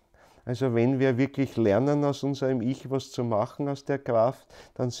 also wenn wir wirklich lernen, aus unserem Ich was zu machen, aus der Kraft,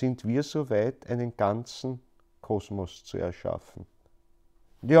 dann sind wir so weit, einen ganzen Kosmos zu erschaffen.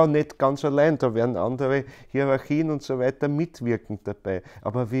 Ja, nicht ganz allein, da werden andere Hierarchien und so weiter mitwirkend dabei.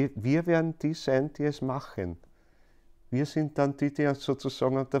 Aber wir werden die sein, die es machen. Wir sind dann die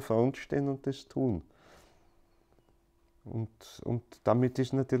sozusagen an der Front stehen und das tun. Und damit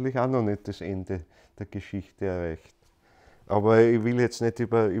ist natürlich auch noch nicht das Ende der Geschichte erreicht. Aber ich will jetzt nicht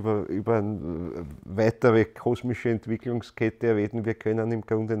über eine weitere kosmische Entwicklungskette reden. Wir können im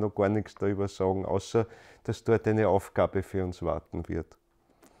Grunde noch gar nichts darüber sagen, außer dass dort eine Aufgabe für uns warten wird.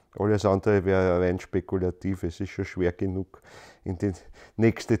 Alles andere wäre rein spekulativ. Es ist schon schwer genug, in die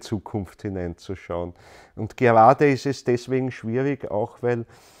nächste Zukunft hineinzuschauen. Und gerade ist es deswegen schwierig, auch weil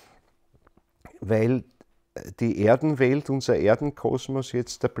die Erdenwelt, unser Erdenkosmos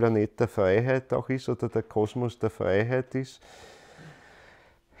jetzt der Planet der Freiheit auch ist oder der Kosmos der Freiheit ist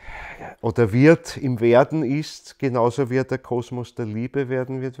oder wird, im Werden ist, genauso wie der Kosmos der Liebe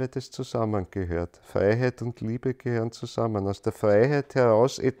werden wird, weil das zusammengehört. Freiheit und Liebe gehören zusammen. Aus der Freiheit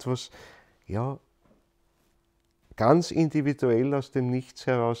heraus etwas, ja, ganz individuell aus dem Nichts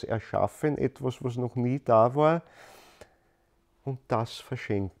heraus erschaffen, etwas, was noch nie da war, und das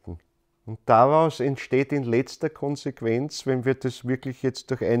verschenken. Und daraus entsteht in letzter Konsequenz, wenn wir das wirklich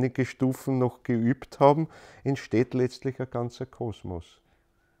jetzt durch einige Stufen noch geübt haben, entsteht letztlich ein ganzer Kosmos.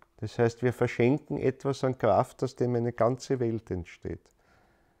 Das heißt, wir verschenken etwas an Kraft, aus dem eine ganze Welt entsteht.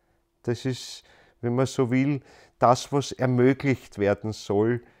 Das ist, wenn man so will, das, was ermöglicht werden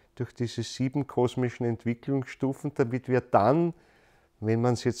soll durch diese 7 kosmischen Entwicklungsstufen, damit wir dann, wenn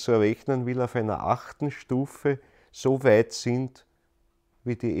man es jetzt so rechnen will, auf einer 8. Stufe so weit sind,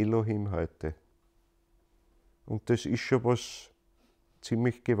 wie die Elohim heute. Und das ist schon was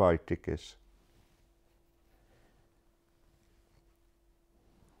ziemlich Gewaltiges.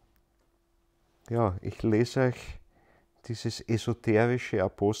 Ja, ich lese euch dieses esoterische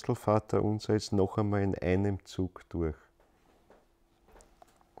Apostelvaterunser jetzt noch einmal in einem Zug durch.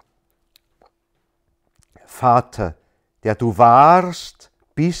 Vater, der du warst,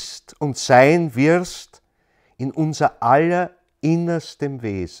 bist und sein wirst in unser aller innerstem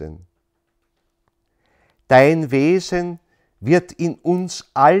Wesen. Dein Wesen wird in uns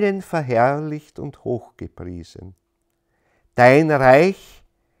allen verherrlicht und hochgepriesen. Dein Reich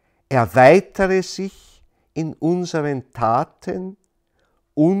erweitere sich in unseren Taten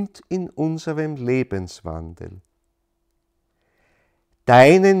und in unserem Lebenswandel.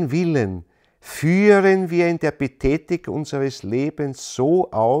 Deinen Willen führen wir in der Betätigung unseres Lebens so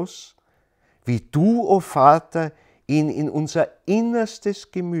aus, wie du, o Vater, ihn in unser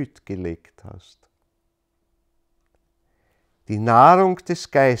innerstes Gemüt gelegt hast. Die Nahrung des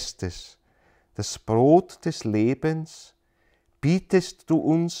Geistes, das Brot des Lebens, bietest du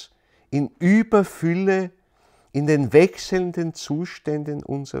uns in Überfülle in den wechselnden Zuständen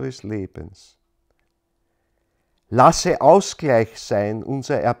unseres Lebens. Lasse Ausgleich sein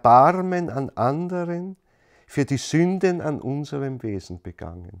unser Erbarmen an anderen für die Sünden an unserem Wesen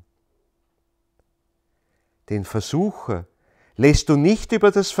begangen. Den Versucher lässt du nicht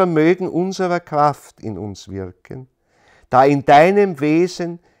über das Vermögen unserer Kraft in uns wirken, da in deinem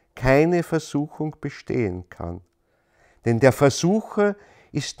Wesen keine Versuchung bestehen kann. Denn der Versucher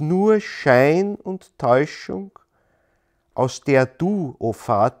ist nur Schein und Täuschung, aus der du, o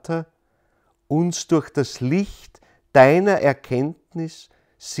Vater, uns durch das Licht deiner Erkenntnis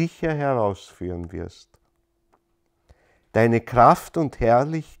sicher herausführen wirst. Deine Kraft und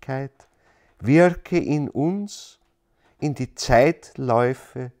Herrlichkeit wirke in uns in die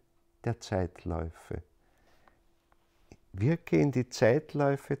Zeitläufe der Zeitläufe. Wirke in die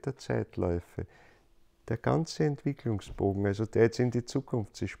Zeitläufe der Zeitläufe. Der ganze Entwicklungsbogen, also der jetzt in die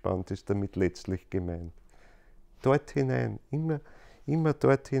Zukunft sich spannt, ist damit letztlich gemeint. Dort hinein, immer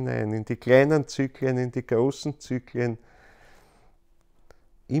dort hinein, in die kleinen Zyklen, in die großen Zyklen.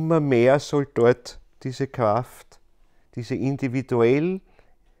 Immer mehr soll dort diese Kraft, diese individuell,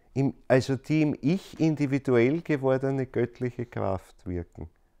 also die im Ich individuell gewordene göttliche Kraft wirken.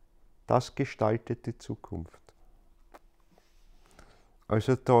 Das gestaltet die Zukunft.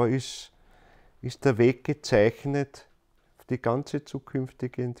 Also da ist der Weg gezeichnet auf die ganze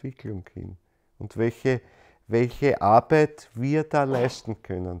zukünftige Entwicklung hin. Und welche Arbeit wir da leisten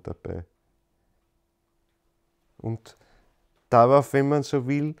können dabei. Und darauf, wenn man so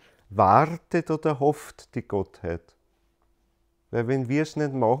will, wartet oder hofft die Gottheit. Weil wenn wir es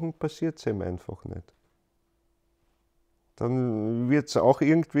nicht machen, passiert es ihm einfach nicht. Dann wird es auch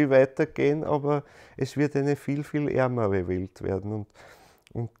irgendwie weitergehen, aber es wird eine viel, viel ärmere Welt werden.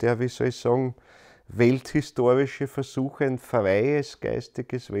 Und der, wie soll ich sagen, welthistorische Versuch, ein freies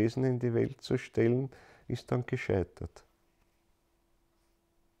geistiges Wesen in die Welt zu stellen, ist dann gescheitert.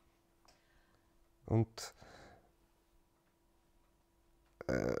 Und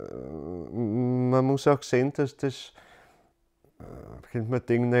man muss auch sehen, dass das, könnte man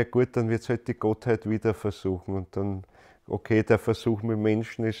denken, na gut, dann wird es halt die Gottheit wieder versuchen und dann, okay, der Versuch mit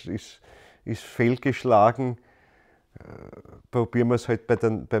Menschen ist fehlgeschlagen, probieren wir es halt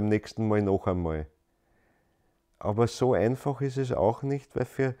beim nächsten Mal noch einmal. Aber so einfach ist es auch nicht,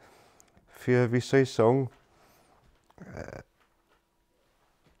 weil für wie soll ich sagen,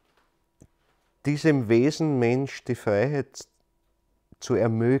 diesem Wesen Mensch die Freiheit zu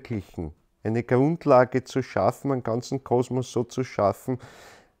ermöglichen, eine Grundlage zu schaffen, einen ganzen Kosmos so zu schaffen,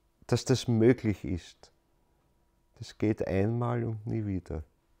 dass das möglich ist. Das geht einmal und nie wieder.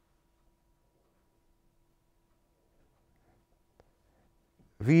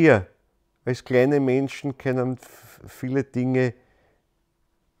 Wir als kleine Menschen können viele Dinge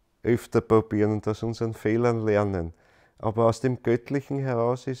öfter probieren und aus unseren Fehlern lernen. Aber aus dem Göttlichen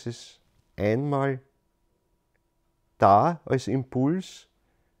heraus ist es einmal da als Impuls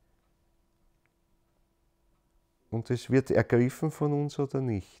und es wird ergriffen von uns oder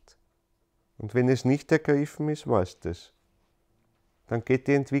nicht. Und wenn es nicht ergriffen ist, war es das. Dann geht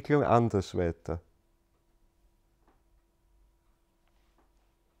die Entwicklung anders weiter.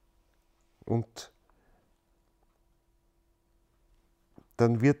 Und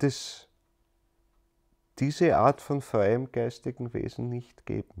dann wird es diese Art von freiem geistigen Wesen nicht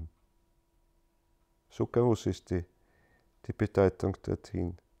geben. So groß ist die Bedeutung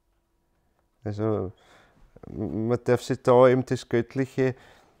dorthin. Also man darf sich da eben das Göttliche,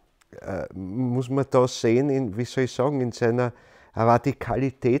 muss man da sehen, wie soll ich sagen, in seiner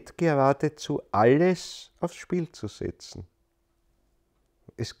Radikalität geradezu alles aufs Spiel zu setzen.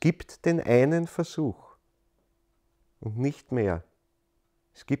 Es gibt den einen Versuch und nicht mehr.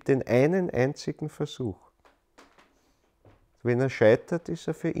 Es gibt den einen einzigen Versuch. Wenn er scheitert, ist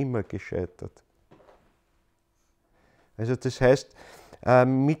er für immer gescheitert. Also das heißt,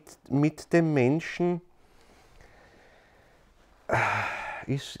 mit dem Menschen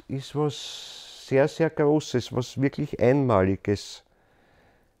ist was sehr, sehr Großes, was wirklich Einmaliges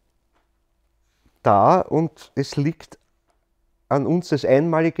da, und es liegt an uns. Das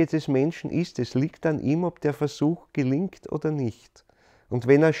Einmalige des Menschen ist, es liegt an ihm, ob der Versuch gelingt oder nicht. Und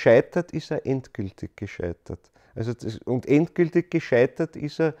wenn er scheitert, ist er endgültig gescheitert. Und endgültig gescheitert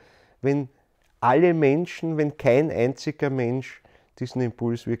ist er, wenn alle Menschen, wenn kein einziger Mensch diesen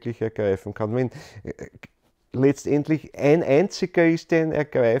Impuls wirklich ergreifen kann. Wenn letztendlich ein einziger ist, der ihn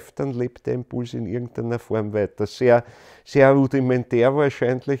ergreift, dann lebt der Impuls in irgendeiner Form weiter. Sehr, sehr rudimentär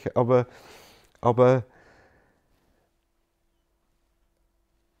wahrscheinlich, aber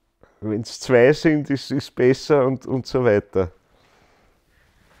wenn es zwei sind, ist es besser und so weiter.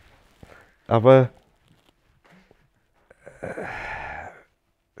 Aber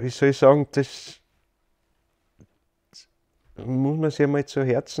wie soll ich sagen, das muss man sich einmal zu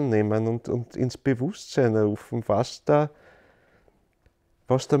Herzen nehmen und ins Bewusstsein rufen, was da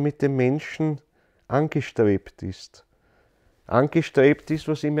mit dem Menschen angestrebt ist. Angestrebt ist,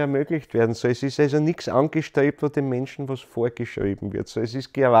 was ihm ermöglicht werden soll. Es ist also nichts angestrebt, wo dem Menschen was vorgeschrieben wird. Es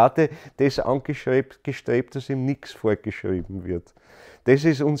ist gerade das angestrebt, dass ihm nichts vorgeschrieben wird. Das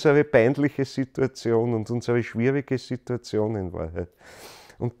ist unsere peinliche Situation und unsere schwierige Situation in Wahrheit.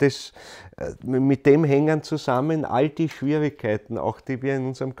 Und mit dem hängen zusammen all die Schwierigkeiten, auch die wir in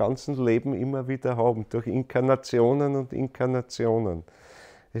unserem ganzen Leben immer wieder haben, durch Inkarnationen und Inkarnationen.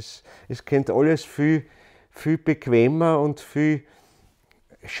 Es könnte alles viel bequemer und viel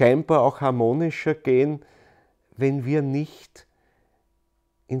scheinbar auch harmonischer gehen, wenn wir nicht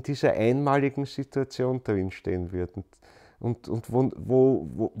in dieser einmaligen Situation drinstehen würden. Und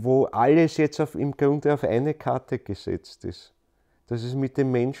wo alles jetzt im Grunde auf eine Karte gesetzt ist. Dass es mit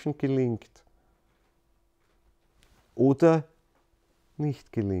dem Menschen gelingt. Oder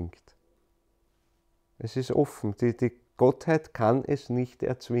nicht gelingt. Es ist offen. Die Gottheit kann es nicht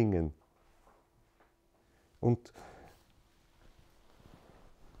erzwingen. Und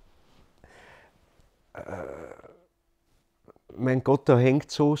mein Gott, da hängt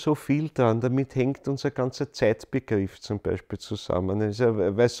so viel dran. Damit hängt unser ganzer Zeitbegriff zum Beispiel zusammen. Also,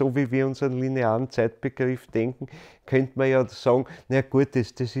 weil so wie wir unseren linearen Zeitbegriff denken, könnte man ja sagen, na gut,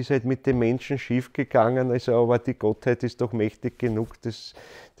 das ist halt mit den Menschen schiefgegangen, also, aber die Gottheit ist doch mächtig genug,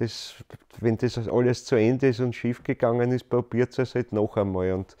 wenn das alles zu Ende ist und schiefgegangen ist, probiert es halt noch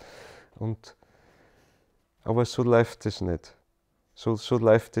einmal. Aber so läuft es nicht. So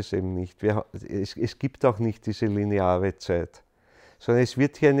läuft es eben nicht. Es gibt auch nicht diese lineare Zeit, sondern es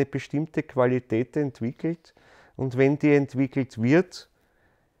wird hier eine bestimmte Qualität entwickelt, und wenn die entwickelt wird,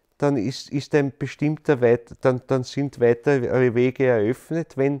 dann ist ein bestimmter dann sind weitere Wege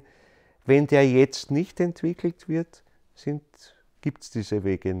eröffnet. Wenn der jetzt nicht entwickelt wird, gibt es diese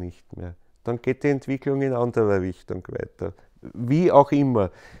Wege nicht mehr. Dann geht die Entwicklung in anderer Richtung weiter. Wie auch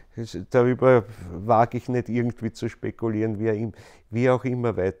immer. Darüber wage ich nicht irgendwie zu spekulieren, wie auch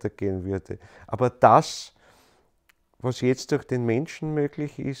immer weitergehen würde. Aber das, was jetzt durch den Menschen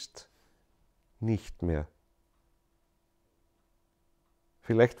möglich ist, nicht mehr.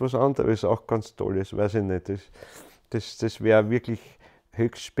 Vielleicht was anderes, auch ganz Tolles, weiß ich nicht. Das wäre wirklich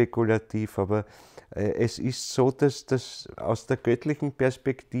höchst spekulativ, aber es ist so, dass das aus der göttlichen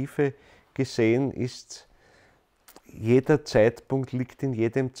Perspektive gesehen ist, jeder Zeitpunkt liegt in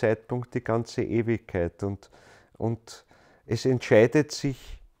jedem Zeitpunkt die ganze Ewigkeit, und es entscheidet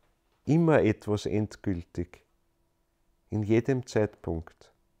sich immer etwas endgültig, in jedem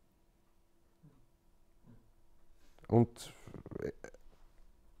Zeitpunkt. Und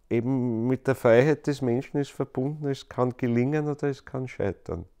eben mit der Freiheit des Menschen ist verbunden, es kann gelingen oder es kann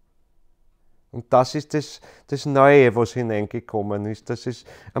scheitern. Und das ist das Neue, was hineingekommen ist, dass es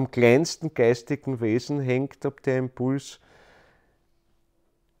am kleinsten geistigen Wesen hängt, ob der Impuls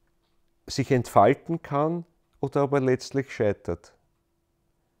sich entfalten kann oder ob er letztlich scheitert.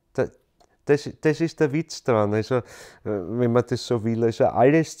 Das ist der Witz dran, also, wenn man das so will, also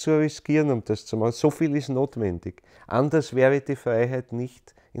alles zu riskieren, um das zu machen. So viel ist notwendig. Anders wäre die Freiheit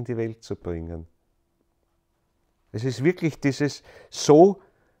nicht in die Welt zu bringen. Es ist wirklich dieses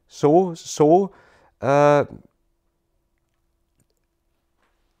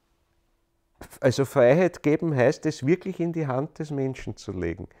also Freiheit geben heißt es wirklich in die Hand des Menschen zu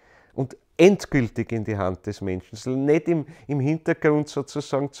legen und endgültig in die Hand des Menschen, also nicht im Hintergrund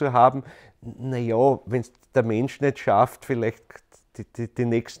sozusagen zu haben, naja, wenn es der Mensch nicht schafft, vielleicht die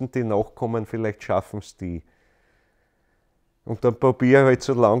Nächsten, die nachkommen, vielleicht schaffen es die. Und dann probiere halt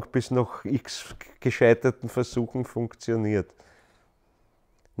so lang, bis nach x gescheiterten Versuchen funktioniert.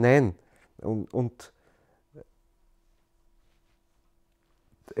 Nein, und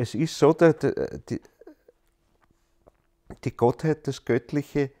es ist so, die Gottheit, das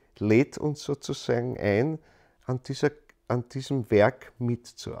Göttliche, lädt uns sozusagen ein, an diesem Werk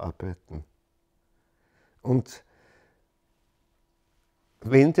mitzuarbeiten. Und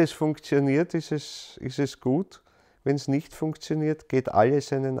wenn das funktioniert, ist es gut. Wenn es nicht funktioniert, geht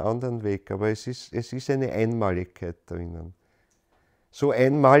alles einen anderen Weg. Aber es ist eine Einmaligkeit drinnen. So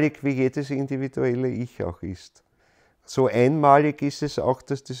einmalig, wie jedes individuelle Ich auch ist. So einmalig ist es auch,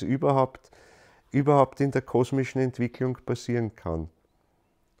 dass das überhaupt in der kosmischen Entwicklung passieren kann.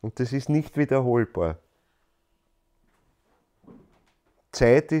 Und das ist nicht wiederholbar.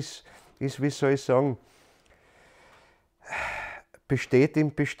 Zeit ist, wie soll ich sagen, besteht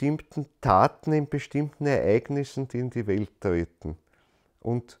in bestimmten Taten, in bestimmten Ereignissen, die in die Welt treten.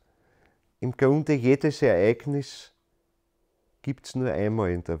 Und im Grunde jedes Ereignis gibt es nur einmal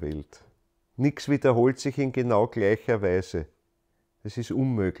in der Welt. Nichts wiederholt sich in genau gleicher Weise. Das ist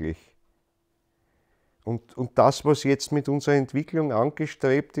unmöglich. Und das, was jetzt mit unserer Entwicklung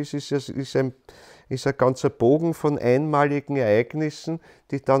angestrebt ist, ist ein ganzer Bogen von einmaligen Ereignissen,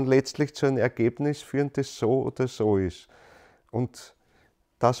 die dann letztlich zu einem Ergebnis führen, das so oder so ist. Und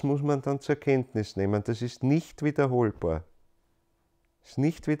das muss man dann zur Kenntnis nehmen. Das ist nicht wiederholbar. Das ist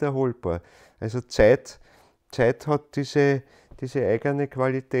nicht wiederholbar. Also Zeit hat diese eigene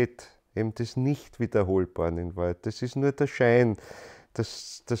Qualität, eben des Nicht-Wiederholbaren in Wahrheit. Das ist nur der Schein,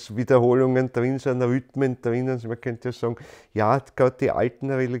 dass Wiederholungen drin sind, Rhythmen drin sind. Also man könnte ja sagen, ja, gerade die alten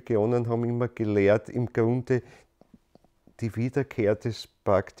Religionen haben immer gelehrt, im Grunde die Wiederkehr des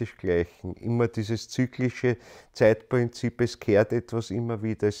praktisch Gleichen. Immer dieses zyklische Zeitprinzip, es kehrt etwas immer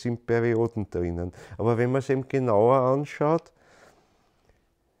wieder, es sind Perioden drinnen. Aber wenn man es eben genauer anschaut,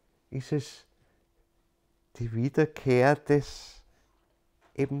 ist es die Wiederkehr des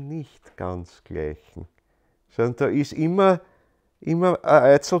eben nicht ganz Gleichen. Sondern da ist immer ein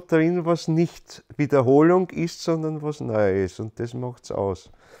Eizel drin, was nicht Wiederholung ist, sondern was Neues. Und das macht es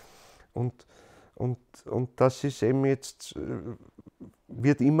aus. Und das ist eben jetzt,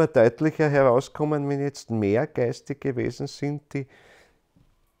 wird immer deutlicher herauskommen, wenn jetzt mehr geistige Wesen sind, die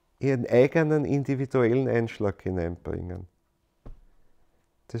ihren eigenen individuellen Einschlag hineinbringen.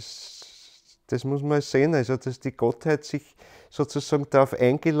 Das muss man sehen, also dass die Gottheit sich sozusagen darauf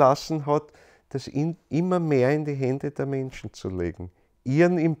eingelassen hat, das immer mehr in die Hände der Menschen zu legen.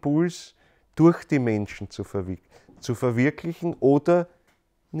 Ihren Impuls durch die Menschen zu verwirklichen oder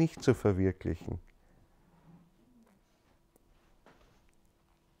nicht zu verwirklichen.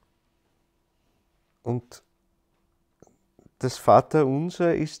 Und das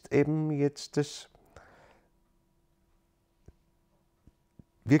Vaterunser ist eben jetzt das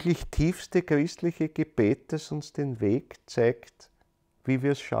wirklich tiefste christliche Gebet, das uns den Weg zeigt, wie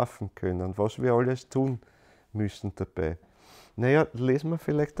wir es schaffen können, was wir alles tun müssen dabei. Naja, lesen wir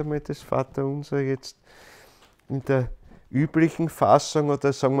vielleicht einmal das Vaterunser jetzt in der üblichen Fassung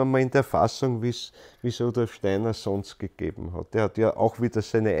oder sagen wir mal in der Fassung, wie es Rudolf Steiner sonst gegeben hat. Er hat ja auch wieder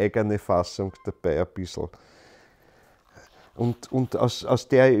seine eigene Fassung dabei ein bisschen. Und aus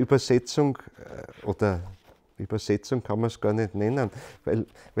der Übersetzung, oder Übersetzung kann man es gar nicht nennen, weil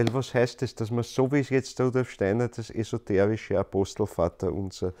was heißt es, dass man so wie es jetzt Rudolf Steiner das esoterische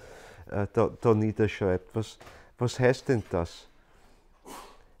Apostelvaterunser da niederschreibt. Was heißt denn das?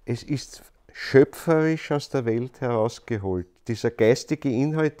 Es ist schöpferisch aus der Welt herausgeholt. Dieser geistige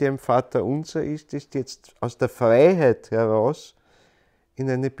Inhalt, der im Vaterunser ist jetzt aus der Freiheit heraus in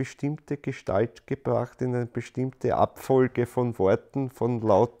eine bestimmte Gestalt gebracht, in eine bestimmte Abfolge von Worten, von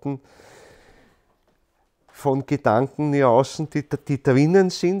Lauten, von Gedanken, Nuancen, die drinnen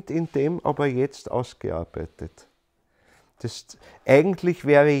sind in dem, aber jetzt ausgearbeitet. Eigentlich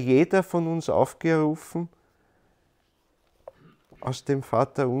wäre jeder von uns aufgerufen, aus dem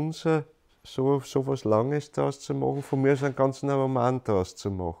Vater unser so was Langes daraus zu machen, von mir aus einen ganzen Roman daraus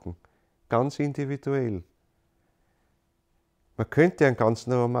zu machen. Ganz individuell. Man könnte einen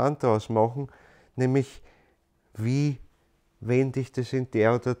ganzen Roman daraus machen, nämlich wie wende ich das in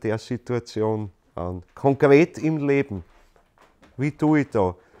der oder der Situation an. Konkret im Leben. Wie tue ich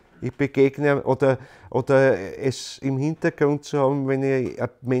da? Ich begegne, oder es im Hintergrund zu haben, wenn ich eine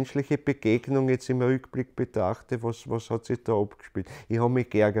menschliche Begegnung jetzt im Rückblick betrachte, was hat sich da abgespielt? Ich habe mich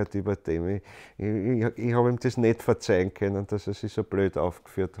geärgert über dem. Ich habe ihm das nicht verzeihen können, dass er sich so blöd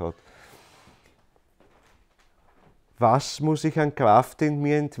aufgeführt hat. Was muss ich an Kraft in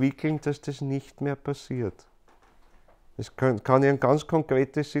mir entwickeln, dass das nicht mehr passiert? Das kann ich an ganz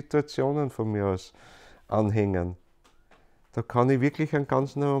konkrete Situationen von mir aus anhängen. Da kann ich wirklich einen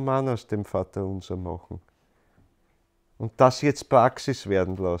ganzen Roman aus dem Vater unser machen. Und das jetzt Praxis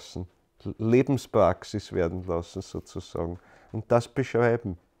werden lassen, Lebenspraxis werden lassen sozusagen. Und das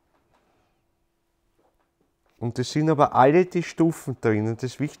beschreiben. Und es sind aber alle die Stufen drin. Und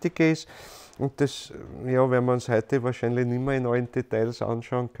das Wichtige ist, und das werden wir uns heute wahrscheinlich nicht mehr in allen Details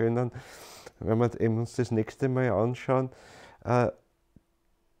anschauen können, wenn wir uns das nächste Mal anschauen,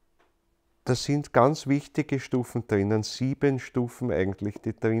 da sind ganz wichtige Stufen drinnen, 7 Stufen eigentlich,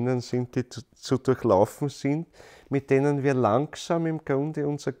 die drinnen sind, die zu durchlaufen sind, mit denen wir langsam im Grunde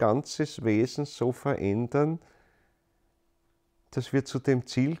unser ganzes Wesen so verändern, dass wir zu dem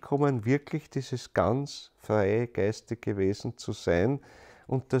Ziel kommen, wirklich dieses ganz freie geistige Wesen zu sein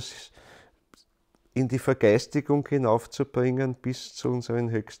und das in die Vergeistigung hinaufzubringen bis zu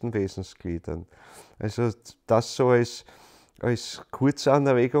unseren höchsten Wesensgliedern. Also das so als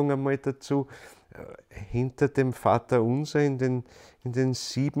Kurzanregung einmal dazu, hinter dem Vater unser in den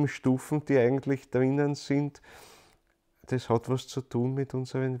 7 Stufen, die eigentlich drinnen sind, das hat was zu tun mit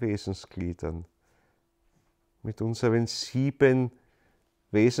unseren Wesensgliedern. Mit unseren 7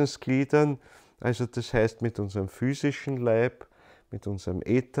 Wesensgliedern, also das heißt mit unserem physischen Leib, mit unserem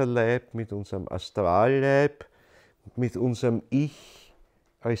Ätherleib, mit unserem Astralleib, mit unserem Ich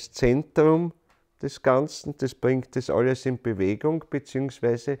als Zentrum des Ganzen, das bringt das alles in Bewegung,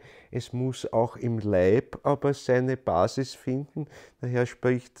 beziehungsweise es muss auch im Leib aber seine Basis finden. Daher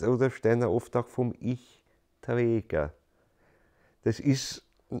spricht Rudolf Steiner oft auch vom Ich-Träger. Das ist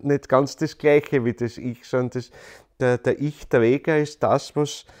nicht ganz das Gleiche wie das Ich, sondern der Ich-Träger ist das,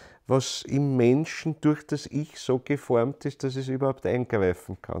 was im Menschen durch das Ich so geformt ist, dass es überhaupt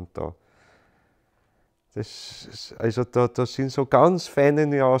eingreifen kann da. Also da sind so ganz feine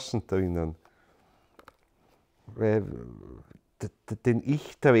Nuancen drinnen. Weil den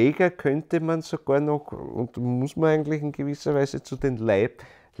Ich-Träger könnte man sogar noch, und muss man eigentlich in gewisser Weise zu den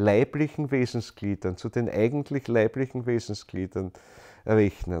leiblichen Wesensgliedern, zu den eigentlich leiblichen Wesensgliedern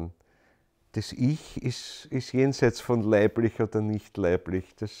rechnen. Das Ich ist jenseits von leiblich oder nicht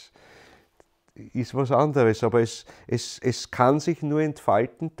leiblich, das ist was anderes, aber es kann sich nur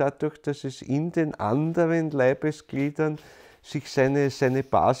entfalten dadurch, dass es in den anderen Leibesgliedern sich seine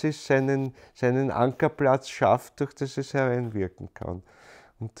Basis, seinen Ankerplatz schafft, durch das es hereinwirken kann.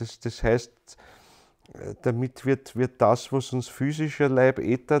 Und das heißt, damit wird das, was uns physischer Leib,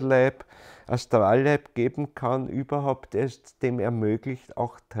 Ätherleib, Astralleib geben kann, überhaupt erst dem ermöglicht,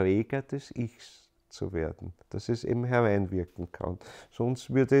 auch Träger des Ichs zu werden, dass es eben hereinwirken kann.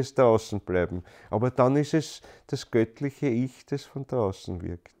 Sonst würde es draußen bleiben. Aber dann ist es das göttliche Ich, das von draußen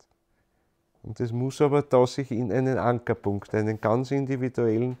wirkt. Und es muss aber da sich in einen Ankerpunkt, einen ganz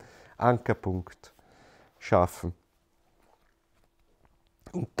individuellen Ankerpunkt schaffen.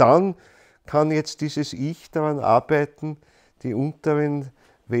 Und dann kann jetzt dieses Ich daran arbeiten, die unteren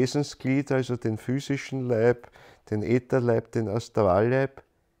Wesensglieder, also den physischen Leib, den Ätherleib, den Astralleib,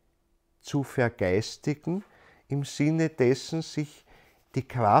 zu vergeistigen, im Sinne dessen, sich die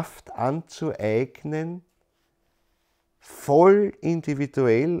Kraft anzueignen, voll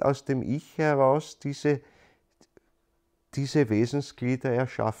individuell aus dem Ich heraus diese Wesensglieder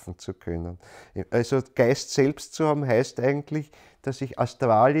erschaffen zu können. Also Geist selbst zu haben, heißt eigentlich, dass ich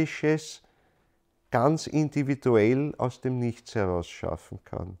Astralisches ganz individuell aus dem Nichts heraus schaffen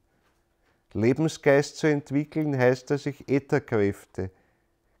kann. Lebensgeist zu entwickeln, heißt, dass ich Ätherkräfte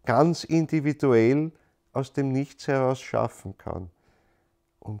ganz individuell aus dem Nichts heraus schaffen kann.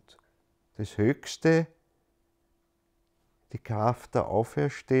 Und das Höchste, die Kraft der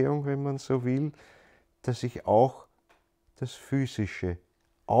Auferstehung, wenn man so will, dass ich auch das Physische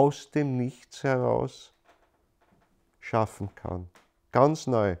aus dem Nichts heraus schaffen kann. Ganz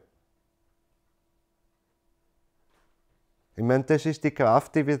neu. Ich meine, das ist die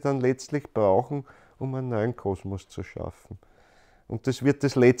Kraft, die wir dann letztlich brauchen, um einen neuen Kosmos zu schaffen. Und das wird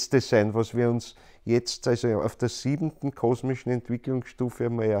das Letzte sein, was wir uns jetzt, also auf der 7. kosmischen Entwicklungsstufe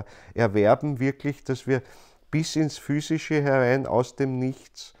einmal erwerben, wirklich, dass wir bis ins Physische herein aus dem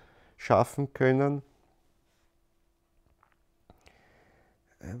Nichts schaffen können.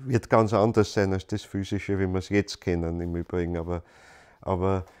 Wird ganz anders sein als das Physische, wie wir es jetzt kennen im Übrigen,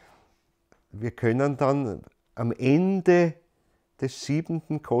 aber wir können dann am Ende des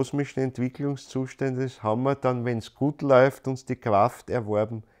 7. kosmischen Entwicklungszustandes haben wir dann, wenn es gut läuft, uns die Kraft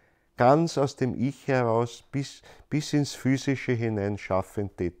erworben, ganz aus dem Ich heraus bis ins Physische hinein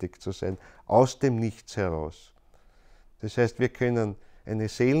schaffend tätig zu sein, aus dem Nichts heraus. Das heißt, wir können eine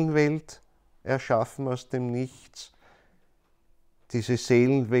Seelenwelt erschaffen aus dem Nichts. Diese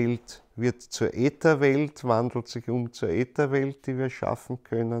Seelenwelt wird zur Ätherwelt, wandelt sich um zur Ätherwelt, die wir schaffen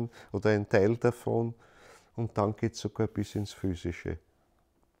können, oder ein Teil davon. Und dann geht es sogar bis ins Physische.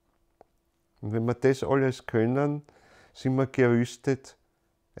 Und wenn wir das alles können, sind wir gerüstet,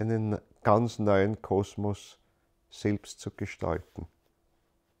 einen ganz neuen Kosmos selbst zu gestalten.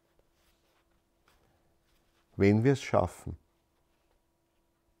 Wenn wir es schaffen.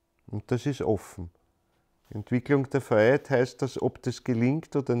 Und das ist offen. Entwicklung der Freiheit heißt, dass ob das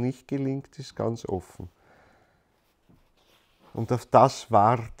gelingt oder nicht gelingt, ist ganz offen. Und auf das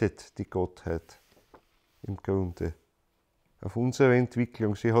wartet die Gottheit im Grunde. Auf unsere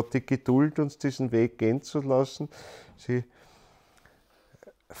Entwicklung. Sie hat die Geduld, uns diesen Weg gehen zu lassen. Sie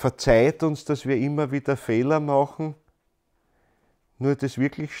verzeiht uns, dass wir immer wieder Fehler machen. Nur das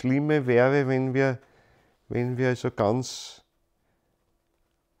wirklich Schlimme wäre, wenn wir also ganz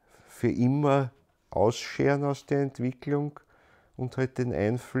für immer ausscheren aus der Entwicklung und halt den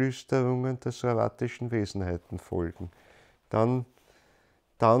Einflüsterungen der soratischen Wesenheiten folgen. Dann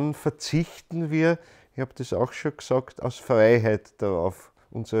verzichten wir, ich habe das auch schon gesagt, aus Freiheit darauf,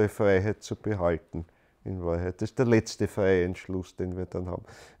 unsere Freiheit zu behalten, in Wahrheit. Das ist der letzte freie Entschluss, den wir dann haben.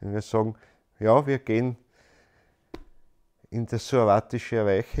 Wenn wir sagen, ja, wir gehen in das soratische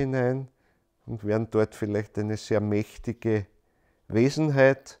Reich hinein und werden dort vielleicht eine sehr mächtige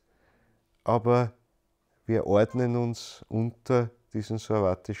Wesenheit, aber wir ordnen uns unter diesen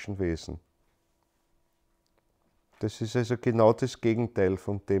soratischen Wesen. Das ist also genau das Gegenteil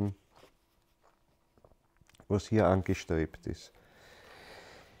von dem, was hier angestrebt ist.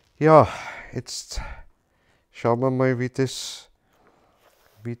 Ja, jetzt schauen wir mal, wie das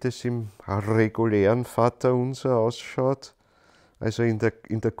im regulären Vaterunser ausschaut. Also in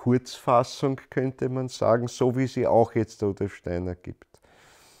der Kurzfassung könnte man sagen, so wie sie auch jetzt Rudolf Steiner gibt.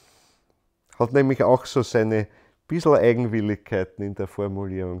 Hat nämlich auch so seine bisschen Eigenwilligkeiten in der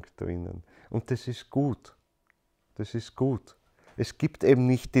Formulierung drinnen. Und das ist gut. Das ist gut. Es gibt eben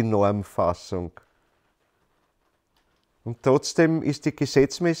nicht die Normfassung. Und trotzdem ist die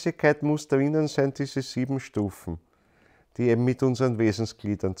Gesetzmäßigkeit, muss drinnen sein, diese 7 Stufen, die eben mit unseren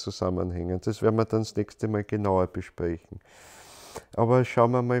Wesensgliedern zusammenhängen. Das werden wir dann das nächste Mal genauer besprechen. Aber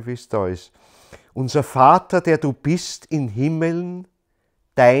schauen wir mal, wie es da ist. Unser Vater, der du bist in Himmeln,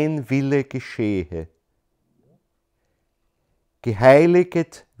 dein Wille geschehe.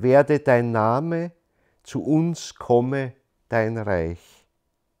 Geheiliget werde dein Name, zu uns komme dein Reich.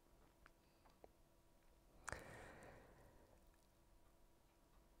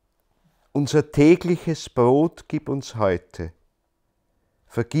 Unser tägliches Brot gib uns heute.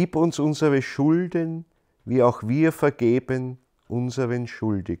 Vergib uns unsere Schulden, wie auch wir vergeben unseren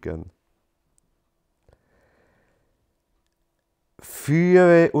Schuldigern.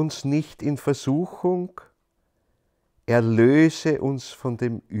 Führe uns nicht in Versuchung, erlöse uns von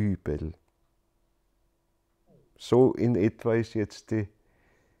dem Übel. So in etwa ist jetzt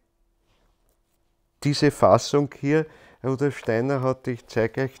diese Fassung hier. Rudolf Steiner hat, ich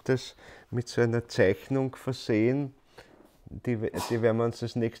zeige euch das, mit so einer Zeichnung versehen. Die werden wir uns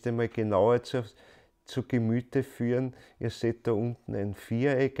das nächste Mal genauer zu Gemüte führen. Ihr seht da unten ein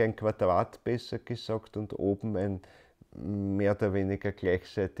Viereck, ein Quadrat besser gesagt, und oben ein mehr oder weniger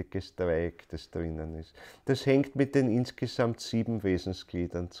gleichseitiges Dreieck, das drinnen ist. Das hängt mit den insgesamt 7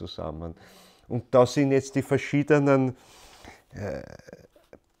 Wesensgliedern zusammen. Und da sind jetzt die verschiedenen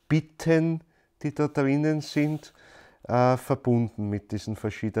Bitten, die da drinnen sind, verbunden mit diesen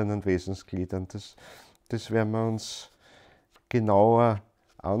verschiedenen Wesensgliedern. Das werden wir uns genauer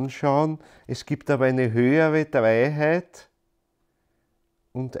anschauen. Es gibt aber eine höhere Dreiheit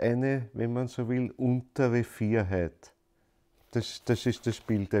und eine, wenn man so will, untere Vierheit. Das ist das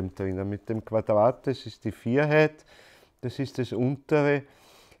Bild drinnen. Mit dem Quadrat, das ist die Vierheit, das ist das untere.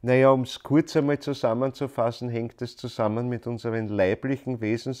 Naja, um es kurz einmal zusammenzufassen, hängt das zusammen mit unseren leiblichen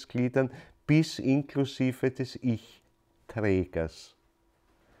Wesensgliedern bis inklusive des Ich-Trägers.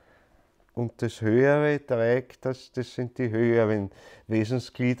 Und das höhere Dreieck, das sind die höheren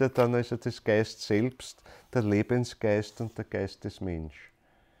Wesensglieder dann, also das Geist selbst, der Lebensgeist und der Geist des Menschen.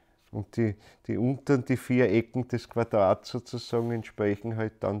 Und die unteren, die 4 Ecken des Quadrats sozusagen, entsprechen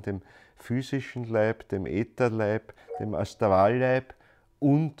halt dann dem physischen Leib, dem Ätherleib, dem Astralleib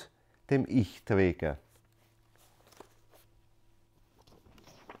und dem Ich-Träger.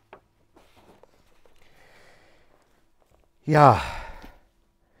 Ja,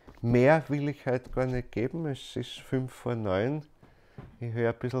 mehr will ich heute gar nicht geben, es ist 8:55. Ich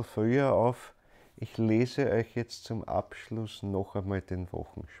höre ein bisschen früher auf. Ich lese euch jetzt zum Abschluss noch einmal den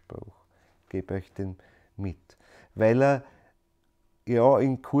Wochenspruch. Ich gebe euch den mit, weil er ja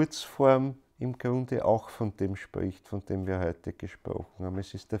in Kurzform im Grunde auch von dem spricht, von dem wir heute gesprochen haben.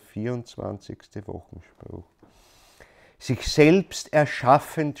 Es ist der 24. Wochenspruch. Sich selbst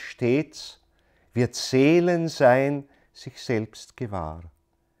erschaffend stets wird Seelen sein, sich selbst gewahr.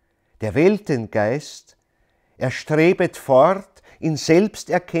 Der Weltengeist erstrebet fort, in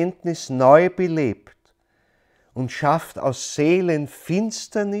Selbsterkenntnis neu belebt und schafft aus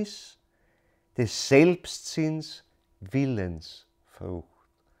Seelenfinsternis des Selbstsinns Willensfrucht.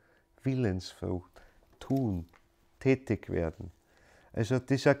 Willensfrucht, tun, tätig werden. Also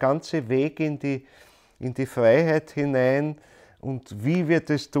dieser ganze Weg in die Freiheit hinein und wie wir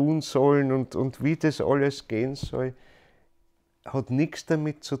das tun sollen und wie das alles gehen soll, hat nichts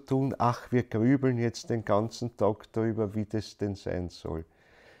damit zu tun, ach, wir grübeln jetzt den ganzen Tag darüber, wie das denn sein soll.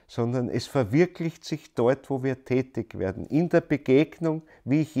 Sondern es verwirklicht sich dort, wo wir tätig werden. In der Begegnung,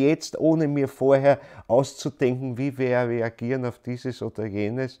 wie ich jetzt, ohne mir vorher auszudenken, wie wir reagieren auf dieses oder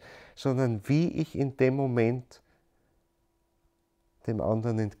jenes, sondern wie ich in dem Moment dem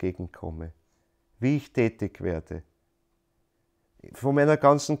anderen entgegenkomme. Wie ich tätig werde. Von meiner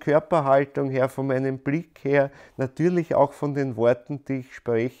ganzen Körperhaltung her, von meinem Blick her, natürlich auch von den Worten, die ich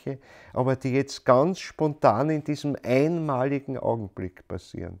spreche, aber die jetzt ganz spontan in diesem einmaligen Augenblick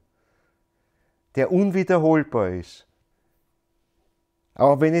passieren, der unwiederholbar ist.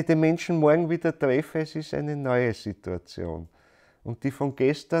 Aber wenn ich den Menschen morgen wieder treffe, es ist eine neue Situation. Und die von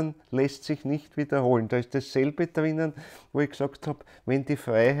gestern lässt sich nicht wiederholen. Da ist dasselbe drinnen, wo ich gesagt habe, wenn die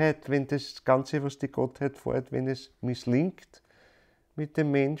Freiheit, wenn das Ganze, was die Gottheit fordert, wenn es misslingt, mit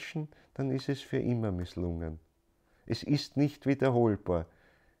dem Menschen, dann ist es für immer misslungen. Es ist nicht wiederholbar.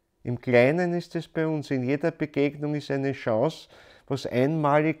 Im Kleinen ist es bei uns, in jeder Begegnung ist eine Chance, was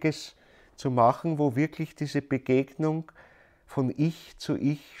Einmaliges zu machen, wo wirklich diese Begegnung von Ich zu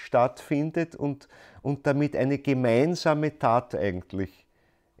Ich stattfindet und damit eine gemeinsame Tat eigentlich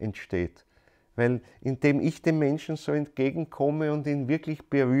entsteht. Weil indem ich dem Menschen so entgegenkomme und ihn wirklich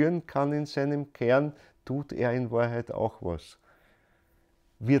berühren kann in seinem Kern, tut er in Wahrheit auch was.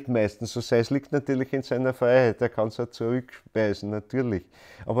 Wird meistens so sein. Es liegt natürlich in seiner Freiheit, er kann es auch zurückweisen, natürlich.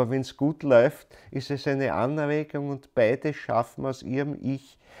 Aber wenn es gut läuft, ist es eine Anregung und beide schaffen aus ihrem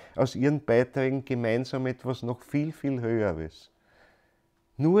Ich, aus ihren Beiträgen gemeinsam etwas noch viel, viel Höheres.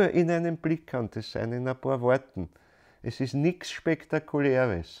 Nur in einem Blick kann das sein, in ein paar Worten. Es ist nichts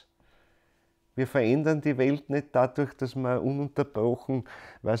Spektakuläres. Wir verändern die Welt nicht dadurch, dass wir ununterbrochen,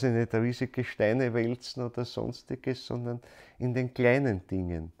 weiß ich nicht, riesige Steine wälzen oder sonstiges, sondern in den kleinen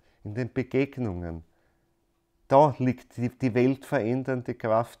Dingen, in den Begegnungen. Da liegt die weltverändernde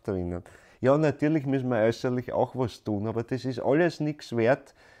Kraft drinnen. Ja, natürlich müssen wir äußerlich auch was tun, aber das ist alles nichts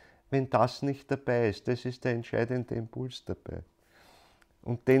wert, wenn das nicht dabei ist. Das ist der entscheidende Impuls dabei.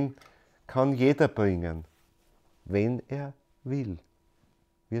 Und den kann jeder bringen, wenn er will.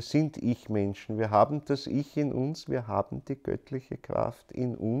 Wir sind Ich-Menschen, wir haben das Ich in uns, wir haben die göttliche Kraft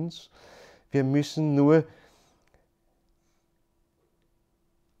in uns. Wir müssen nur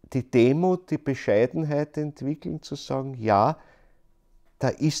die Demut, die Bescheidenheit entwickeln, zu sagen, ja, da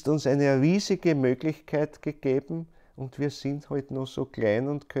ist uns eine riesige Möglichkeit gegeben und wir sind heute noch so klein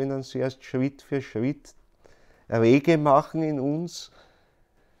und können sie erst Schritt für Schritt Wege machen in uns.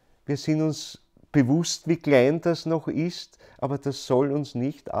 Wir sind uns bewusst, wie klein das noch ist, aber das soll uns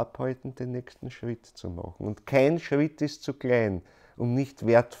nicht abhalten, den nächsten Schritt zu machen. Und kein Schritt ist zu klein, um nicht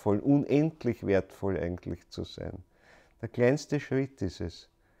wertvoll, unendlich wertvoll eigentlich zu sein. Der kleinste Schritt ist es.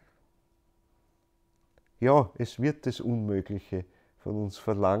 Ja, es wird das Unmögliche von uns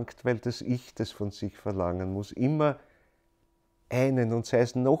verlangt, weil das Ich das von sich verlangen muss. Immer einen, und sei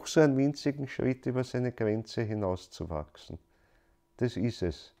es noch so einen winzigen Schritt über seine Grenze hinauszuwachsen. Das ist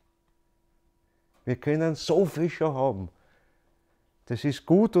es. Wir können so viel schon haben. Das ist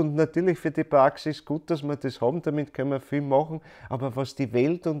gut und natürlich für die Praxis gut, dass wir das haben, damit können wir viel machen, aber was die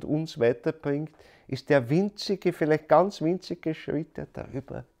Welt und uns weiterbringt, ist der winzige, vielleicht ganz winzige Schritt, der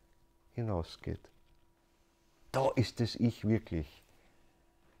darüber hinausgeht. Da ist das Ich wirklich.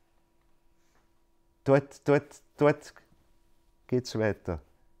 Dort geht es weiter.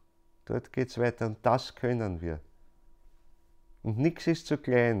 Dort geht es weiter und das können wir. Und nichts ist zu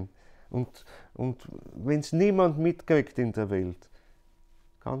klein. Und wenn es niemand mitkriegt in der Welt,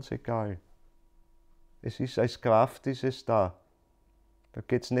 ganz egal. Es ist als Kraft ist es da. Da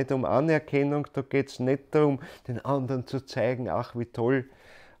geht es nicht um Anerkennung, da geht es nicht darum, den anderen zu zeigen, ach wie toll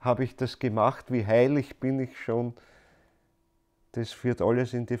habe ich das gemacht, wie heilig bin ich schon. Das führt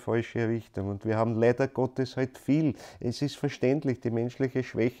alles in die falsche Richtung. Und wir haben leider Gottes halt viel. Es ist verständlich, die menschliche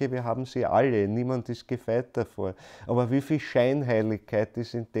Schwäche, wir haben sie alle. Niemand ist gefeit davor. Aber wie viel Scheinheiligkeit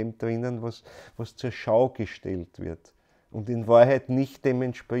ist in dem drinnen, was zur Schau gestellt wird. Und in Wahrheit nicht dem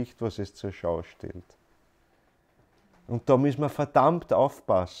entspricht, was es zur Schau stellt. Und da müssen wir verdammt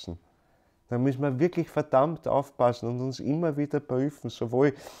aufpassen. Da müssen wir wirklich verdammt aufpassen und uns immer wieder prüfen,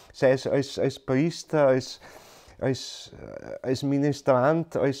 sowohl sei es als Priester, als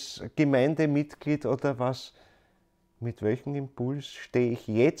Ministrant, als Gemeindemitglied oder was, mit welchem Impuls stehe ich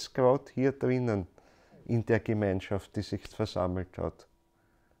jetzt gerade hier drinnen in der Gemeinschaft, die sich versammelt hat.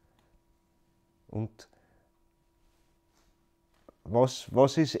 Und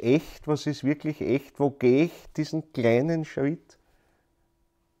was ist echt, was ist wirklich echt, wo gehe ich diesen kleinen Schritt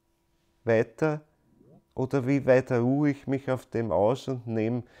weiter oder wie weit ruhe ich mich auf dem aus und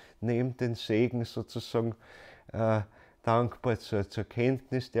nehme den Segen sozusagen dankbar zur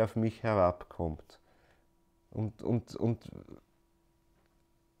Kenntnis, der auf mich herabkommt. Und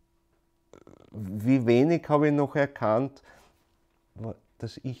wie wenig habe ich noch erkannt,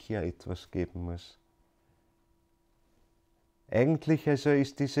 dass ich ja etwas geben muss. Eigentlich also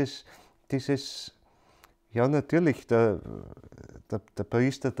ist dieses ja natürlich, der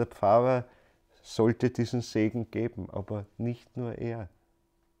Priester, der Pfarrer sollte diesen Segen geben, aber nicht nur er.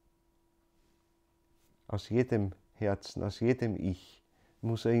 Aus jedem Herzen, aus jedem Ich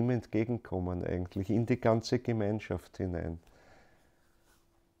muss er ihm entgegenkommen eigentlich, in die ganze Gemeinschaft hinein.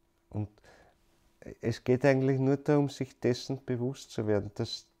 Und es geht eigentlich nur darum, sich dessen bewusst zu werden,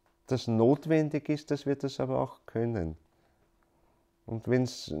 dass das notwendig ist, dass wir das aber auch können. Und wenn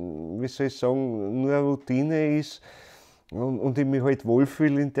es, wie soll ich sagen, nur eine Routine ist und ich mich halt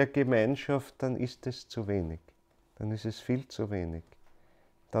wohlfühle in der Gemeinschaft, dann ist es zu wenig. Dann ist es viel zu wenig.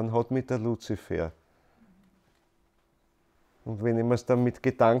 Dann hat mich der Luzifer. Und wenn ich mir es dann mit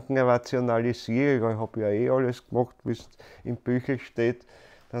Gedanken rationalisiere, ich habe ja eh alles gemacht, wie es im Büchel steht,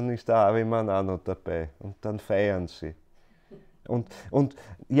 dann ist der Ariman auch noch dabei und dann feiern sie. Und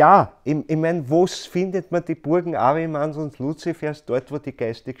ja, ich meine, wo findet man die Burgen Arimans und Luzifers? Dort, wo die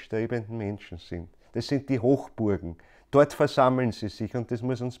geistig strebenden Menschen sind. Das sind die Hochburgen. Dort versammeln sie sich und das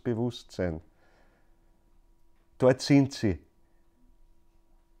muss uns bewusst sein. Dort sind sie.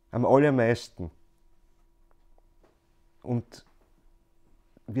 Am allermeisten. Und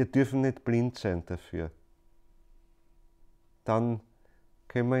wir dürfen nicht blind sein dafür. Dann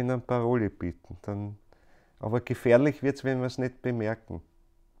können wir ihnen Parole bieten. Aber gefährlich wird es, wenn wir es nicht bemerken.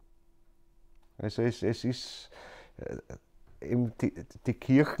 Also es ist eben die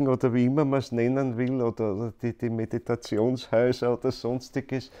Kirchen oder wie immer man es nennen will oder die Meditationshäuser oder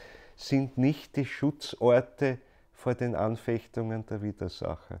sonstiges sind nicht die Schutzorte vor den Anfechtungen der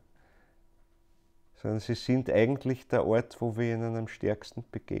Widersacher. Sondern sie sind eigentlich der Ort, wo wir ihnen am stärksten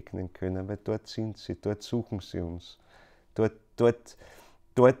begegnen können, weil dort sind sie, dort suchen sie uns. Dort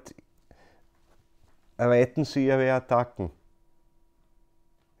erweitern sie ihre Attacken,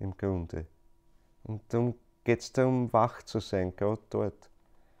 im Grunde. Und darum geht es darum, wach zu sein, gerade dort.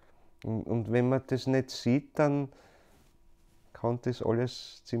 Und wenn man das nicht sieht, dann kann das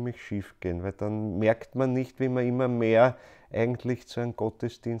alles ziemlich schief gehen, weil dann merkt man nicht, wie man immer mehr eigentlich zu einem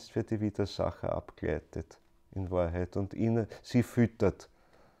Gottesdienst für die Widersacher abgleitet, in Wahrheit, und sie füttert.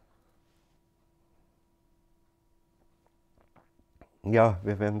 Ja,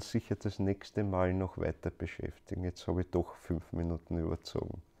 wir werden sicher das nächste Mal noch weiter beschäftigen. Jetzt habe ich doch 5 Minuten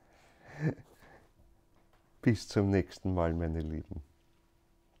überzogen. Bis zum nächsten Mal, meine Lieben.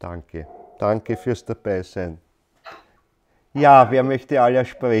 Danke. Danke fürs Dabeisein. Ja, wer möchte aller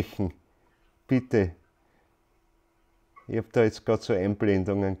sprechen? Bitte. Ich habe da jetzt gerade so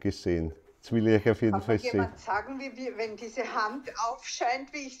Einblendungen gesehen. Jetzt will ich euch auf jeden Fall sehen. Kann jemand sagen, wenn diese Hand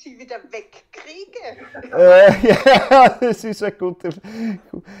aufscheint, wie ich sie wieder wegkriege? Ja, das ist eine gute...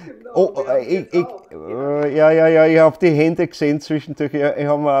 Genau, ich habe die Hände gesehen zwischendurch. Ich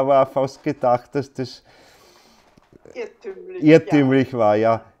habe mir aber auch fast gedacht, dass das irrtümlich war,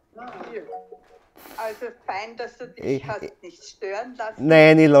 ja. Also fein, dass du dich hast nicht stören lassen.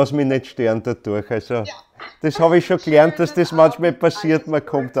 Nein, ich lasse mich nicht stören dadurch. Also, ja. Das habe ich schon gelernt, dass das manchmal passiert, man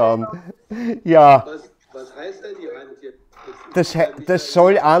kommt an. Ja. Was heißt denn die Hand jetzt? Das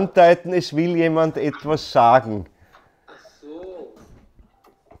soll andeuten, es will jemand etwas sagen. Ach so.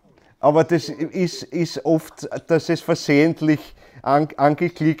 Aber das ist oft, dass es versehentlich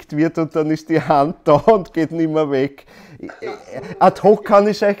angeklickt wird und dann ist die Hand da und geht nicht mehr weg. Ad hoc kann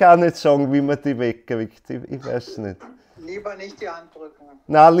ich euch auch nicht sagen, wie man die wegkriegt. Ich weiß nicht. Lieber nicht die Hand drücken.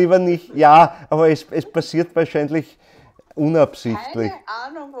 Nein, lieber nicht. Ja, aber es passiert wahrscheinlich unabsichtlich. Keine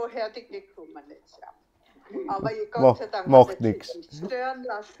Ahnung, woher die gekommen ist. Ja. Aber Gott sei Dank macht hat nichts. sich nicht stören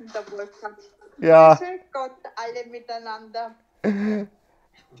lassen, der Wolfgang. Ja. Grüße Gott, alle miteinander.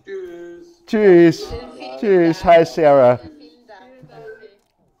 Tschüss. Tschüss. Tschüss. Hi Sarah. Vielen Dank.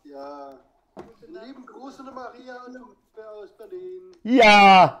 Ja. Lieben Gruß an Maria und Uwe aus Berlin.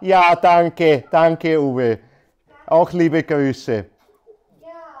 Ja, ja, danke. Danke, Uwe. Auch liebe Grüße.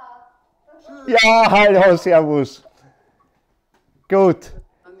 Ja, hallo, servus. Gut.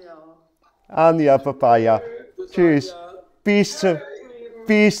 Anja, Papa, ja. Tschüss.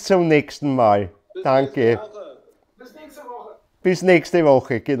 Bis zum nächsten Mal. Danke. Bis nächste Woche. Bis nächste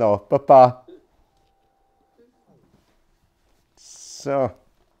Woche, genau. Papa. So.